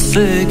שהוא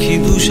עושה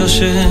קידוש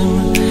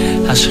השם,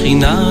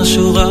 השכינה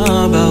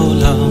שורה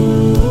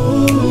בעולם,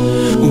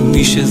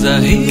 ומי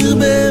שזהיר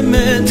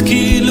באמת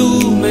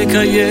כאילו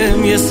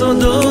מקיים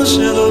יסודו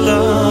של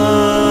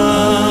עולם.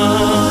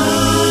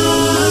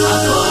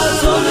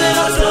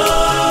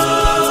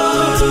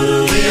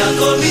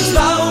 כל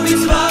מצווה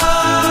ומצווה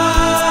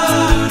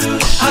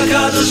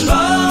הקדוש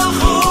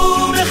ברוך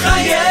הוא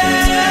מחייב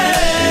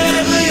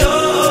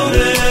ויורב.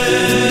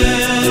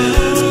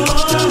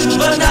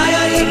 בניי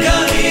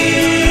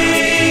היקרים,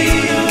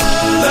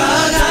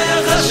 בניי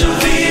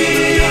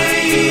החשובים,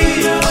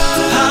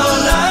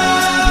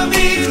 העולם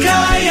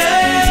מתקיים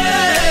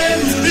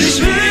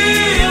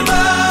בשביל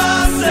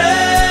מעשיכם.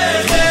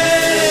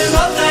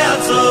 אל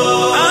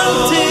תעצור,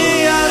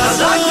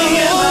 חזק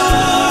תהיה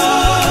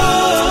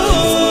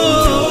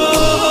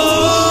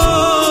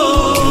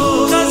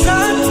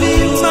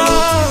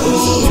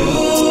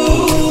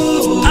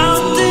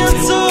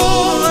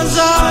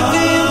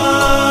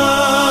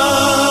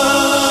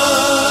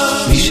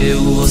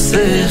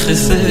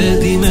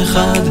חסד עם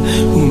אחד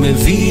הוא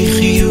מביא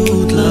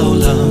חיות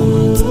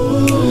לעולם,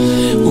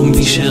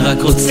 ומי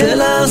שרק רוצה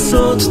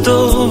לעשות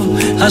טוב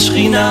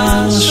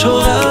השכינה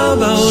שורה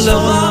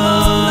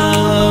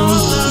בעולם.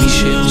 מי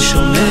שהוא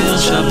שומר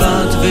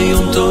שבת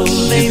ויום טוב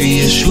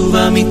מביא ישוב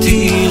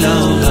אמיתי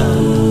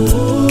לעולם,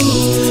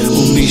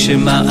 ומי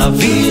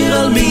שמעביר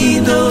על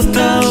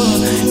מידותיו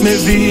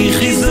מביא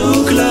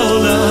חיזוק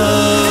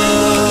לעולם.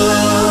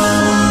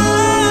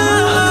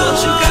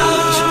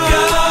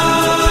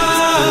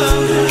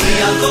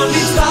 כל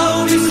מצווה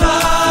ומצווה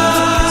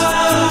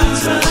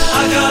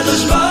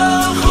הקדוש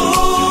ברוך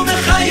הוא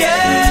מחייב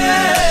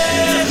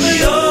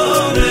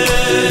ויורב.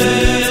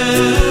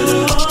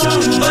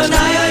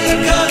 בניי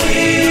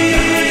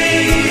היקרים,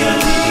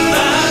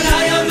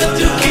 בניי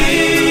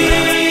המתוקים,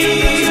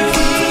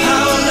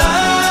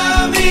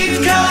 העולם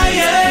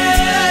מתקיים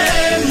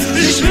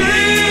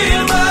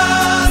בשביל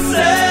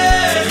מעשיכם.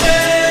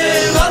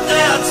 אל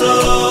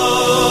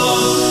תעצור,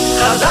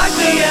 חזק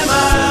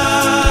ויאמן.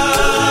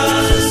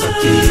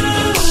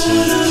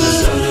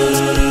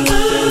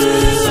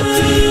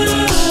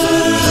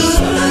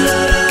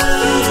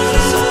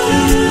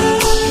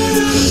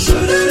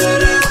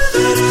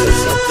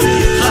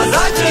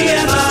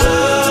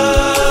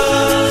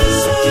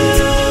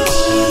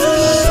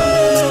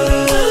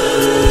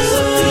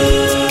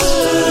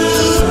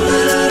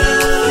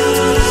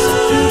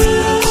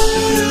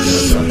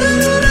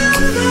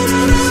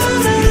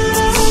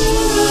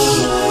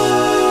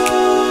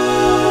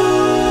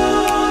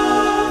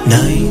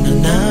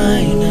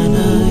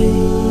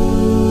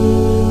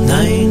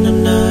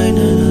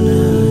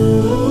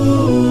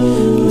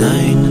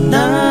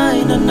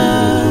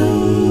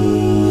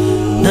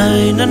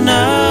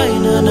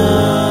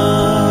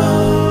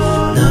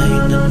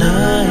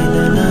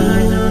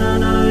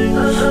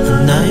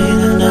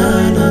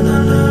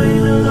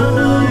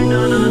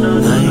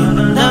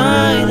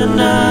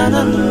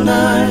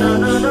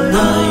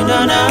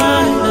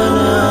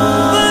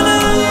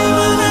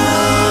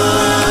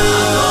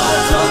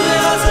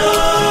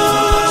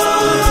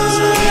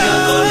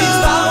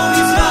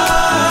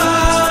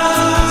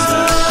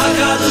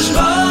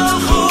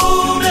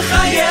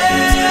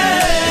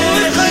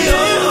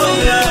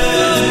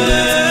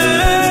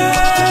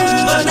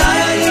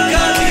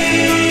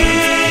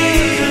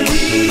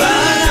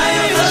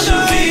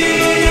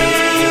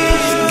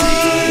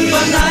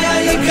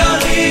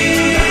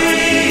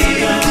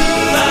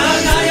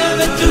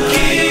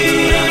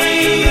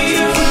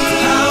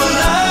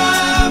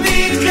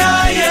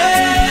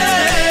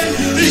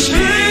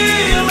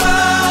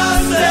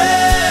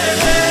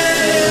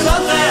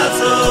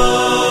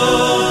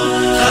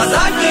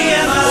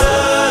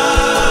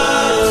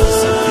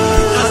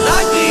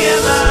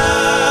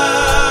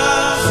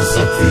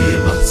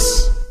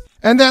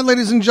 And that,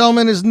 ladies and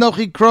gentlemen, is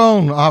Nochi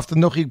Krohn off the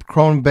Nochi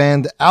Krohn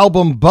Band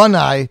album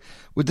Bunai,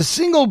 with the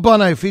single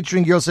Bunai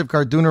featuring Yosef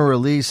Karduner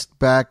released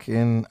back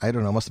in, I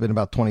don't know, must have been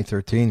about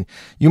 2013.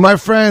 You, my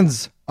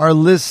friends, are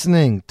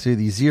listening to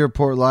the Z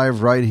Report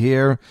Live right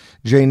here,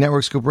 J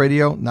Network Scoop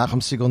Radio,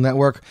 Nachum Siegel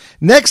Network.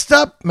 Next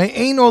up,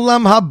 Me'ein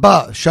Olam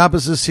Haba.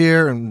 Shabbos is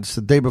here, and it's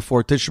the day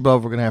before Tisha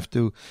B'Av. We're going to have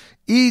to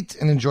eat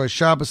and enjoy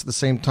Shabbos at the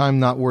same time,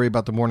 not worry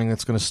about the morning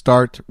that's going to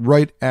start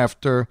right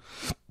after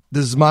the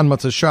Zman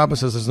Matzah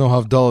Shabbos, as there's no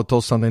Havdalah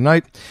till Sunday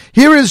night.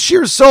 Here is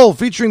Shir Soul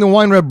featuring the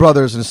Weinreb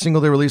Brothers in a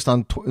single they released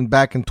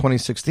back in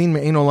 2016,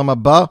 Me'ein Olam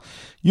Haba.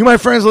 You, my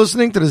friends,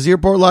 listening to the Z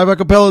Report Live A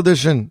Capella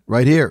edition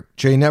right here,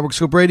 J Network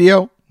Scoop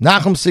Radio,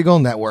 Nachum Siegel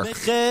Network.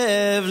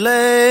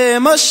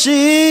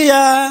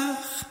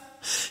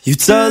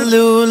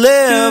 יוצלו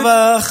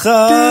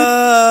לרווחה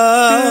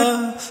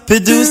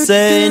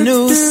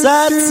פדוסנו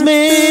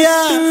סצמיה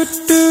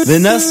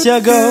ונס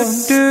יגון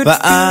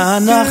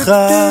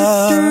ואנחה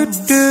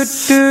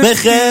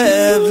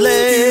מחב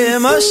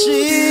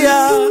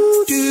למשיח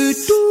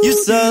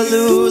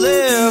יוצלו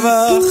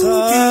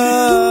לרווחה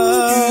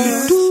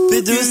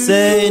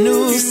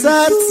פדוסנו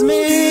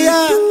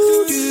סצמיה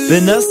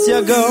ונס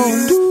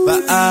יגון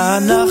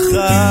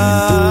ואנחה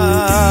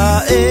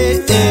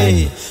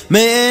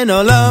מאין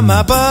עולם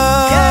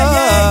הבא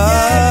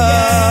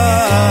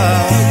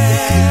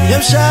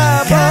יום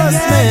שבוס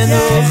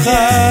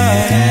מנוחה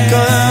כל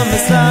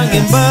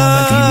המסנגים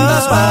בה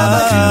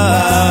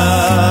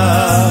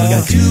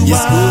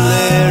יזכו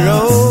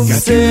לרוב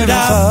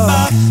שמחה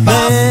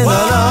מאין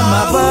עולם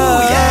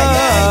הבא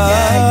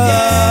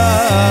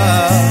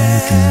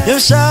יום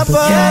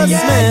שבוס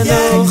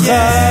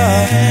מנוחה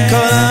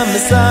כל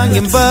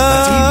המסנגים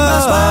בה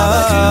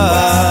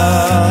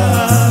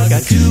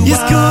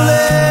יזכו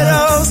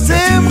לרוב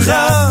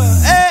שמחה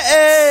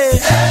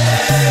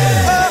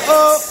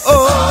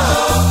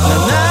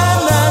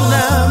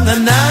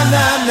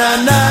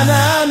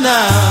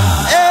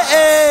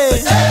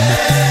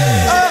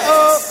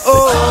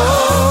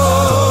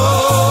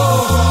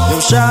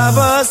יום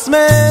שבוס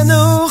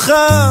מנוחה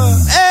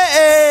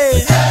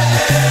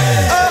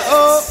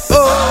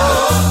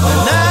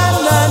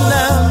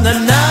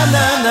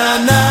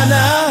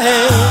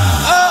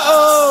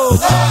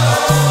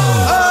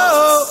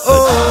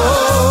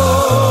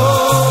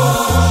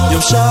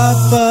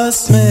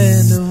שבס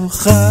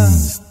מנוחה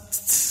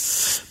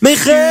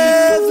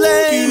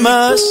מחבלי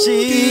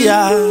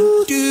משיח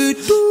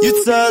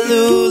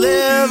יוצלו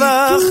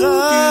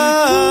לרווחה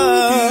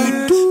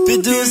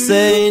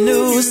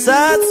פדוסנו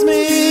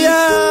סצמיח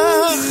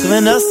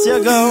ונס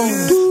יגון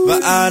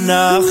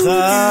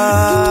ואנחה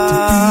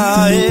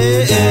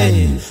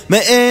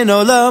מאין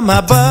עולם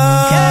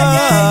הבא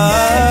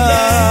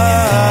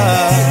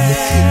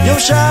יום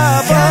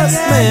שבס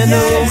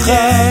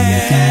מנוחה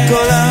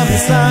כל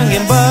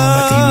המסנגים בה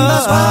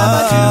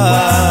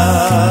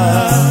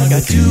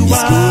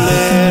יזכו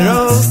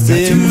לרוב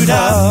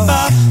שמחה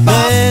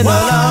מאין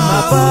עולם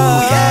הבא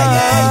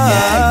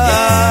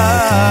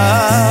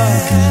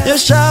יום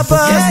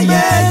שבס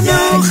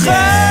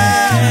מנוחה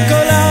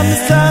כל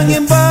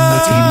המסנגים בה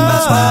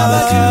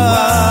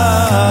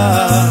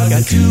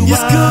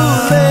יזכו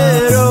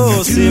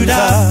לרוב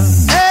שמחה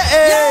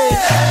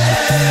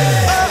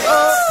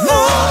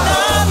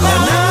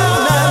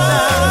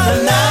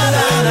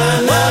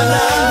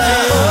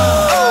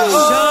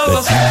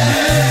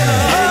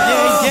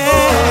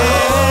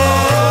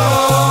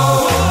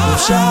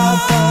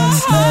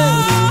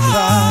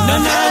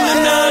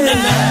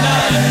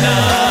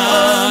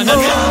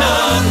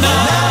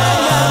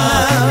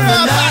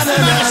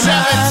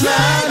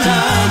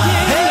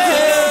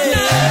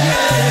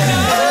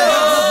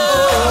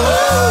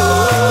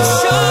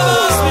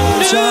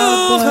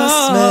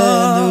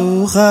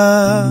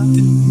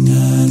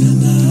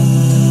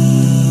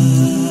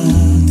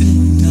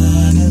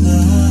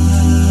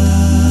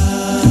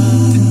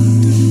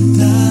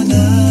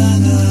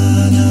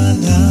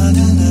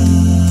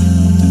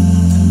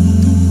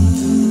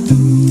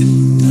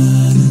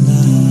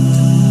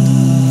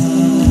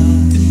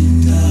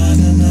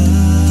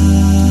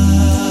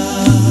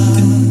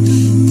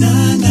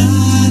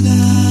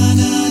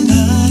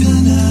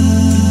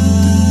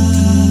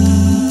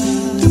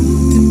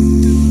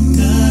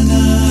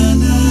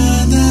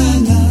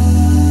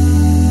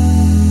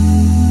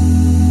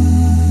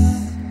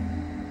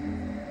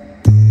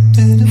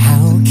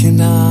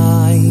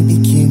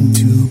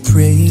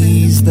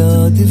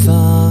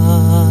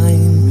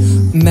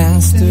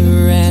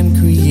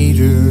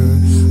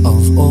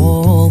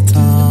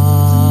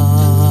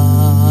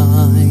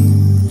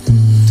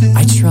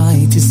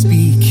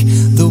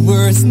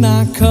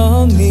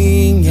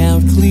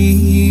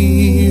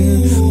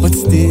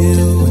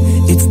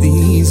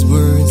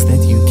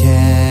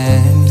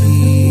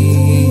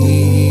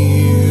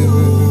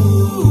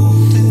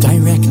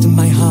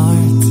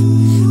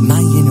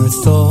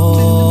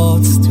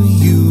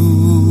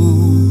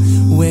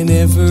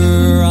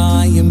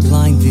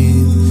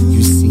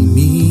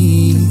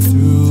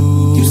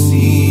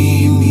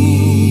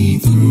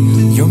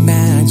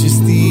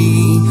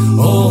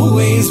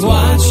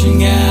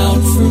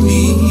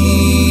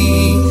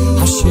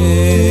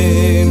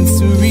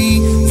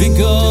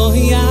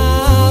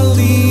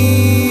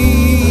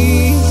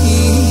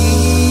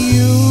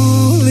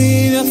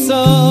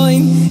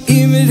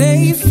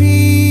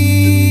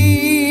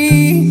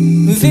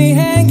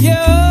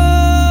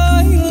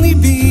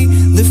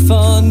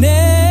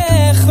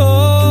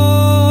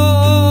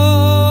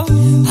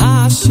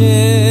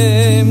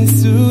Hashem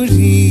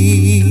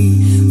tzuri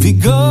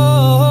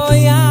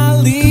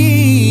v'goyali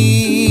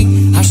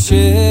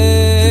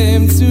Hashem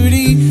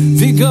tzuri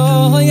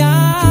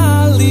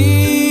v'goyali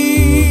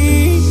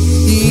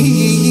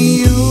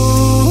Iyu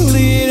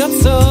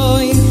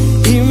liratzoy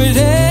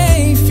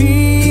imreifi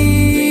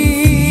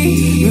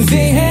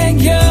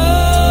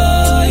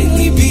v'hegyoy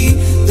libi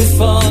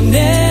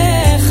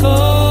b'fonecho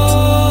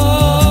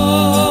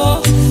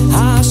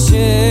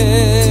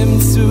Hashem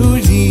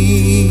tzuri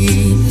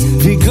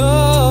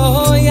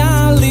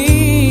v'goyali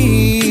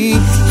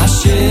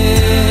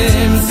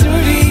Hashem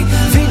tzuri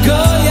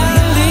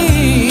v'goyali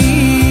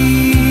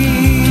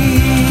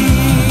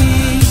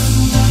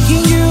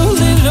Iyu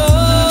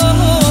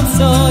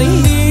liratzoy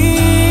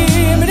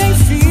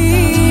imreifi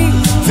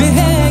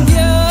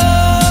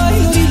v'hegyoy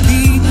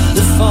libi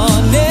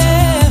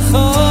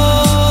b'fonecho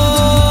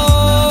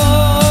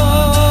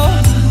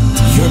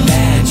Your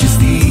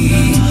Majesty,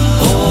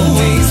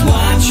 always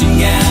watching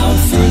out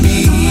for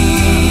me.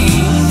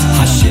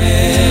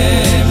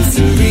 Hashem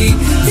tzuri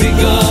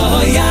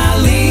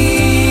v'goyali.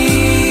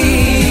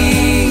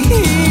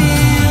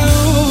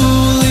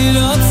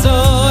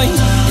 Lirotzoy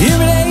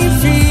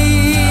imreifi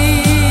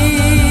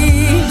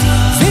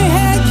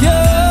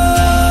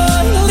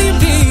v'hegyoy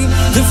libi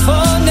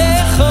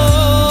lefonecho.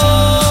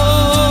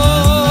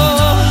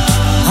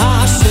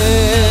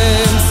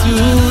 Hashem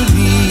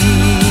tzuri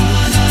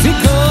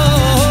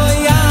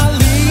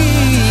v'goyali.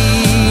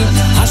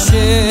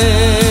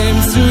 Hashem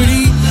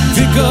tzuri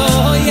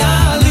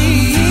v'goyali.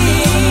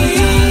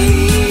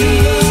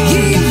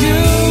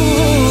 Iyu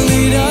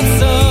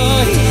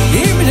liratzoy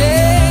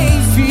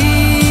imreifi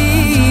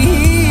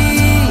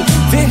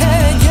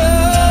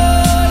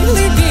v'hegyoy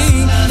libi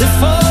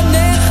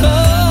lefonecho.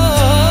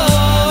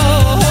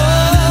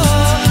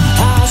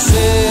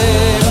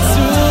 Hashem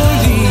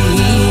tzuri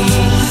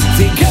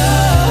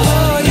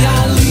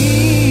v'goyali.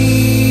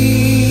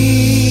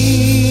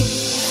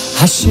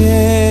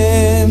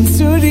 Hashem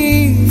tzuri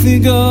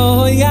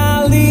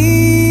v'goyali.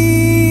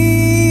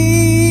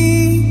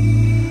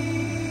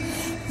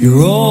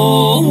 You're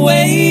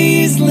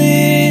always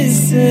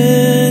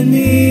listening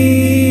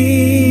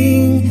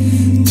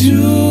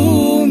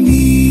to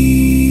me.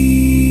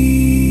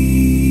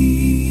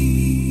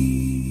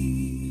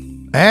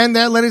 And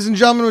that, ladies and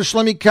gentlemen, was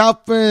Shlomi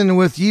Kaufman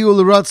with You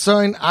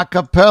L'Ratzayin A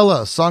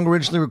Capella, a song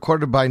originally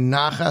recorded by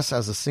Nachas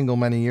as a single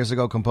many years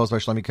ago, composed by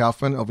Shlomi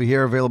Kaufman. Over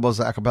here, available as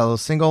an a cappella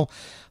single.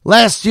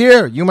 Last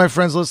year, you, my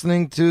friends,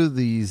 listening to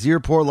the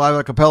Zierport Live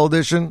A Cappella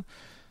edition,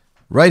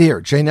 right here,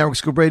 J Network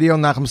Scoop Radio,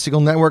 Nachum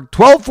Siegel Network,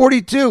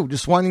 12:42.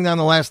 Just winding down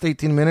the last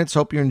 18 minutes.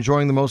 Hope you're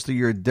enjoying the most of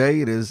your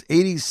day. It is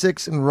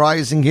 86 and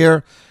rising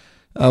here.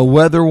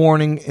 Weather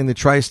warning in the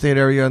tri-state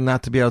area,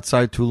 not to be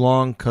outside too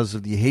long because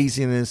of the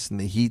haziness and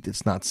the heat.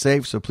 It's not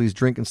safe, so please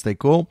drink and stay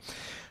cool.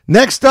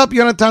 Next up,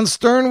 Yonatan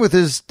Stern with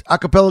his a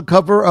cappella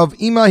cover of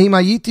Ima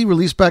Himayiti,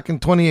 released back in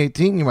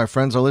 2018. You, my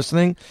friends, are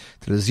listening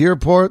to the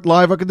Zierport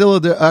Live A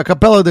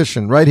Cappella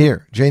edition right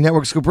here, J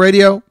Network Scoop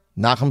Radio,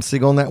 Nachum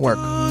Siegel Network.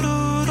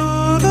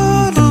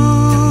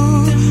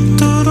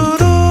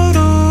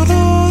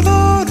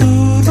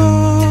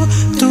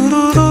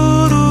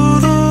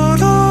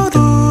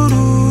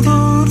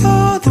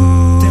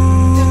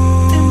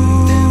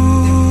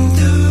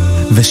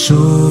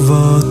 ושוב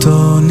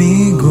אותו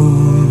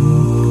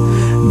ניגון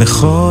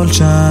בכל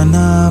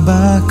שנה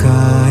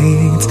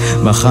בקיץ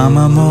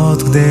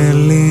בחממות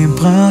גדלים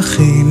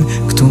פרחים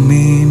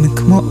כתומים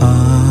כמו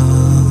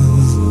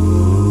אז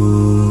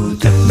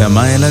גם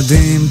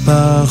הילדים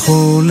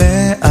פרחו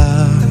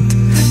לאט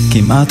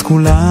כמעט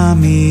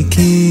כולם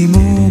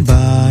הקימו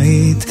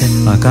בית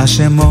רק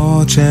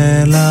השמות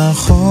של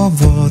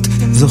הרחובות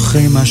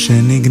זוכרים מה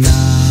שנגנז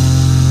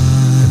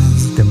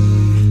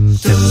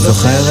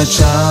זוכרת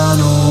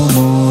שרנו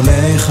מול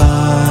היכל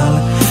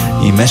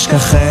אם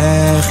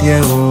אשכחך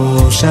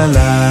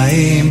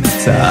ירושלים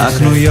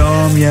צעקנו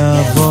יום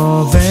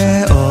יבוא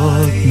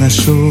ועוד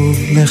נשוב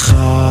לך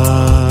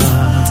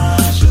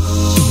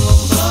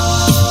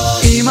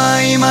אם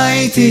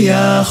הייתי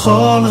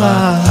יכול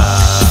רק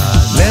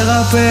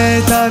לרפא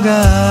את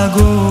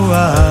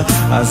הגעגוע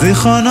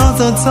הזיכרונות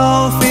עוד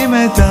צורפים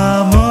את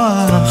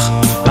המוח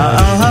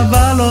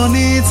האהבה לא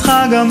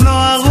ניצחה גם לא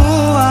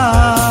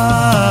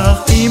הרוח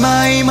אם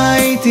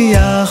הייתי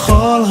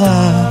יכול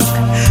רק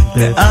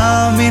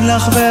להאמין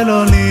לך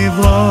ולא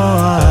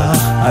לברוח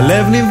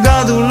הלב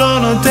נבגד הוא לא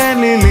נותן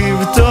לי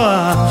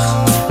לבטוח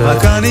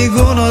רק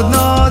הניגון עוד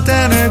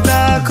נותן את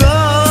הכוח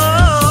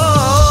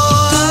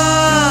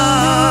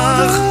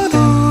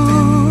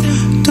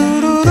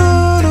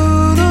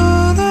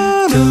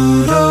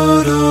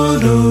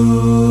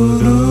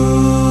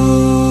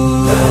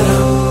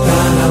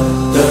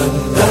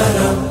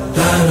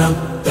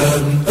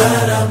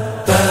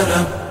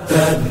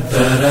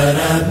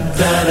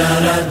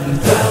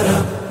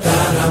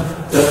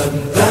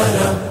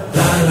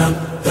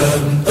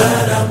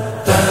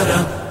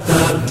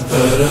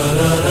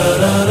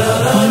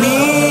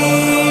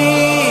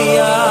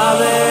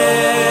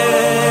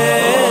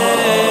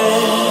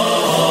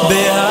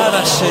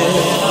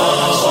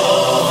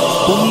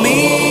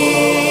ומי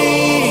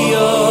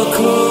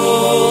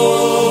יקום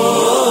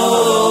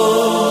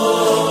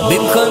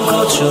במקום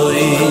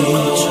קודשוי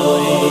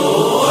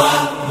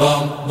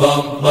בום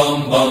בום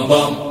בום בום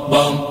בום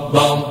bum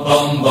bum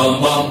bum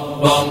bum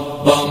bum bum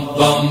bum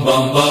bum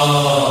bum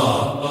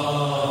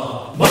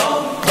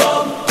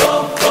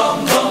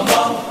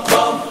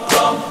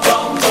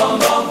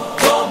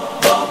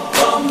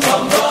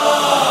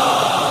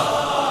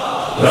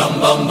ram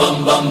bum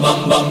bum bum bum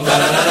bum da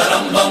da da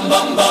ram bum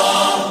bum bum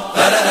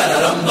da da da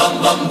ram bum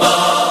bum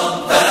bum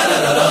da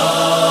da da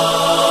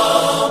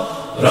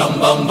ram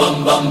bum bum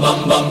bum bum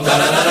bum da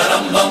da da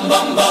ram bum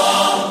bum bum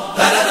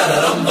da da da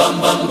ram bum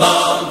bum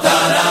bum da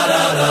da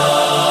da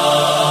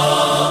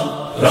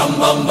ram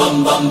bum bum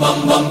bum bum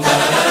bum da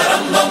da da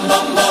ram bum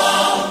bum bum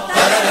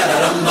da da da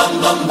ram bum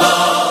bum bum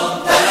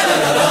da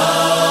da da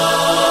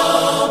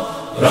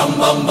ram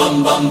bum bum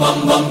bum bum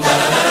bum da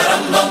da da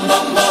ram bum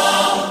bum bum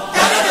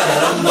da da da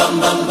ram bum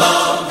bum bum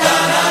da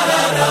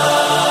da da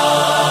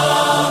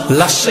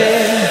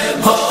Lashem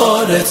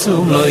ha'oretz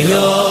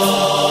u'mloyo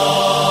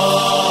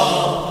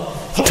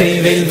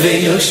tevel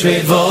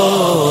ve'yoshvevo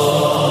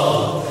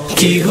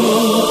ki hu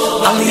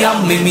al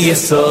yamim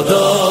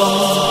yesodo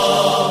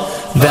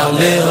ועל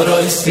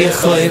נהרויס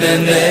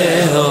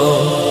יכויננהו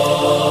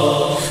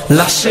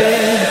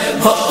לשם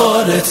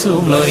האורץ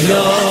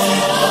ומלויו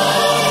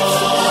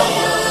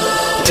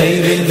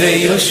תבל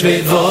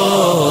ויושבי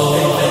בו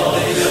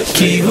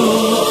כי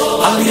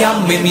הוא על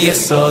ימים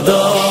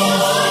יסודו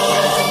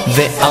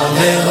ועל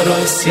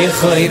נהרויס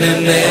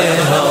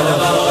יכויננהו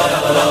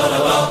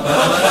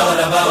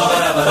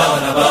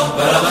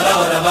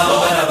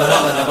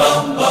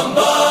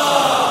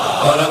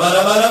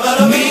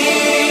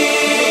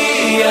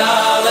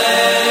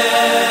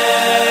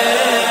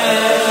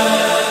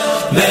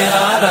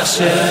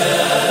Hashem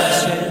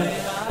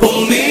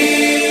Umi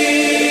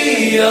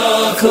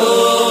Yakum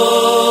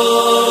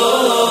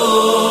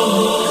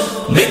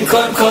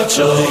Bimkom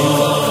Kochoy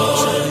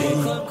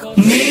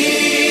Mi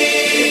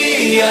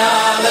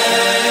Yale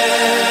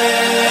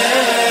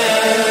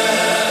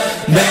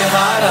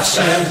Behar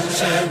Hashem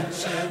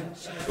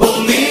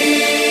Umi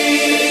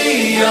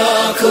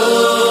Yakum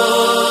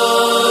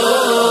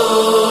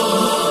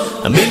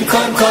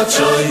Bimkom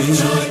Kochoy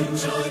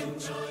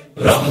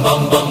Ram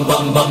bam bam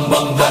bam bam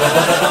bam da da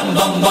da ram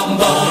bam bam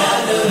bam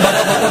da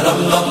da da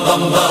ram bam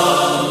bam bam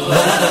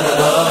da da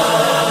da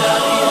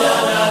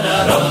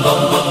ram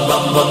bam bam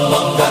bam bam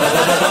bam da da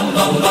da ram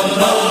bam bam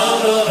bam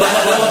da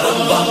da da ram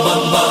bam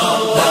bam bam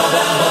da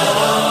da ram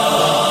bam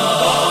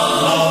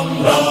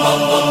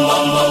bam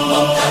bam bam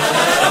bam da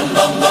da da ram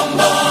bam bam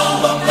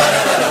bam da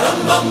da da ram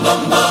bam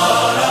bam bam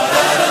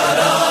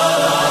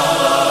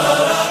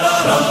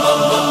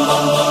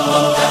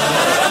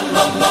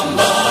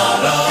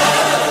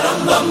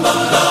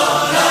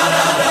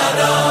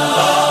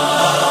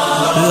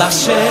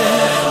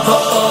Lashem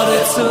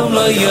ha'oretz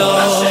u'mloyo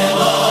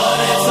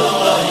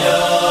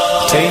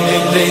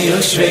tevel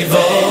ve'yoshvei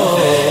bo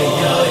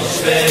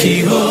ki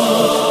hu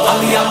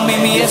al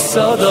yamim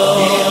yesodo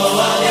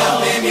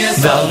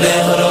ועל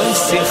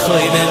נהרויס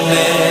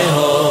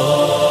יכויננהו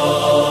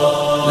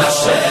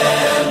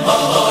Lashem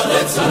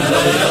ha'oretz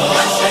u'mloyo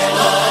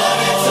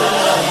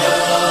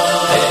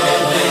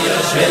tevel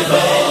ve'yoshvei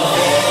bo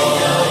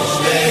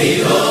ki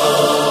hu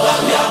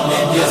al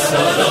yamim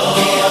yesodo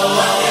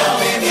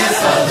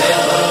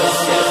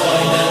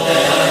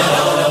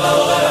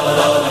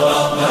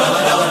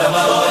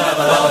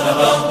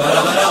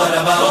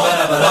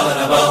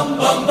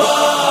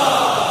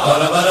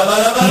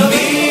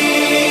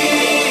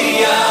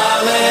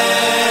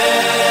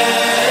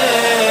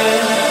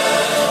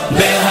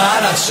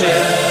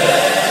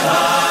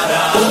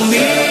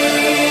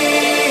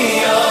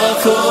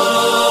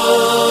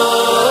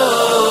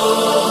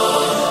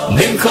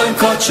Bimkom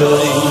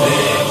Kochoy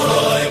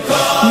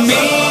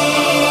Mi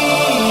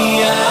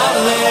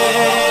Yale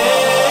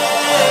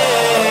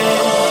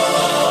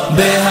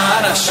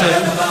Behar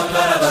Hashem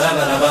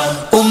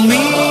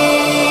Umi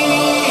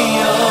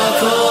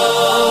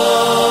Yakom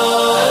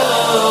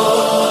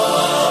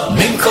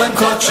Bimkom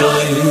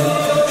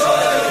Kochoy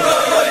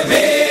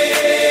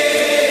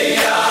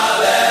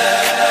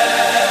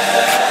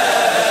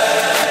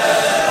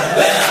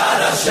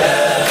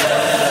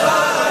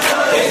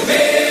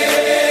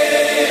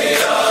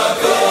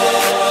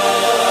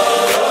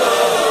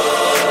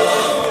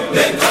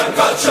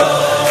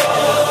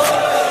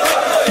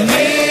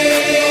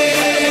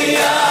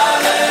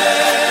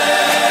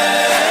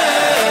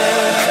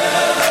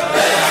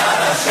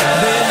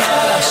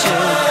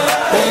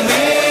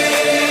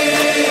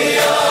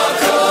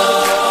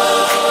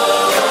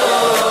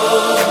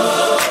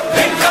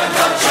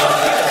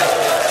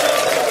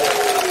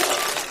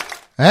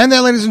And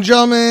that, ladies and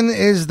gentlemen,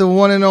 is the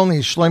one and only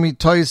Shlomi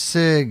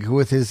Toysig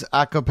with his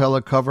a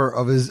cappella cover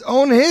of his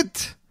own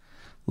hit.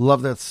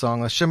 Love that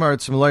song. Hashem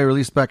Ha'oretz U'mloyo,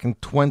 released back in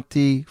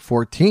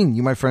 2014.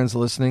 You, my friends, are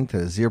listening to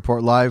the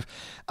Zierport Live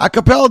a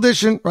cappella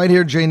edition right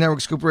here, J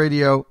Network, Scoop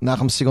Radio,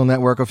 Nachum Segal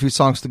Network. A few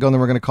songs to go, and then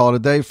we're going to call it a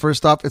day.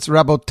 First off, it's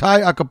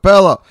Rabotai a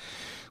cappella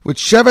with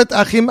Shevet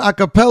Achim A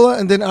Capella,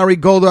 and then Ari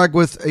Goldberg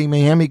with a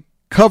Miami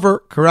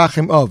cover,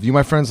 Karachim Of. You,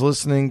 my friends,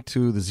 listening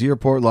to the Z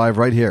Report live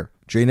right here.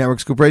 J Network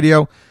Scoop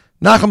Radio,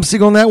 Nachum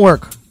Segal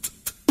Network.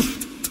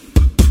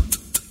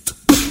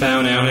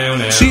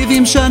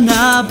 70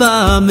 שנה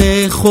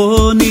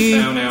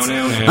במכונית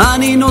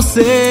אני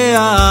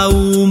נוסע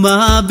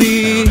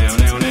ומביט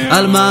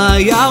על מה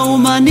היה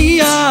ומה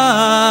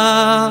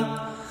נהיה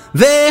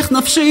ואיך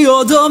נפשי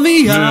עוד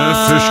הומייה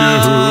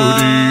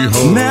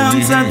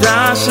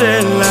מהמצדה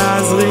של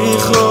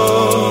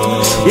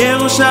הזריחות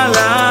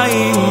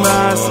ירושלים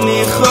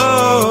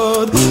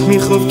בסליחות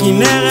מחוף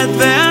כנרת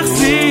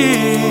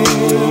ואכסיר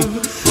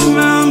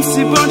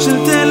מהמסיבות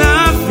של תל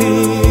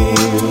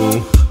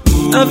אביב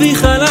אבי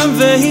חלם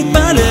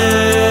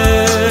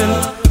והתפלל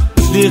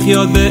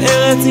לחיות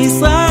בארץ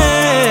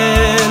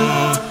ישראל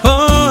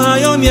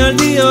היום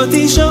ילדי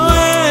אותי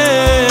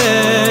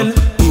שואל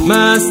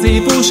מה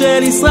הסיפור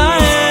של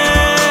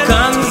ישראל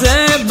כאן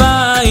זה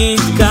בית,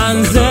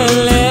 כאן זה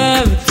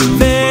לב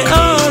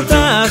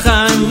ואותך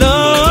אני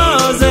לא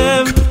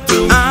עוזב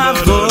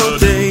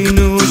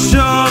אבותינו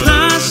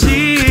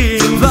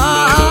שורשים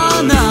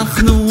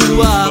ואנחנו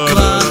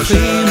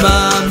הפרחים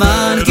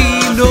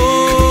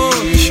המנגינות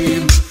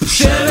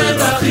שבט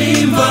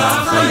אחים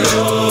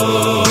ואחיות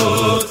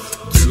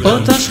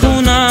אותה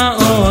שכונה,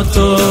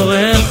 אותו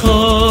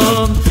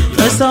רחוב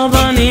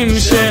וסרבנים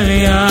של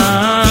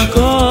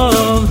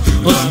יעקב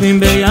אוספים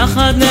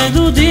ביחד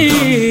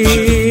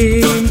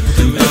נדודים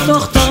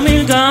בתוך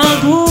תרמיל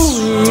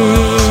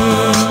געגועים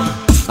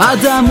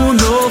אדם הוא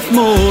נוף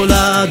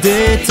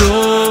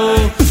מולדתו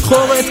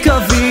חורת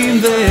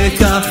קווים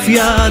וכף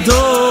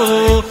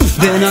ידו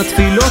בין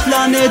התפילות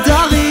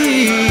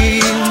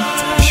לנדרים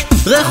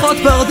ריחות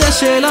פרדס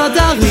של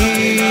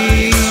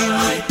הדרים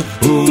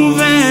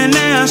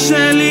ובעיניה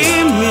של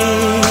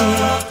אמי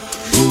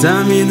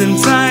תמיד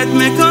אמצא את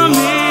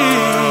מקומי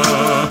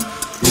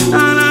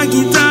על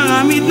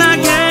הגיטרה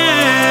מתנגן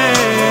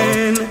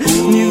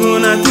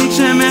ניגון עתיק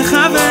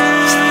שמכוון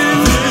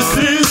This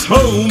is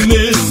home,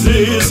 this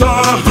is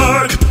our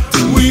heart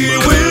We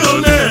will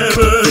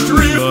never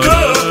drift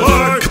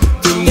apart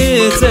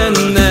It's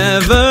an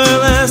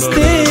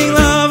everlasting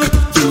love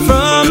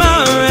from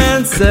our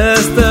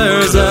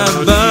ancestors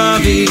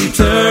above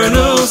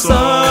eternal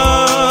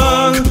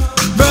song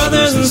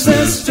Brothers and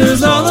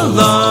sisters all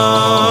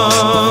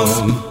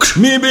along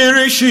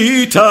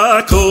מבראשית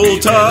הכל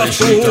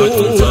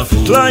תפור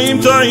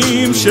טלאים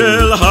טלאים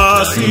של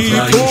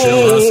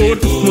הסיפור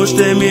כמו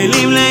שתי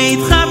מילים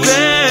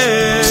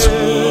להתחבר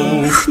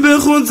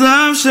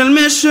בחוצם של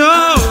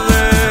משורר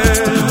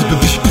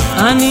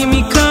אני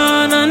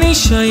מכאן אני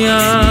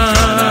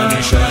שייך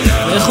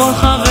לכל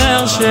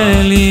חבר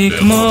שלי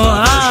כמו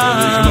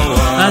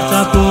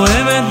אתה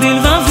פועמת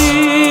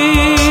בלבבי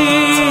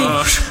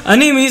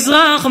אני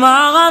מזרח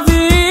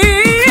מערבי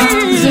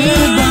כאן זה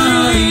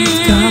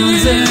בית, כאן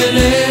זה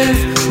לב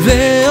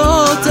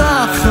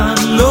ואותך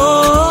אני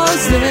לא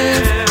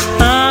עוזב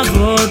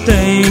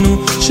אבותינו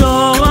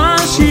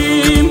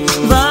שורשים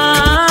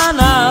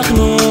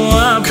ואנחנו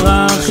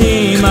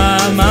הפרחים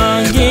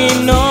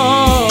המנגינות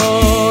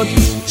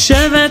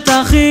שבט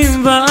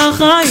אחים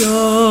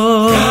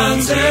ואחיות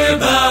כאן זה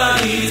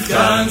בית,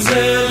 כאן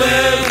זה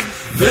לב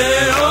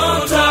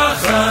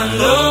ואותך אני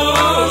לא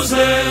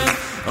עוזב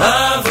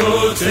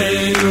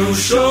אבותינו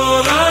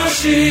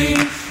שורשים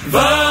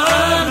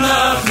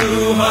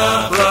ואנחנו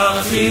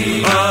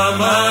הפרחים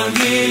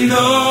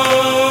המנגינות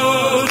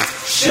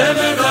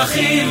שבט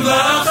אחים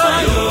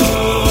ואחיות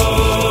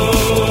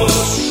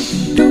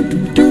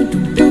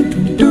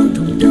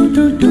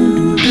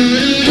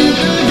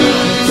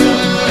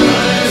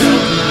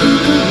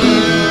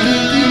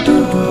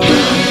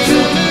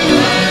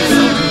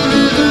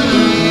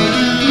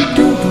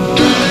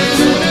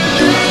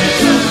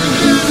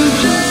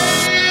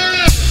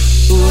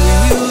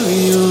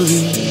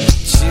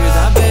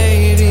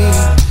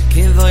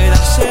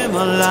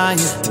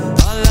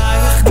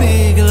Alayich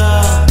bigla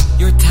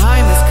your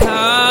time has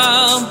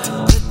come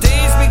the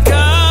days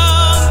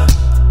become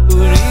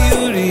uri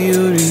uri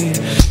uri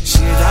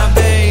shida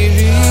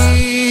baby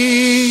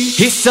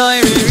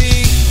history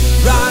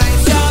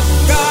rise up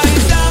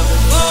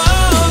oh, oh,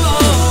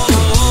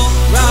 oh.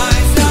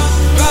 rise up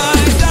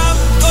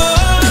oh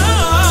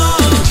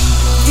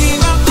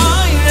give up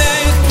ayre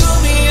to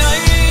me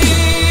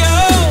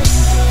oh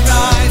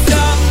rise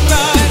up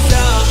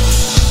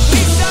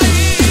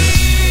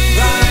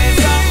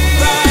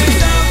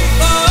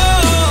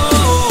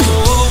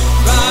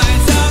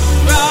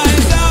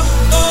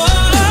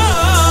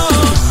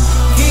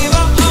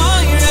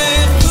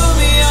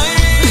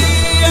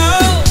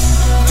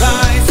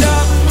Rise up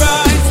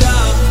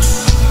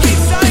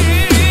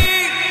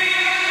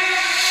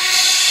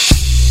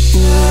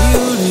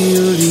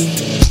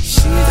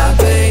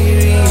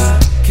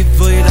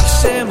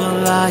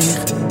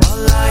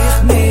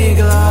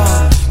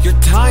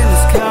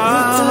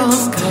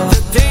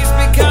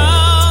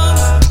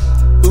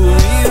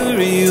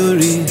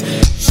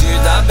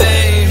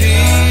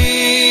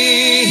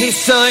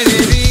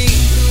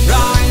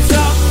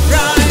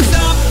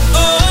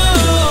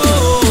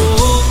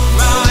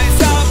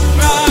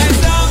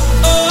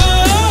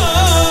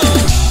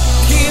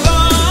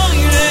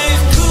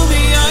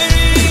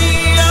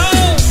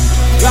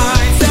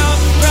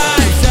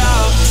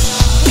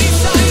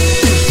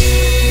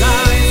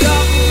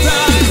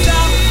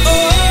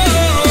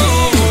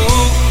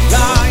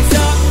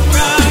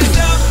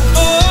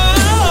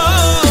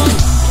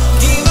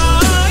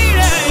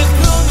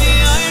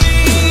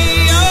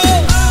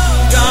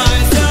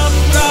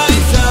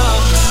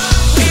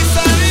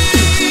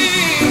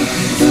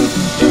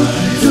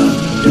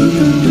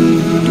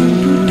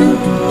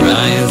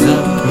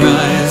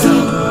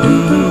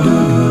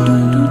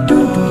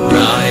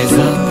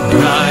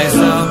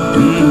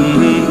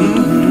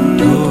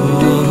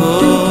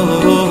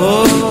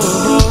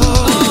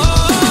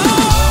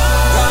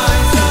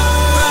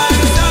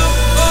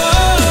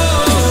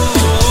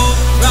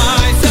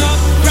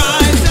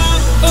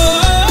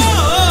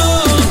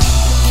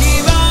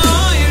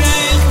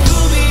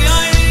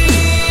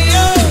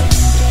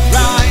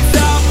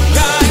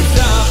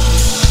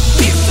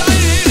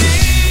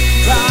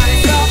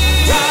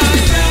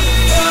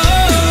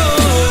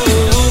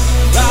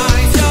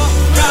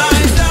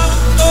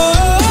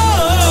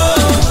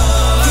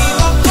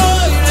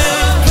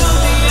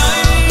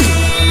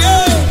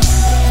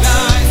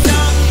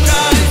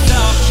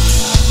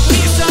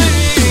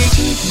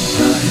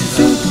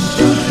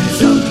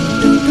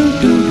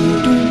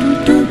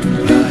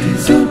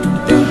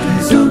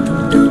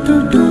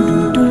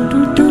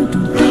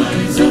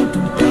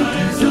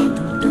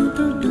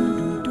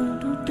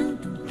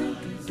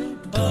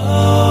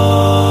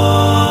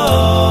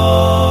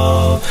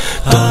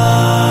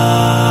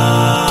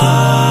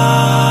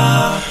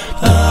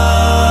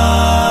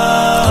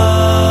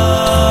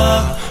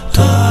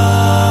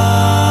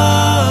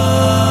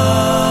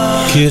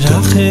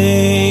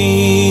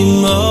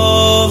Kirachim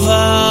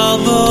oval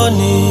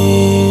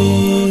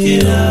bonim,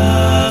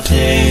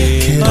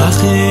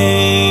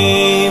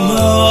 Kirachim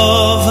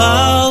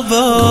oval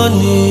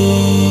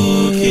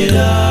bonim,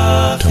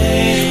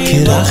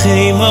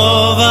 Kirachim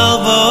oval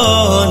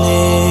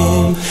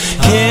bonim,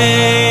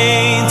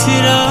 Kein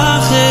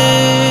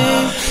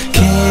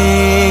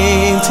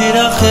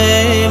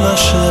tirachem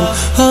Hashem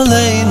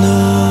aleinu,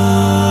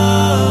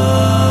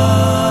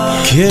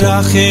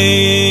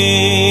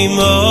 Kirachim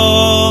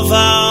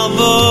oval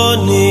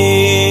bonim,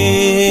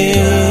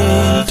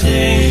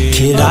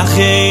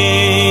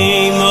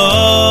 Kirachim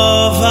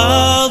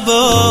oval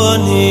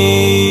bonim,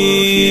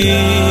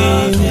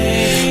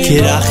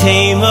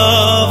 Kirachim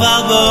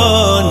oval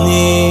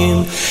bonim,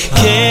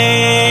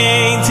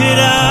 Kein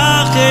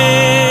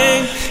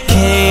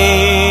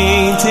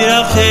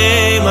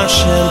tirachem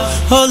Hashem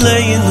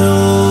aleinu.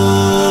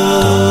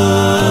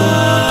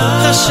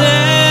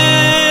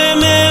 Hashem,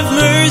 have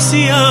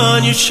mercy on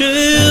your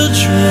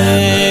children,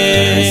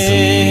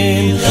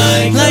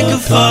 like a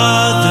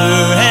father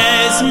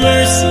has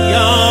mercy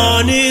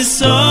on his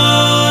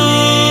son.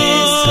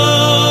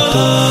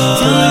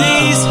 Through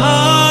these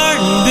hard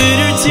and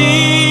bitter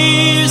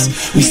tears,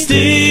 we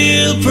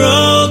still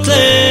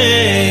proclaim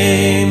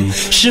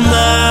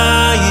Shema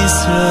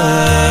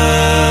Yisrael.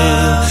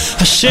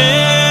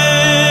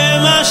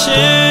 Hashem,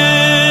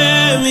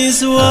 Hashem is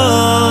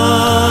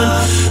one.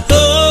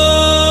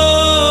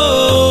 Oh,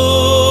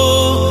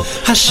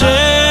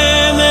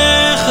 Hashem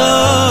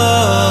echad.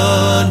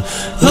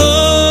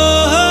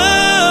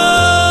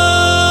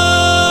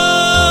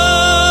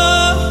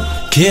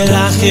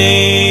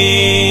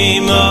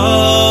 Kirachim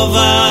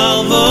oval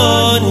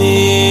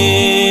bonim,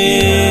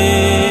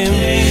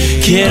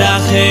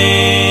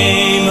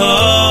 Kirachim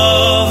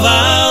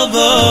oval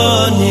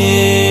bonim,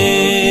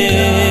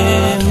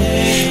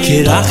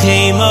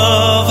 Kirachim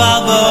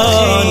oval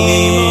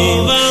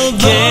bonim,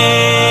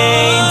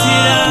 Kein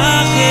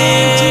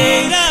tirachem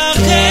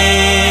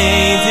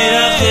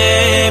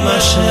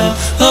Hashem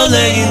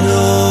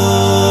aleinu,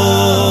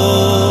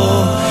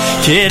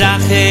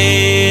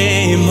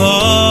 Kirachim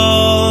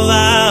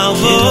oval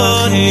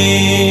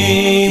bonim,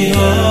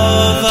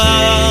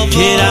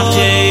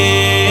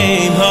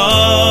 Kirachim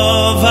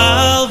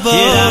oval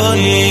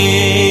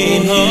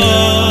bonim,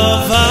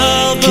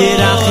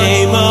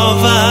 Kirachim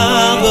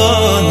oval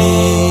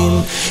bonim,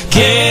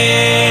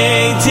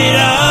 Kein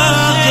tirachem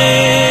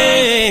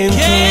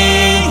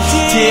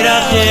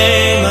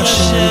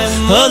Hashem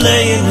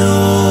aleinu.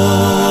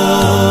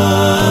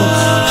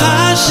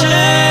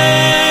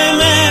 Hashem,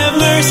 have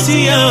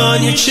mercy on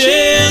your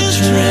children,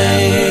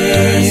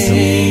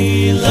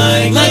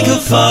 like a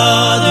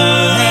father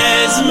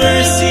has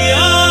mercy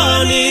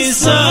on his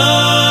son.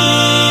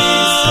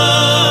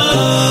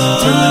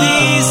 Through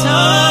these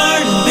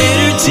hard and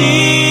bitter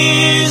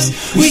tears,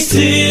 we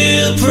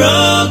still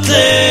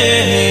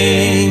proclaim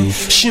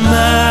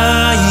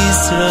Shema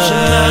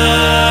Yisrael.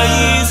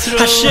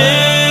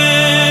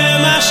 Hashem,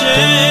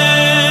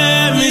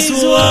 Hashem is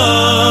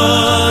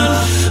one.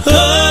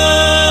 Oh,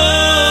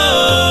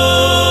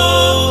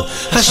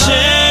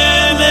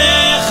 Hashem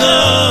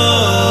echad.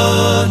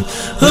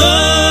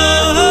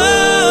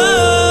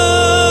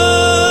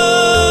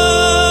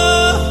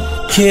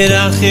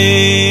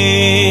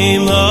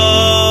 Kirachim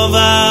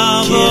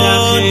oval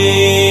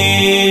bonim,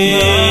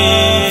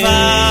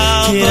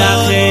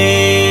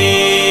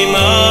 Kirachim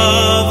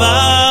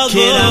oval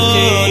bonim,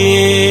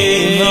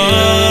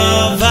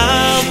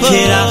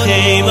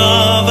 Kirachim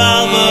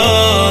oval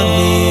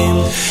bonim,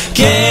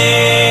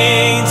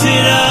 Kein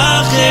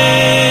tirachem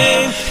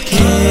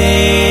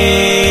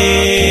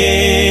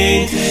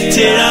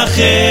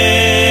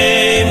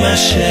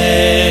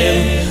Hashem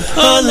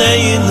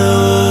aleinu.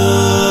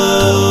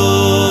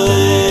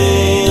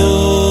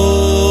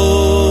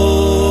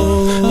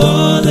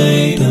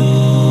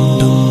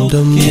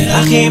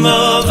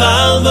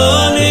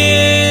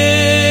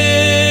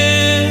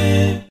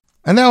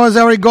 And that was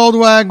Ari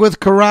Goldwag with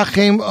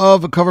Karachim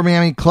of a Cover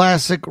Miami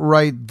classic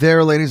right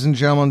there, ladies and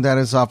gentlemen. That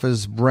is off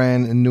his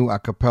brand new a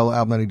cappella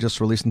album that he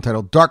just released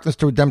entitled Darkness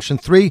to Redemption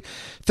 3.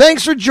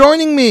 Thanks for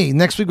joining me.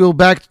 Next week we'll be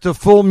back to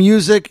full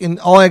music, and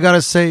all I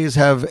gotta say is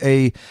have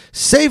a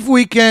safe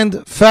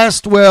weekend,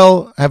 fast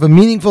well, have a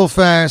meaningful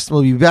fast.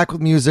 We'll be back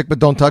with music, but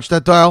don't touch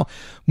that dial.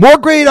 More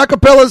great a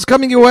cappellas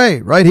coming your way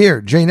right here.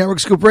 J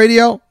Network Scoop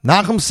Radio,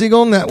 Nachum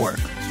Siegel Network.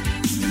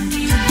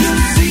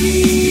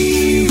 See